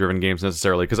mechanically driven games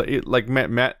necessarily, because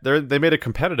they made a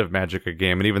competitive Magicka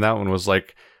game, and even that one was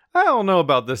like, I don't know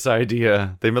about this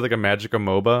idea. They made like a Magicka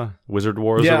MOBA, Wizard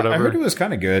Wars or whatever. I heard it was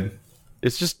kind of good.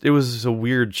 It was a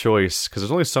weird choice, because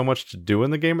there's only so much to do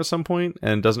in the game at some point,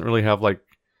 and it doesn't really have like,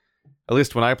 at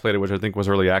least when I played it, which I think was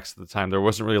early access at the time, there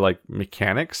wasn't really like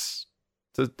mechanics.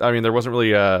 There wasn't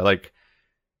really like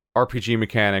RPG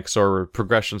mechanics or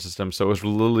progression system, so it was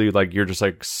literally like you're just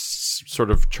like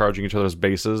sort of charging each other's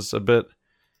bases a bit.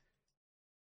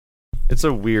 It's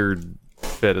a weird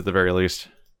fit at the very least.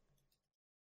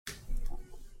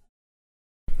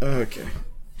 Okay.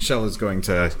 Shell is going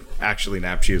to actually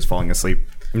nap. She is falling asleep.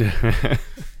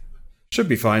 Should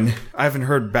be fine. I haven't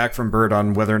heard back from Bird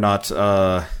on whether or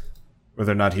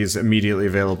not he's immediately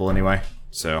available anyway.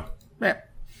 So, yeah.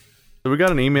 So we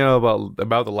got an email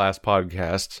about the last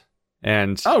podcast,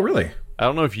 and oh, really? I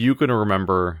don't know if you can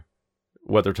remember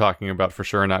what they're talking about for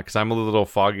sure or not, because I'm a little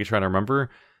foggy trying to remember.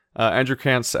 Andrew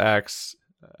Kantz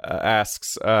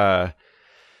asks,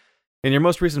 in your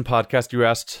most recent podcast, you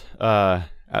asked,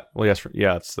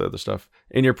 it's the other stuff.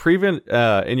 In your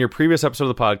previous episode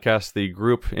of the podcast, the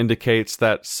group indicates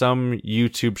that some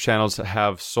YouTube channels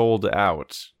have sold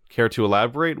out. Care to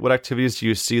elaborate? What activities do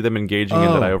you see them engaging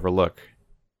in that I overlook?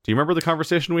 Do you remember the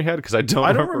conversation we had? Because I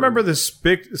don't remember this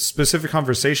big specific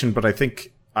conversation, but I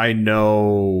think I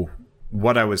know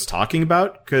what I was talking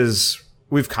about, because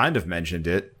we've kind of mentioned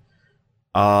it.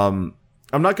 I'm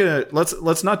not gonna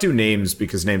let's not do names,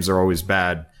 because names are always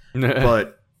bad.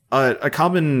 But a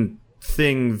common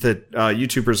thing that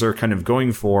YouTubers are kind of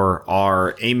going for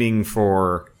are aiming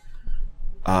for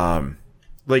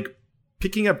like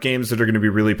picking up games that are going to be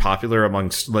really popular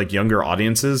amongst like younger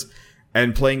audiences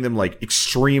and playing them like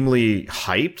extremely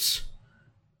hyped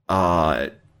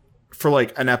for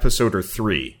like an episode or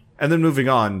 3, and then moving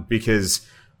on, because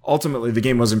ultimately the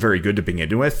game wasn't very good to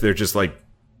begin with. They're just like,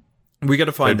 we got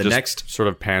to find the next sort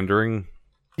of pandering.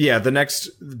 Yeah, the next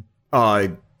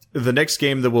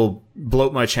game that will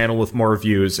bloat my channel with more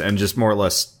views, and just more or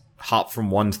less hop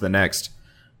from one to the next.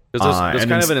 There's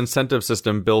kind of an incentive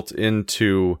system built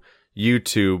into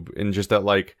YouTube, in just that,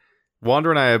 like,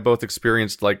 Wander and I have both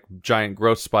experienced like giant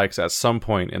growth spikes at some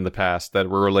point in the past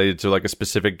that were related to like a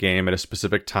specific game at a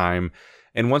specific time.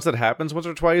 And once that happens once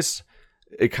or twice,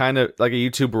 it kind of, like, a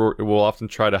YouTuber will often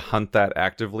try to hunt that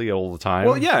actively all the time.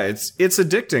 Well, yeah, it's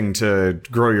addicting to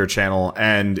grow your channel,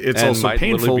 and it's also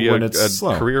painful when it's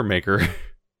slow. Career maker.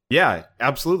 Yeah,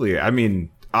 absolutely. I mean,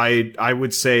 I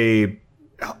would say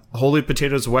Holy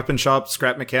Potatoes, Weapon Shop,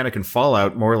 Scrap Mechanic, and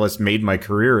Fallout more or less made my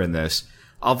career in this.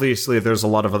 Obviously, there's a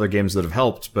lot of other games that have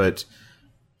helped, but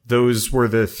those were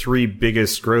the 3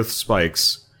 biggest growth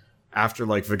spikes after,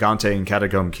 like, Vagante and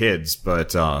Catacomb Kids.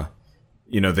 But,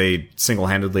 they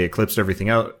single-handedly eclipsed everything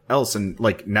else. And,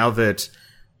 like, now that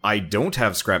I don't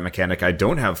have Scrap Mechanic, I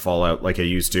don't have Fallout like I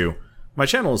used to, my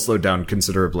channel has slowed down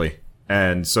considerably.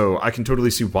 And so I can totally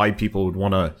see why people would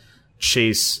want to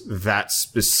chase that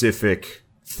specific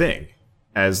thing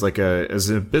as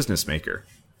a business maker.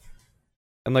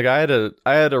 And like I had a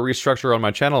restructure on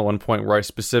my channel at one point where I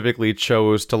specifically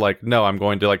chose to, like, no, I'm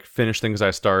going to like finish things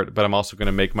I start, but I'm also going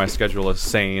to make my schedule a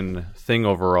sane thing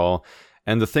overall.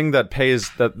 And the thing that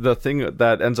the thing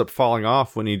that ends up falling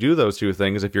off when you do those two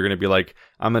things, if you're going to be like,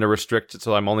 I'm going to restrict it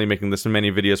so I'm only making this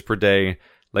many videos per day,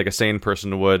 like a sane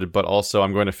person would, but also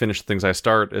I'm going to finish the things I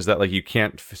start, is that, like, you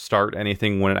can't start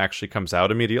anything when it actually comes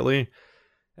out immediately.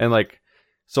 And like,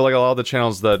 so like a lot of the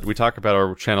channels that we talk about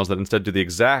are channels that instead do the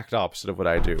exact opposite of what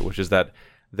I do, which is that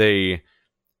they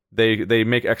they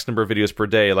make X number of videos per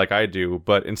day like I do,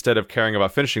 but instead of caring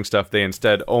about finishing stuff, they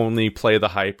instead only play the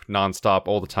hype nonstop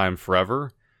all the time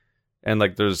forever. And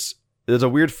like there's a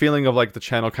weird feeling of like the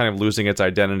channel kind of losing its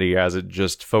identity as it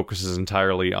just focuses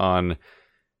entirely on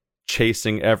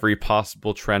chasing every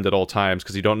possible trend at all times,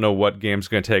 because you don't know what game's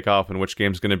going to take off and which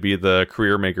game's going to be the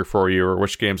career maker for you, or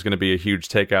which game's going to be a huge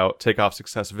takeoff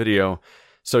success video.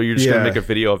 So you're just going to make a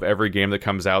video of every game that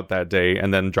comes out that day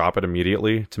and then drop it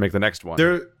immediately to make the next one.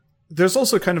 There's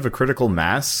also kind of a critical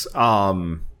mass,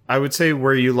 I would say,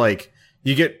 where you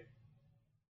get,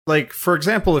 like, for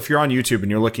example, if you're on YouTube and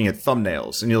you're looking at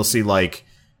thumbnails and you'll see like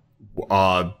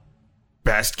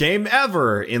best game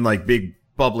ever in like big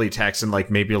bubbly text and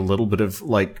like maybe a little bit of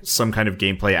like some kind of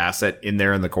gameplay asset in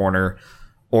there in the corner,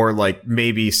 or like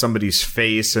maybe somebody's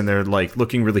face and they're like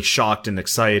looking really shocked and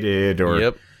excited,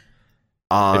 or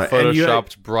a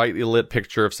photoshopped brightly lit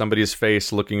picture of somebody's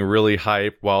face looking really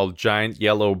hype while giant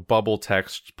yellow bubble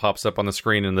text pops up on the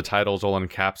screen and the title's all in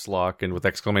caps lock and with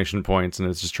exclamation points, and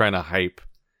it's just trying to hype.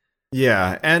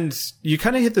 Yeah, and you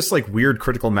kind of hit this like weird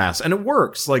critical mass, and it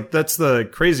works. Like, that's the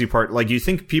crazy part. Like, you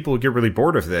think people would get really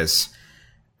bored of this,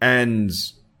 and,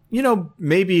 you know,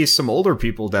 maybe some older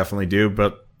people definitely do,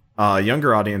 but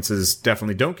younger audiences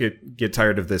definitely don't get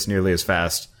tired of this nearly as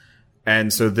fast.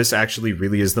 And so this actually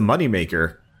really is the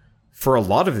moneymaker for a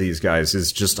lot of these guys,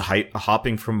 is just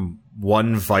hopping from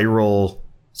one viral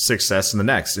success in the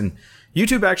next. And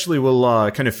YouTube actually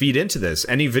will kind of feed into this.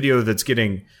 Any video that's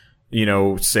getting, you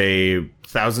know, say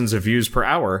thousands of views per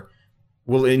hour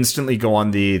will instantly go on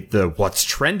the what's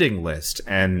trending list,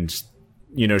 and,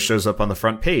 you know, shows up on the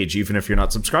front page, even if you're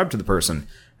not subscribed to the person.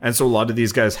 And so a lot of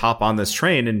these guys hop on this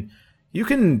train, and you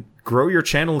can grow your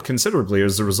channel considerably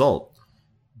as a result.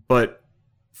 But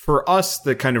for us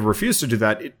that kind of refuse to do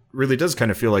that, it really does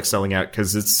kind of feel like selling out,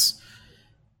 because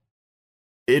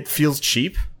it feels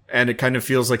cheap, and it kind of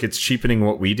feels like it's cheapening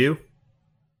what we do.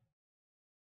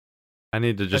 I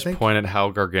need to just point at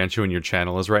how gargantuan your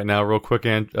channel is right now real quick,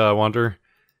 Wander.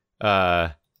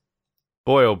 Boy,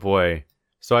 oh boy.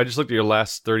 So I just looked at your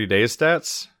last 30 days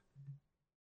stats.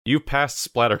 You passed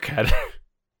Splattercat.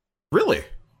 Really?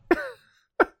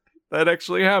 That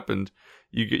actually happened.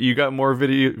 You got more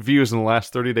video views in the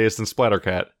last 30 days than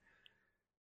Splattercat.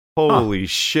 Holy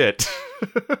shit.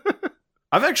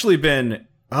 I've actually been...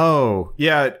 Oh,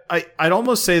 yeah. I'd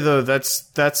almost say, though,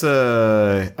 that's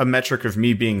a metric of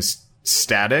me being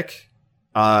static,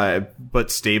 but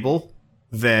stable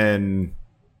than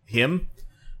him.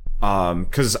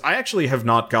 Because I actually have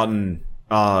not gotten...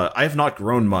 I have not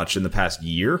grown much in the past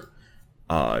year.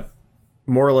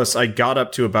 More or less, I got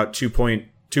up to about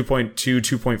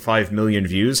 2.5 million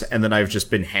views, and then I've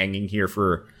just been hanging here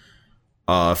for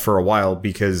a while,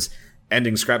 because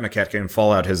ending Scrap Mechanic and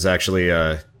Fallout has actually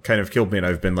kind of killed me, and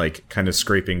I've been like kind of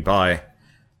scraping by.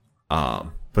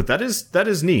 But that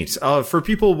is neat. For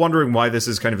people wondering why this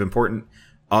is kind of important,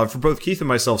 for both Keith and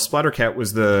myself, Splattercat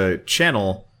was the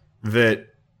channel that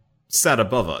sat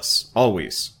above us,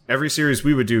 always. Every series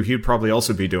we would do, he'd probably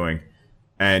also be doing,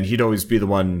 and he'd always be the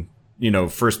one, you know,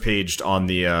 first paged on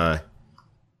the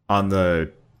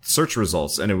search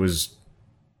results, and it was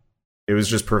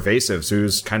just pervasive, so he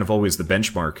was kind of always the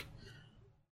benchmark.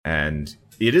 And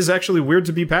it is actually weird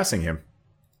to be passing him.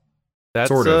 That's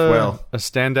sort of, well, a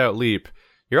standout leap.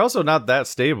 You're also not that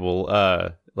stable.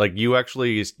 Like, you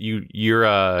actually,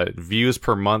 your views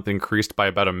per month increased by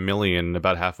about 1 million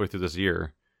about halfway through this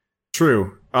year.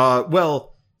 True.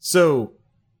 Well, so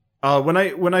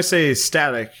when I say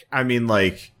static, I mean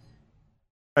like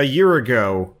a year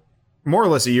ago, more or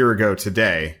less a year ago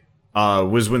today,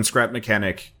 was when Scrap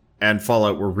Mechanic and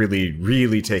Fallout were really,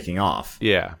 really taking off.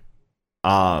 Yeah.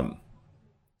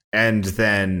 And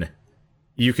then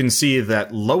you can see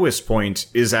that lowest point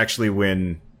is actually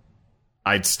when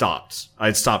I'd stopped.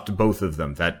 I'd stopped both of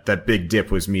them. That big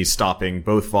dip was me stopping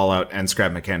both Fallout and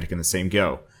Scrap Mechanic in the same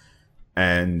go.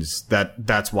 And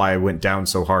that's why I went down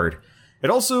so hard. It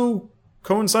also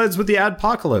coincides with the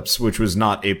adpocalypse, which was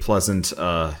not a pleasant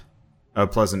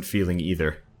feeling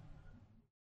either.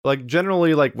 Like,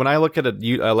 generally, like, when I look at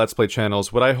Let's Play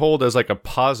channels, what I hold as, like, a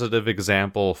positive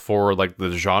example for, like,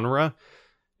 the genre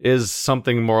is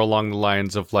something more along the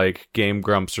lines of, like, Game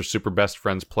Grumps or Super Best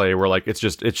Friends Play, where, like, it's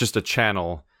just a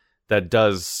channel that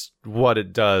does what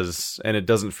it does, and it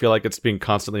doesn't feel like it's being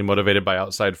constantly motivated by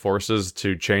outside forces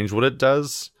to change what it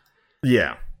does.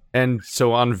 Yeah. And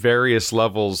so on various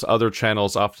levels, other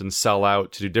channels often sell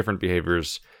out to do different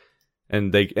behaviors,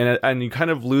 and you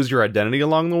kind of lose your identity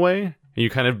along the way. You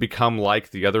kind of become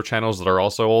like the other channels that are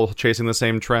also all chasing the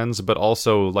same trends, but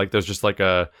also, like, there's just like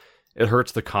it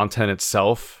hurts the content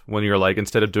itself when you're like,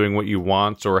 instead of doing what you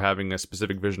want or having a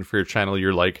specific vision for your channel,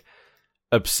 you're like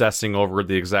obsessing over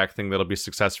the exact thing that'll be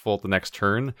successful at the next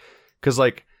turn. Because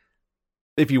like,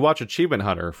 if you watch Achievement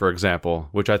Hunter, for example,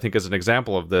 which I think is an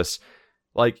example of this,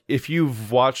 like if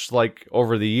you've watched like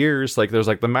over the years, like there's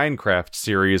like the Minecraft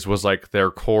series was like their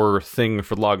core thing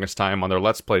for the longest time on their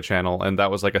Let's Play channel, and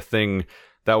that was like a thing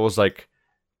that was like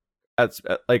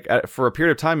for a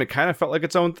period of time, it kind of felt like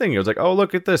its own thing. It was like, oh,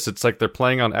 look at this. It's like they're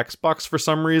playing on Xbox for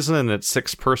some reason, and it's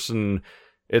six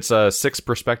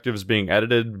perspectives being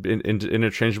edited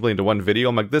interchangeably into one video.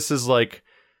 I'm like, this is like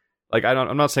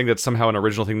I'm not saying that's somehow an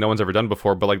original thing no one's ever done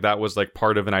before, but like that was like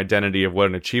part of an identity of what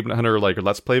an Achievement Hunter like a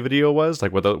Let's Play video was,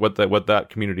 like what that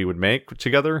community would make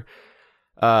together.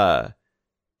 But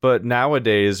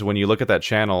nowadays, when you look at that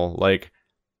channel, like,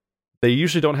 they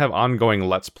usually don't have ongoing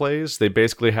Let's Plays. They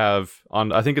basically have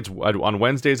I think it's on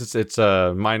Wednesdays it's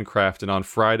Minecraft, and on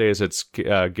Fridays it's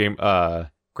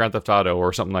Grand Theft Auto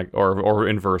or something like, or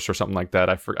Inverse or something like that.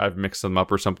 I've mixed them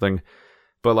up or something,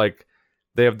 but like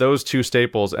they have those two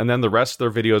staples, and then the rest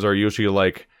of their videos are usually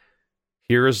like,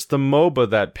 here's the MOBA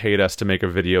that paid us to make a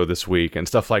video this week and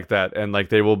stuff like that, and like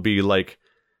they will be like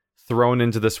thrown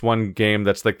into this one game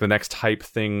that's like the next hype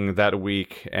thing that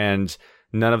week, and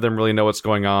none of them really know what's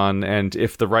going on, and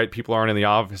if the right people aren't in the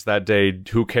office that day,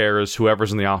 who cares?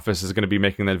 Whoever's in the office is going to be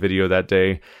making that video that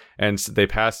day, and they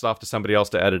pass it off to somebody else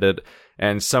to edit it,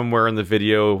 and somewhere in the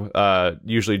video,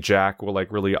 usually Jack will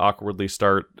like really awkwardly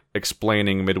start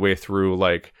explaining midway through,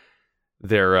 like,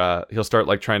 he'll start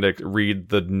like trying to read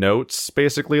the notes,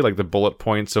 basically, like the bullet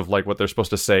points of like what they're supposed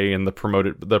to say in the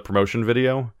promotion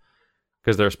video,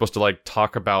 because they're supposed to like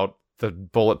talk about the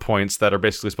bullet points that are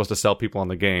basically supposed to sell people on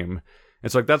the game.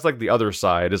 It's like, that's like the other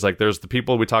side, is like there's the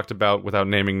people we talked about without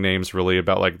naming names really,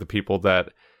 about like the people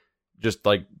that just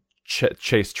like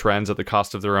chase trends at the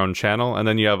cost of their own channel, and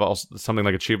then you have also something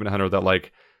like Achievement Hunter that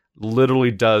like literally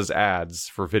does ads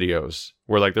for videos,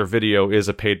 where like their video is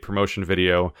a paid promotion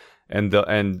video, and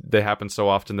they happen so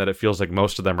often that it feels like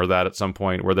most of them are that at some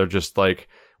point, where they're just like,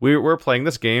 we're playing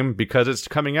this game because it's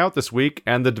coming out this week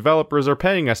and the developers are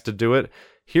paying us to do it.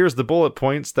 Here's the bullet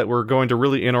points that we're going to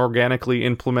really inorganically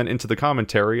implement into the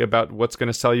commentary about what's going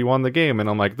to sell you on the game. And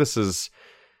I'm like, this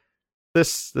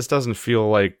doesn't feel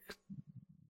like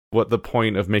what the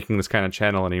point of making this kind of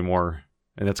channel anymore.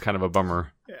 And it's kind of a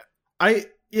bummer. Yeah.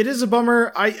 It is a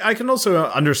bummer. I can also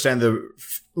understand the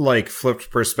like flipped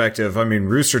perspective. I mean,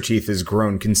 Rooster Teeth has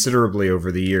grown considerably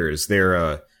over the years. They're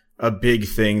a big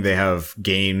thing. They have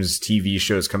games, TV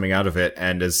shows coming out of it,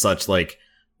 and as such, like,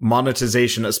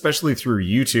 monetization, especially through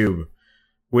YouTube,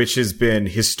 which has been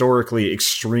historically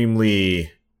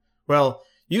extremely, well,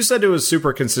 you said it was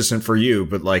super consistent for you,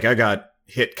 but like I got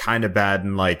hit kind of bad,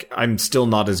 and like I'm still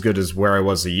not as good as where I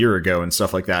was a year ago and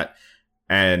stuff like that.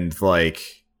 And like,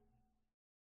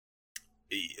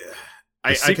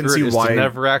 I can see why to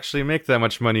never actually make that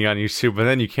much money on YouTube, and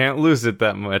then you can't lose it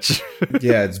that much.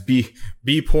 Yeah, it's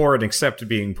be poor and accept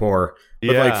being poor.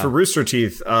 But like for Rooster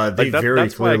Teeth, they very clearly have like,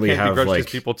 that's why I can't begrudge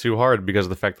these people too hard, because of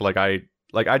the fact that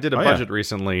like I did a budget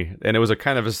recently, and it was a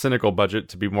kind of a cynical budget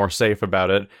to be more safe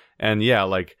about it. And yeah,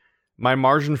 like my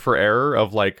margin for error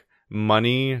of like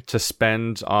money to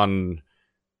spend on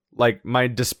like my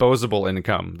disposable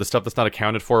income, the stuff that's not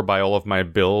accounted for by all of my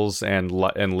bills and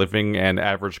living and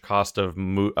average cost of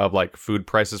like food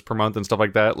prices per month and stuff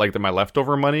like that, like my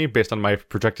leftover money based on my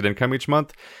projected income each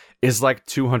month is like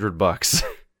 $200.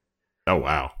 Oh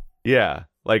wow. Yeah,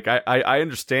 like I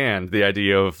understand the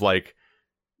idea of like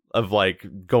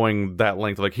going that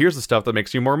length. Like, here's the stuff that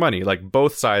makes you more money. Like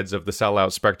both sides of the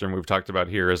sellout spectrum we've talked about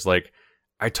here is like,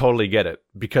 I totally get it,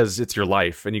 because it's your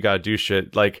life and you gotta do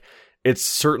shit. Like, it's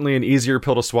certainly an easier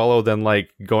pill to swallow than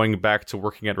like going back to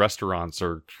working at restaurants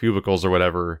or cubicles or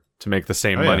whatever to make the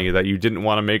same money that you didn't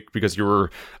want to make because you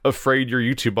were afraid your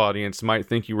YouTube audience might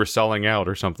think you were selling out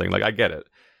or something. Like, I get it.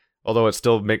 Although I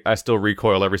still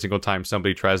recoil every single time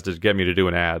somebody tries to get me to do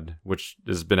an ad, which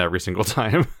has been every single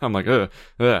time. I'm like, I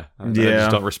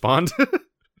just don't respond.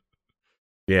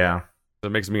 Yeah. It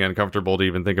makes me uncomfortable to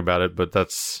even think about it, but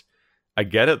I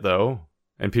get it though.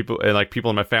 And people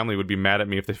in my family would be mad at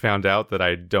me if they found out that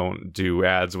I don't do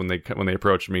ads when they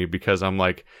approach me, because I'm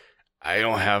like, I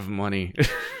don't have money.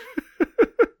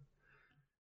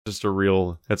 It's a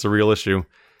real issue.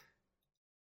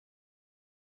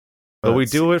 But we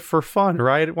do it for fun,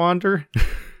 right, Wander?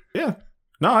 Yeah.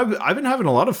 No, I've been having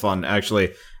a lot of fun,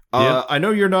 actually. I know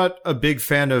you're not a big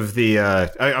fan of the...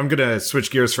 I'm going to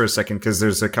switch gears for a second, because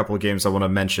there's a couple of games I want to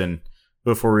mention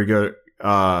before we go...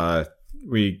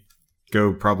 we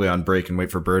go probably on break and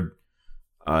wait for Bird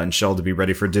and Shell to be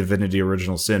ready for Divinity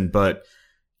Original Sin. But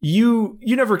you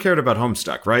never cared about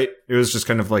Homestuck, right? It was just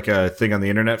kind of like a thing on the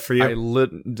internet for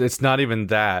you. It's not even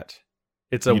that.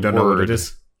 It's a You don't word. know what it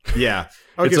is? Yeah.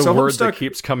 Okay, It's a so word Homestuck, that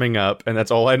keeps coming up, and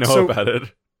that's all I know about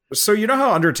it. So you know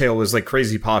how Undertale was like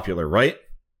crazy popular, right?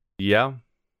 Yeah.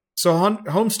 So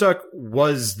Homestuck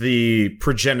was the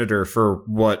progenitor for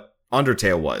what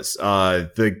Undertale was.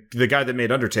 The guy that made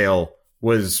Undertale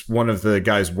was one of the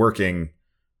guys working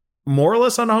more or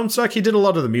less on Homestuck. He did a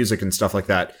lot of the music and stuff like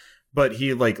that, but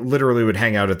he like literally would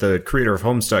hang out at the creator of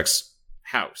Homestuck's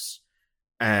house.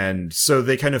 And so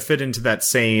they kind of fit into that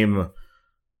same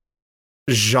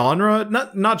genre.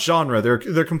 Not genre.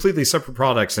 They're completely separate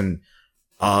products, and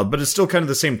but it's still kind of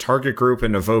the same target group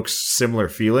and evokes similar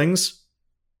feelings.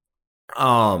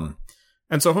 And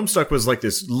so Homestuck was like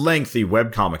this lengthy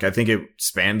webcomic. I think it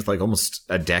spanned like almost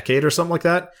a decade or something like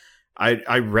that.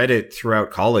 I read it throughout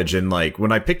college, and like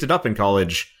when I picked it up in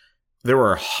college, there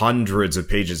were hundreds of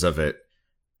pages of it.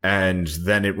 And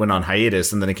then it went on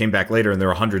hiatus, and then it came back later, and there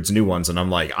were hundreds of new ones, and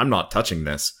I'm like, I'm not touching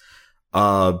this.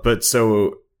 But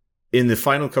so in the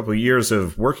final couple of years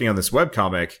of working on this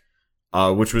webcomic,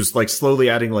 which was like slowly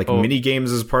adding like mini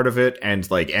games as part of it,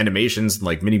 and like animations and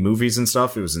like mini movies and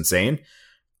stuff, it was insane.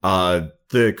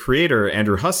 The creator,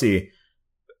 Andrew Hussey,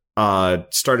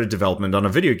 started development on a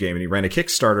video game, and he ran a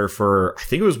Kickstarter for, I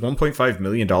think it was $1.5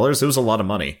 million. It was a lot of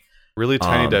money. Really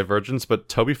tiny divergence, but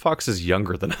Toby Fox is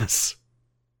younger than us.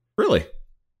 Really?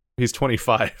 He's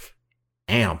 25.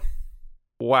 Damn.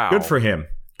 Wow. Good for him.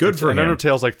 Good for him.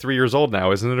 Undertale's like 3 years old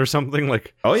now, isn't it, or something?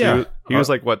 Like, oh, yeah. He was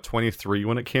like, what, 23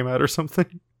 when it came out or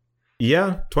something?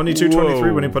 Yeah, 22,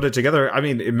 23 when he put it together. I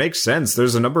mean, it makes sense.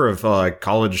 There's a number of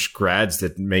college grads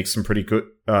that make some pretty good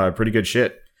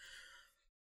shit.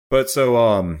 But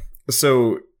so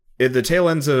at the tail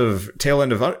end of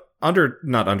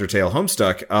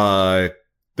Homestuck,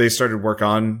 they started work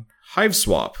on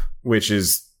Hiveswap, which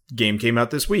is game came out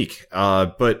this week.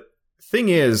 But thing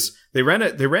is, they ran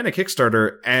a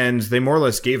Kickstarter, and they more or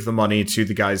less gave the money to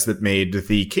the guys that made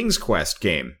the King's Quest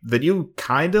game that you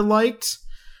kind of liked.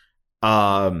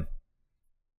 And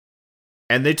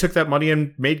they took that money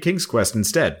and made King's Quest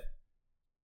instead.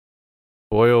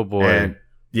 Boy, oh boy. And,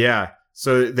 yeah.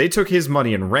 So they took his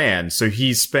money and ran. So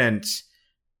he spent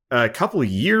a couple of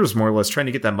years more or less trying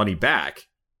to get that money back.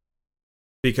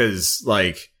 Because,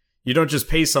 like, you don't just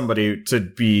pay somebody to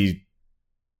be,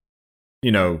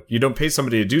 you don't pay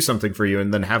somebody to do something for you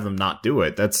and then have them not do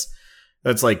it. That's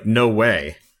like, no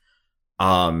way.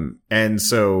 And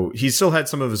so he still had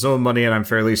some of his own money, and I'm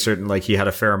fairly certain like he had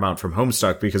a fair amount from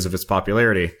Homestuck because of its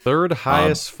popularity. Third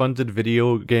highest funded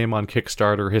video game on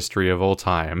Kickstarter history of all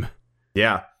time.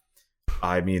 Yeah.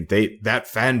 I mean, that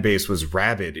fan base was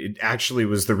rabid. It actually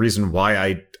was the reason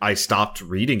why I stopped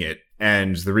reading it,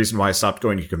 and the reason why I stopped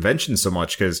going to conventions so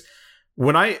much, because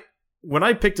when I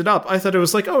picked it up, I thought it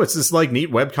was like, oh, it's this like neat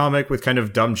webcomic with kind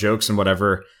of dumb jokes and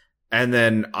whatever. And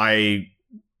then I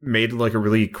made like a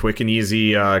really quick and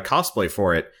easy cosplay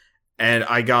for it, and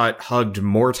I got hugged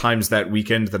more times that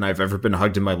weekend than I've ever been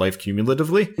hugged in my life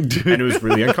cumulatively, and it was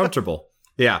really uncomfortable.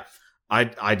 Yeah,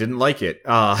 I didn't like it,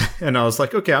 and I was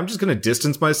like, okay, I'm just gonna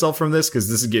distance myself from this because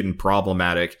this is getting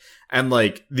problematic. And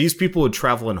like these people would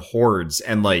travel in hordes,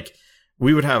 and like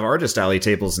we would have artist alley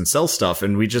tables and sell stuff,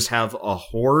 and we just have a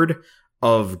horde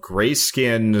of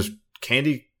gray-skinned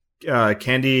candy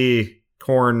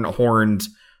corn horned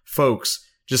folks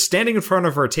just standing in front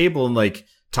of our table and like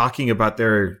talking about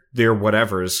their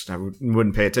whatevers. I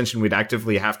wouldn't pay attention. We'd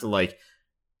actively have to like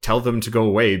tell them to go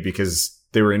away because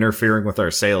they were interfering with our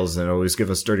sales and always give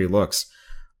us dirty looks.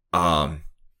 But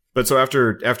so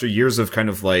after years of kind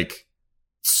of like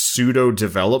pseudo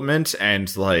development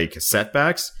and like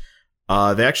setbacks,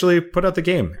 they actually put out the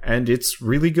game, and it's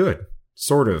really good.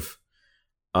 Sort of.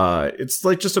 It's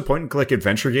like just a point and click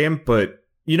adventure game, but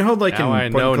you know how like now I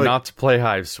know not to play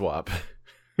Hiveswap.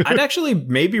 I'd actually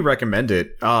maybe recommend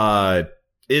it.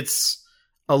 It's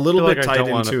a little bit tied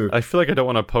into... I feel like I don't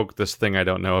want to poke this thing I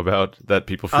don't know about that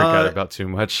people freak out about too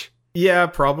much. Yeah,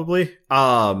 probably.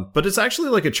 But it's actually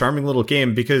like a charming little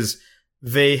game because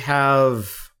they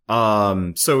have...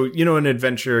 So, in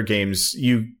adventure games,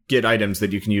 you get items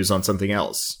that you can use on something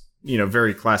else.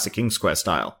 Very classic King's Quest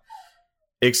style.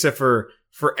 Except for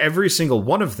every single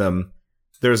one of them,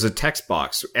 there's a text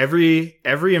box. Every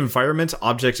environment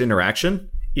object interaction,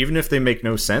 even if they make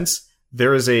no sense,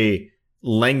 there is a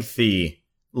lengthy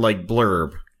like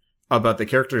blurb about the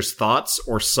character's thoughts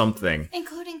or something,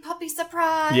 including puppy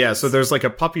surprise. Yeah, so there's like a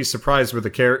puppy surprise where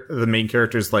the main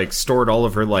character's like stored all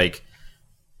of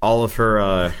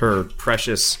her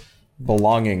precious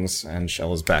belongings, and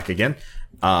Shell is back again.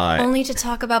 Only to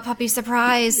talk about Puppy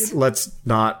Surprise. Let's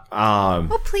not.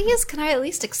 Oh, please, can I at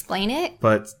least explain it?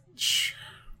 But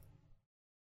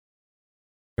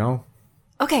no.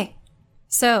 Okay,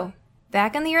 so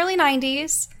back in the early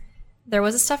 90s, there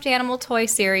was a stuffed animal toy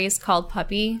series called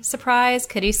Puppy Surprise,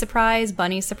 Kitty Surprise,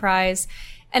 Bunny Surprise.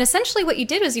 And essentially what you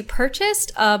did was you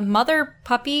purchased a mother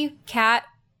puppy cat.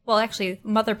 Well, actually,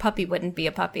 mother puppy wouldn't be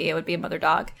a puppy. It would be a mother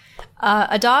dog.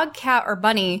 A dog, cat, or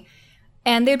bunny.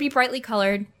 And they'd be brightly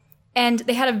colored. And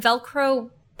they had a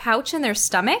Velcro pouch in their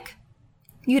stomach.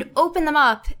 You'd open them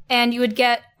up and you would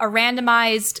get a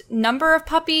randomized number of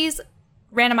puppies,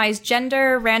 randomized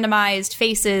gender, randomized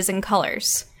faces, and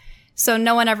colors. So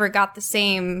no one ever got the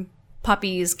same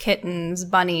puppies, kittens,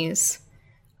 bunnies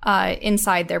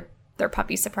inside their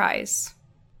Puppy Surprise.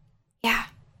 Yeah,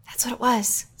 that's what it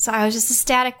was. So I was just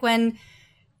ecstatic when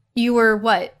you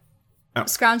were,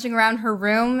 scrounging around her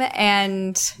room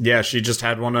and... Yeah, she just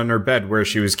had one on her bed where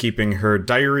she was keeping her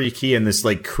diary key and this,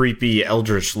 like, creepy,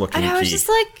 eldritch-looking key. And I was just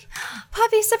like,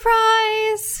 Puppy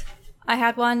Surprise! I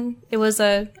had one. It was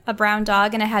a brown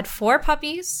dog, and it had 4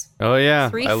 puppies. Oh,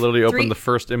 yeah. I literally opened the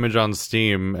first image on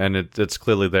Steam, and it's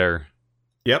clearly there.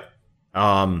 Yep.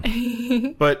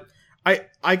 But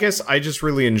I guess I just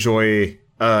really enjoy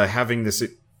having this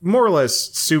more or less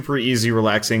super easy,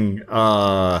 relaxing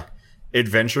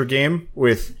adventure game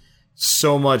with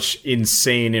so much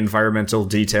insane environmental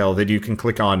detail that you can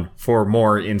click on for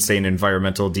more insane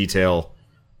environmental detail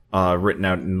written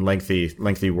out in lengthy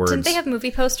words. Didn't they have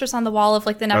movie posters on the wall of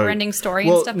like the never-ending story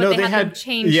and stuff? But no, they had them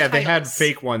change titles. They had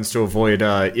fake ones to avoid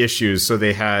issues. So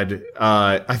they had,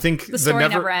 I think the story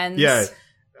never ends. Yeah,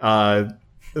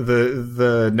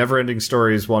 the never-ending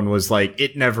stories one was like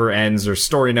it never ends or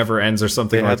story never ends or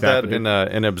something like that. They had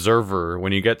that in Observer.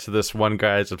 When you get to this one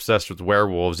guy's obsessed with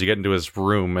werewolves, you get into his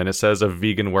room and it says a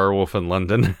vegan werewolf in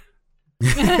London.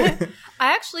 I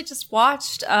actually just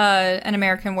watched An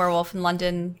American Werewolf in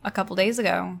London a couple days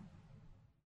ago.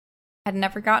 Had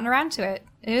never gotten around to it.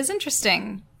 It was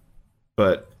interesting.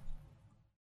 But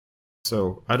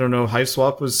so I don't know.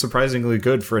 Hiveswap was surprisingly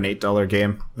good for an $8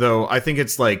 game, though. I think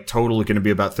it's like totally going to be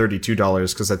about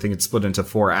 $32 because I think it's split into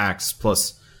 4 acts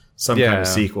plus some kind of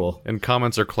sequel. And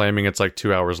comments are claiming it's like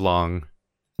 2 hours long.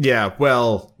 Yeah,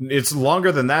 well, it's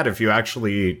longer than that if you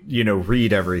actually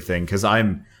read everything. Because I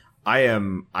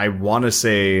want to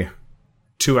say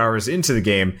 2 hours into the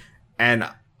game, and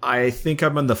I think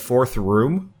I'm in the 4th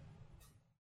room.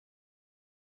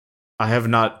 I have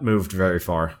not moved very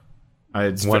far.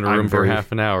 It's one room for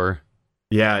half an hour.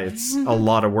 Yeah, it's a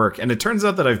lot of work. And it turns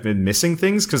out that I've been missing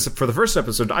things, because for the first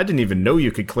episode, I didn't even know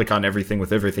you could click on everything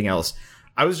with everything else.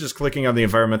 I was just clicking on the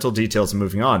environmental details and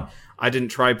moving on. I didn't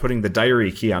try putting the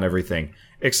diary key on everything.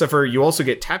 Except for you also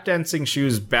get tap dancing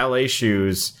shoes, ballet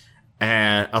shoes,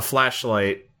 and a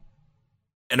flashlight.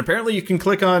 And apparently you can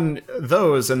click on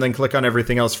those and then click on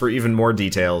everything else for even more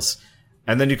details.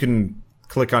 And then you can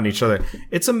click on each other.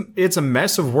 It's a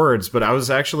mess of words, but I was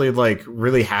actually like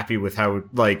really happy with how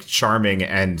like charming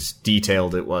and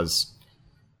detailed it was.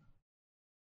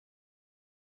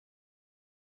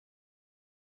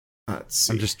 Let's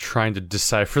see. I'm just trying to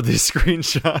decipher these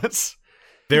screenshots.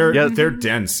 They're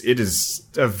dense. It is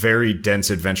a very dense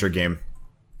adventure game.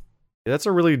 That's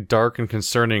a really dark and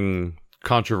concerning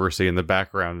controversy in the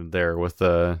background there with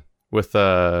the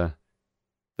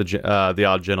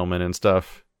Odd Gentleman and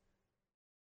stuff.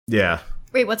 Yeah.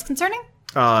 Wait, what's concerning?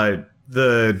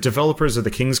 The developers of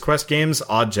the King's Quest games,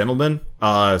 Odd Gentleman,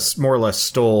 more or less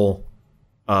stole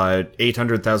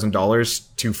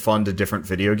 $800,000 to fund a different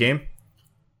video game.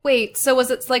 Wait, so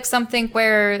was it like something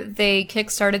where they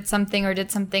kickstarted something or did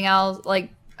something else?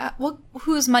 Like,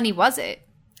 whose money was it?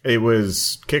 It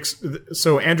was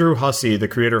So Andrew Hussey, the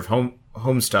creator of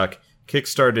Homestuck,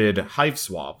 kickstarted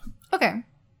Hiveswap. Okay.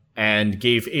 And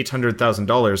gave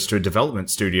 $800,000 to a development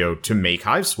studio to make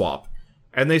Hiveswap.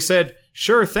 And they said,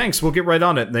 sure, thanks, we'll get right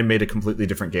on it. And they made a completely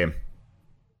different game.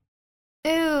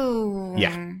 Ooh.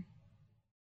 Yeah.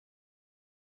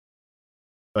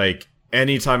 Like,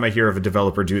 anytime I hear of a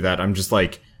developer do that, I'm just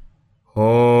like,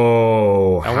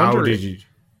 oh, how did you...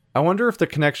 I wonder if the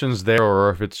connection's there or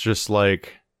if it's just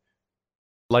like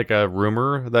a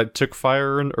rumor that took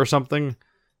fire or something.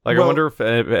 Like, I wonder if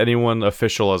anyone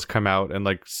official has come out and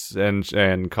like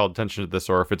and called attention to this,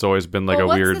 or if it's always been like a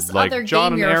weird like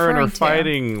John and Aaron are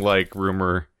fighting like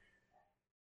rumor.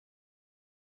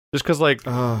 Just because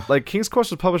like King's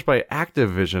Quest was published by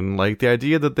Activision, like the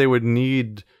idea that they would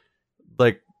need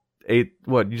like did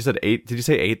you say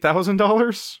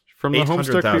 $8,000 from the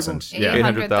Homestuck people? Yeah,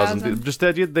 800,000. Just the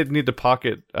idea that they'd need to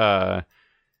pocket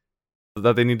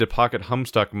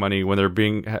Homestuck money when their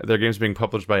games being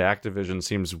published by Activision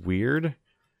seems weird.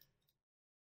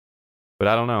 But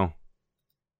I don't know.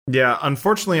 Yeah,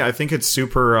 unfortunately, I think it's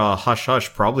super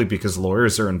hush-hush, probably because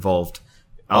lawyers are involved.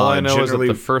 All I know is that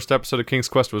the first episode of King's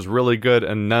Quest was really good,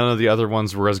 and none of the other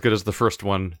ones were as good as the first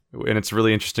one. And it's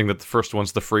really interesting that the first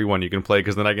one's the free one you can play,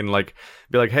 because then I can like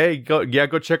be like, "Hey, go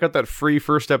check out that free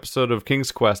first episode of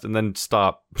King's Quest," and then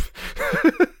stop.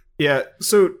 Yeah,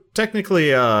 so technically,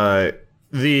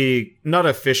 the not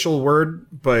official word,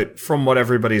 but from what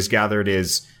everybody's gathered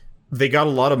is they got a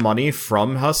lot of money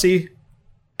from Hussey,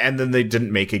 and then they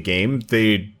didn't make a game.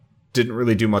 They didn't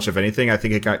really do much of anything. I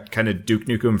think it got kind of Duke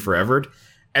Nukem Forever'd.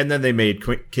 And then they made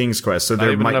King's Quest, so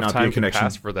there might not be a connection.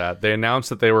 Pass for that. They announced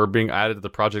that they were being added to the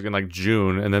project in like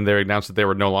June, and then they announced that they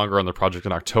were no longer on the project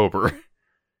in October.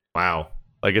 Wow.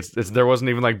 Like it's there wasn't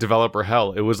even like developer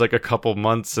hell. It was like a couple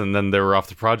months, and then they were off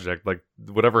the project. Like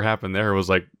whatever happened there was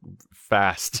like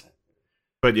fast.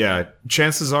 But yeah,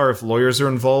 chances are if lawyers are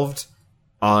involved,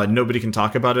 nobody can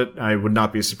talk about it. I would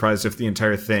not be surprised if the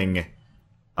entire thing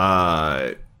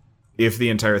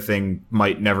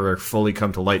might never fully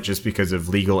come to light just because of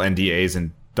legal NDAs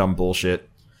and dumb bullshit.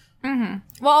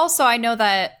 Mm-hmm. Well, also, I know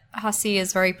that Hussey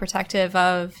is very protective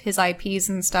of his IPs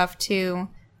and stuff, too.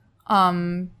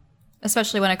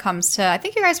 Especially when it comes to, I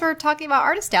think you guys were talking about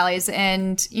artist alleys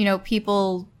and, you know,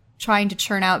 people trying to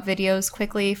churn out videos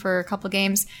quickly for a couple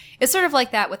games. It's sort of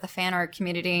like that with the fan art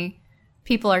community.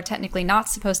 People are technically not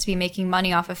supposed to be making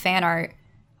money off of fan art.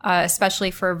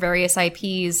 Especially for various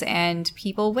IPs, and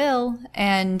people will,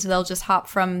 and they'll just hop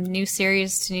from new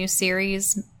series to new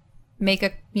series, make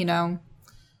a, you know,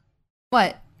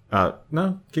 what?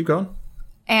 No, keep going.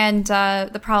 And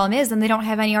the problem is, then they don't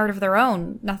have any art of their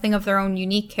own, nothing of their own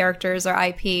unique characters or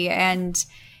IP, and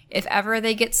if ever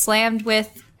they get slammed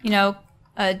with, you know,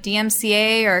 a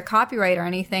DMCA or a copyright or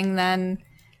anything, then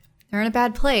they're in a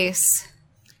bad place.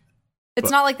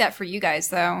 It's not like that for you guys,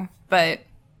 though, but...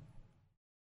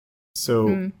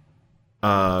 So,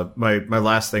 my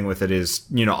last thing with it is,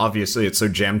 you know, obviously it's so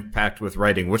jam-packed with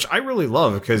writing, which I really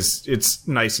love because it's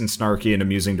nice and snarky and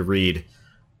amusing to read.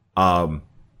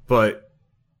 But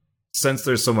since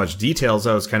there's so much details,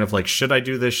 I was kind of like, should I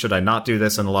do this? Should I not do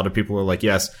this? And a lot of people were like,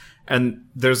 yes. And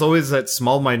there's always that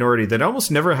small minority that I almost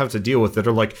never have to deal with that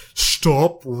are like,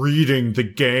 stop reading the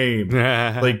game.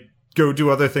 Like, go do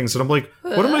other things. And I'm like,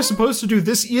 what am I supposed to do?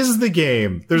 This is the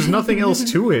game. There's nothing else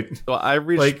to it. Well, I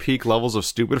reached peak levels of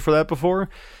stupid for that before,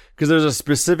 because there's a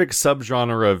specific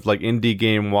subgenre of like indie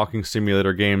game walking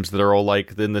simulator games that are all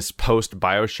like in this post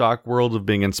BioShock world of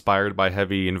being inspired by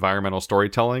heavy environmental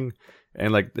storytelling,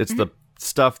 and like it's the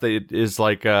stuff that is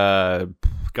like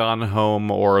Gone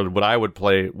Home, or what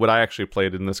I actually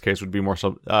played in this case would be more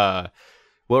so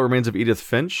What Remains of Edith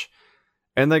Finch.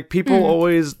 And, like, people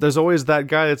there's always that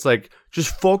guy that's like,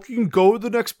 just fucking go to the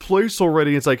next place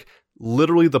already. It's like,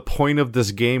 literally the point of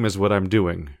this game is what I'm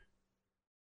doing.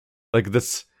 Like,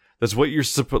 that's what you're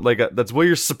that's what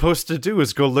you're supposed to do,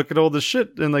 is go look at all the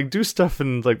shit and, like, do stuff.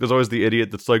 And, like, there's always the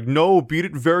idiot that's like, no, beat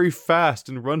it very fast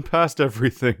and run past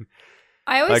everything.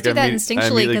 I always do that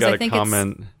instinctually because I think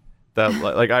it's... That,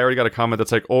 like, I already got a comment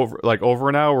that's like, over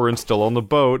an hour and still on the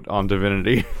boat on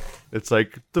Divinity. It's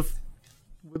like,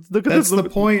 That's the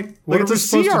point. What are we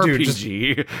supposed to do?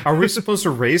 Just, are we supposed to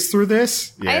race through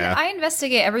this? Yeah. I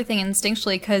investigate everything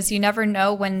instinctually because you never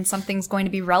know when something's going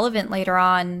to be relevant later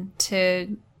on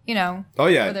to, you know. Oh,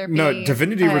 yeah. No,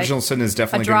 Divinity Original Sin is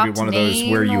definitely going to be one of those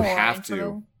where you have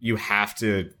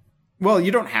to. Well,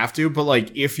 you don't have to, but,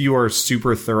 like, if you are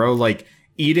super thorough, like,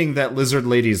 eating that lizard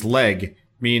lady's leg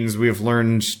means we've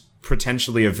learned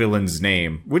potentially a villain's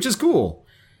name, which is cool.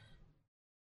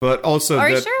 But also, are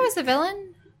you sure it was a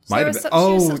villain? Might have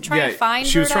been.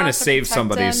 She was trying to save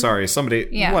somebody. Him. Sorry, somebody.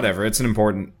 Yeah. Whatever. It's an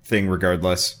important thing,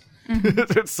 regardless.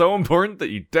 It's so important that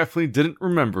you definitely didn't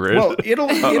remember it. Well,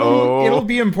 it'll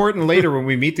be important later when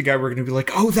we meet the guy. We're going to be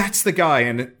like, oh, that's the guy,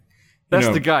 and that's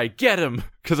the guy. Get him,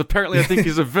 because apparently I think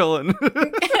he's a villain.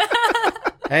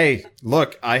 Hey,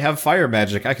 look, I have fire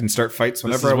magic. I can start fights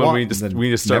whenever I want. We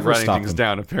need to start writing things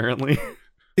down. Apparently.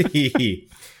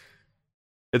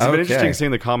 It's been interesting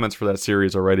seeing the comments for that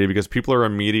series already, because people are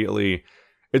immediately...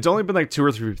 It's only been like 2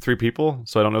 or 3 people,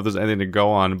 so I don't know if there's anything to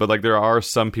go on, but like there are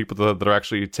some people that are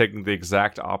actually taking the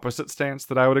exact opposite stance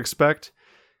that I would expect.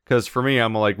 Because for me,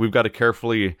 I'm like, we've got to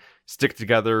carefully stick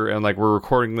together, and like we're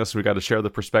recording this, we got to share the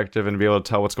perspective and be able to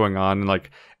tell what's going on,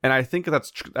 and I think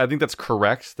that's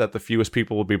correct that the fewest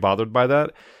people will be bothered by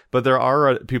that. But there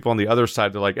are people on the other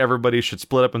side that like everybody should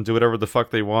split up and do whatever the fuck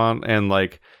they want, and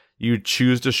like you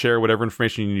choose to share whatever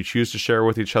information you choose to share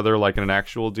with each other, like in an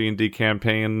actual D&D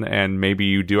campaign, and maybe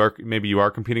you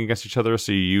are competing against each other,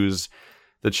 so you use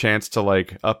the chance to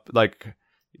like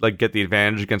like get the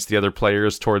advantage against the other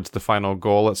players towards the final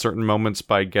goal at certain moments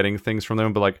by getting things from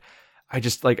them. But like, I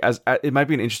just like it might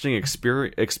be an interesting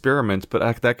experiment,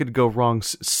 but that could go wrong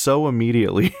so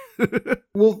immediately.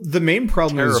 Well, the main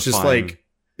problem is just like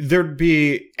there'd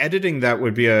be editing that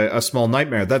would be a small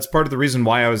nightmare. That's part of the reason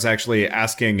why I was actually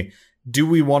asking, do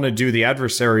we want to do the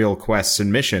adversarial quests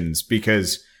and missions?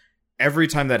 Because every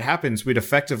time that happens, we'd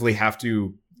effectively have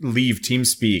to leave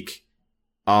TeamSpeak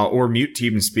or mute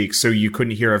TeamSpeak so you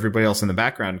couldn't hear everybody else in the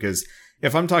background. Because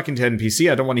if I'm talking to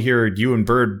NPC, I don't want to hear you and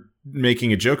Bird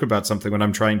making a joke about something when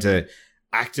I'm trying to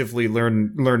actively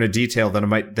learn a detail that I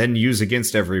might then use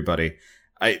against everybody.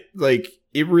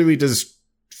 It really does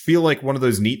feel like one of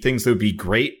those neat things that would be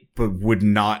great, but would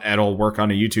not at all work on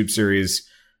a YouTube series.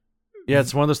 Yeah,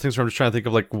 it's one of those things where I'm just trying to think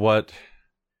of like what,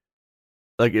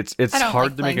 like it's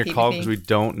hard to make a call because we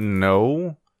don't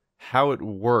know how it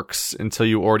works until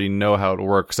you already know how it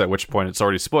works, at which point it's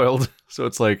already spoiled. So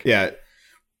it's like, yeah,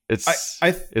 it's hard.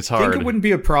 I think it wouldn't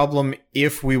be a problem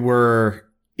if we were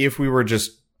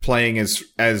just playing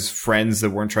as friends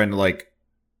that weren't trying to like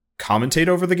commentate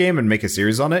over the game and make a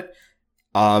series on it.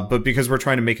 But because we're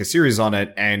trying to make a series on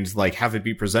it and like have it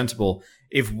be presentable,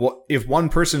 if one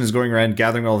person is going around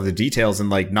gathering all of the details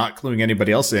and like not cluing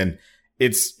anybody else in,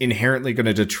 it's inherently going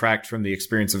to detract from the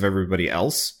experience of everybody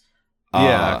else.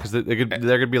 Yeah, because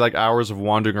there could be like hours of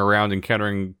wandering around,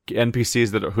 encountering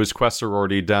NPCs whose quests are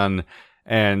already done,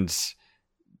 and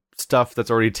stuff that's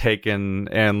already taken,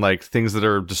 and like things that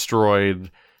are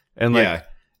destroyed, and like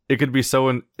it could be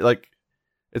so like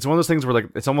it's one of those things where like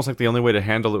it's almost like the only way to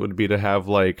handle it would be to have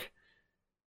like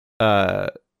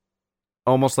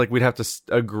almost like we'd have to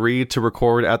agree to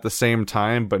record at the same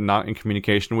time but not in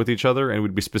communication with each other, and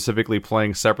we'd be specifically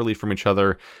playing separately from each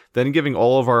other, then giving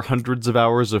all of our hundreds of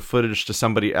hours of footage to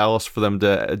somebody else for them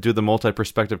to do the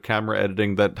multi-perspective camera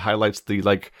editing that highlights the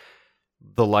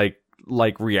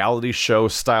reality show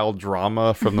style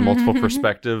drama from the multiple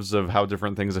perspectives of how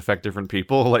different things affect different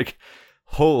people. Like,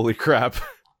 holy crap.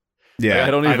 Yeah, I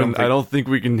don't think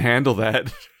we can handle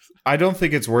that. I don't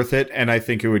think it's worth it, and I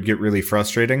think it would get really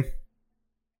frustrating.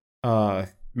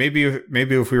 Maybe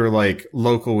if we were like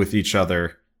local with each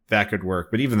other, that could work.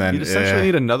 But even then, you'd essentially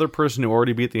need another person who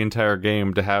already beat the entire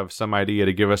game to have some idea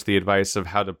to give us the advice of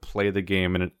how to play the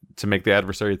game and to make the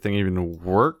adversary thing even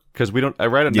work. Because we don't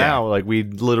now, like we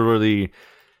literally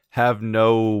have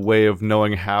no way of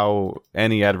knowing how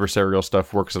any adversarial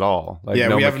stuff works at all. Like,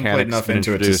 we haven't played enough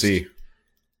into it to see.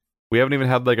 We haven't even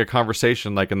had like a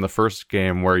conversation like in the first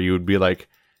game where you would be like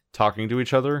talking to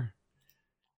each other.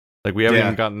 Like we haven't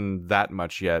even gotten that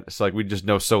much yet. It's like we just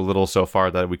know so little so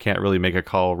far that we can't really make a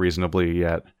call reasonably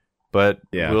yet. But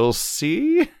we'll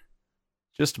see.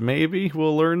 Just maybe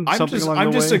we'll learn something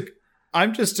along the way.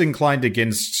 I'm just inclined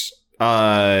against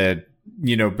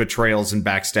betrayals and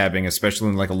backstabbing, especially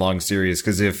in like a long series,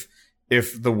 because if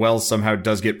the well somehow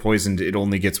does get poisoned, it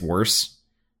only gets worse.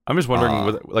 I'm just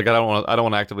wondering, like, I don't want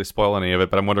to actively spoil any of it,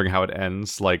 but I'm wondering how it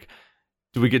ends. Like,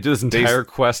 do we get to this entire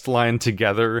quest line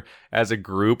together as a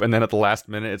group, and then at the last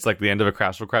minute, it's like the end of a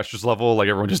Castle Crashers level, like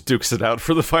everyone just dukes it out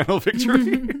for the final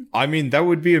victory? I mean, that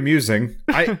would be amusing.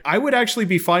 I would actually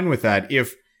be fine with that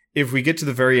if we get to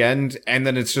the very end, and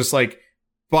then it's just like,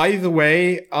 by the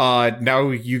way, now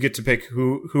you get to pick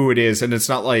who it is, and it's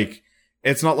not like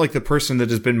the person that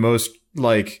has been most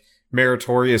like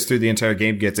meritorious through the entire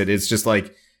game gets it. It's just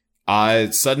like,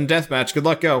 sudden death match. Good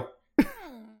luck, go.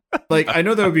 Like, I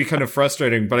know that would be kind of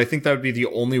frustrating, but I think that would be the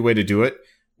only way to do it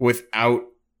without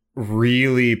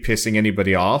really pissing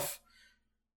anybody off.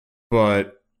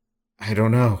 But I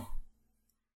don't know.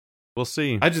 We'll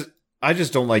see. I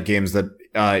just don't like games that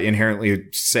inherently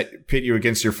pit you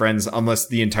against your friends unless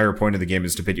the entire point of the game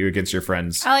is to pit you against your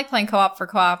friends. I like playing co-op for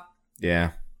co-op.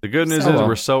 Yeah. The good news is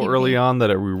we're so early on that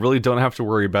we really don't have to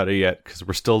worry about it yet, because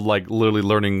we're still like literally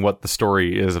learning what the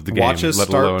story is of the game, let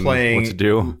alone what to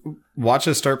do. Watch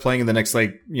us start playing in the next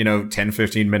 10,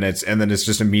 15 minutes, and then it's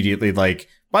just immediately like,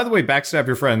 by the way, backstab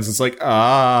your friends. It's like,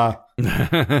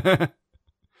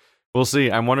 We'll see.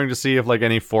 I'm wondering to see if like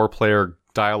any 4-player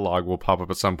dialogue will pop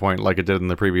up at some point like it did in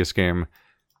the previous game,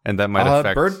 and that might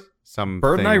affect some.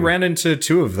 Bird and I ran into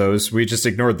 2 of those. We just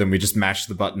ignored them. We just mashed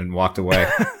the button and walked away.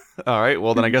 All right,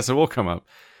 well, then I guess it will come up.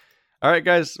 All right,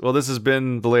 guys. Well, this has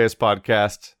been the latest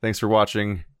podcast. Thanks for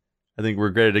watching. I think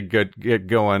we're ready to get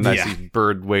going. I see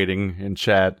Bird waiting in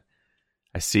chat.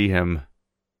 I see him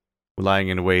lying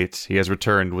in wait. He has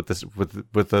returned with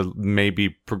a maybe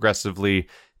progressively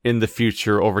in the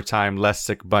future, over time, less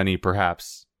sick bunny,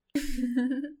 perhaps.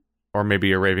 Or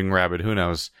maybe a raving rabbit. Who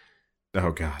knows?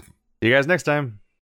 Oh, God. See you guys next time.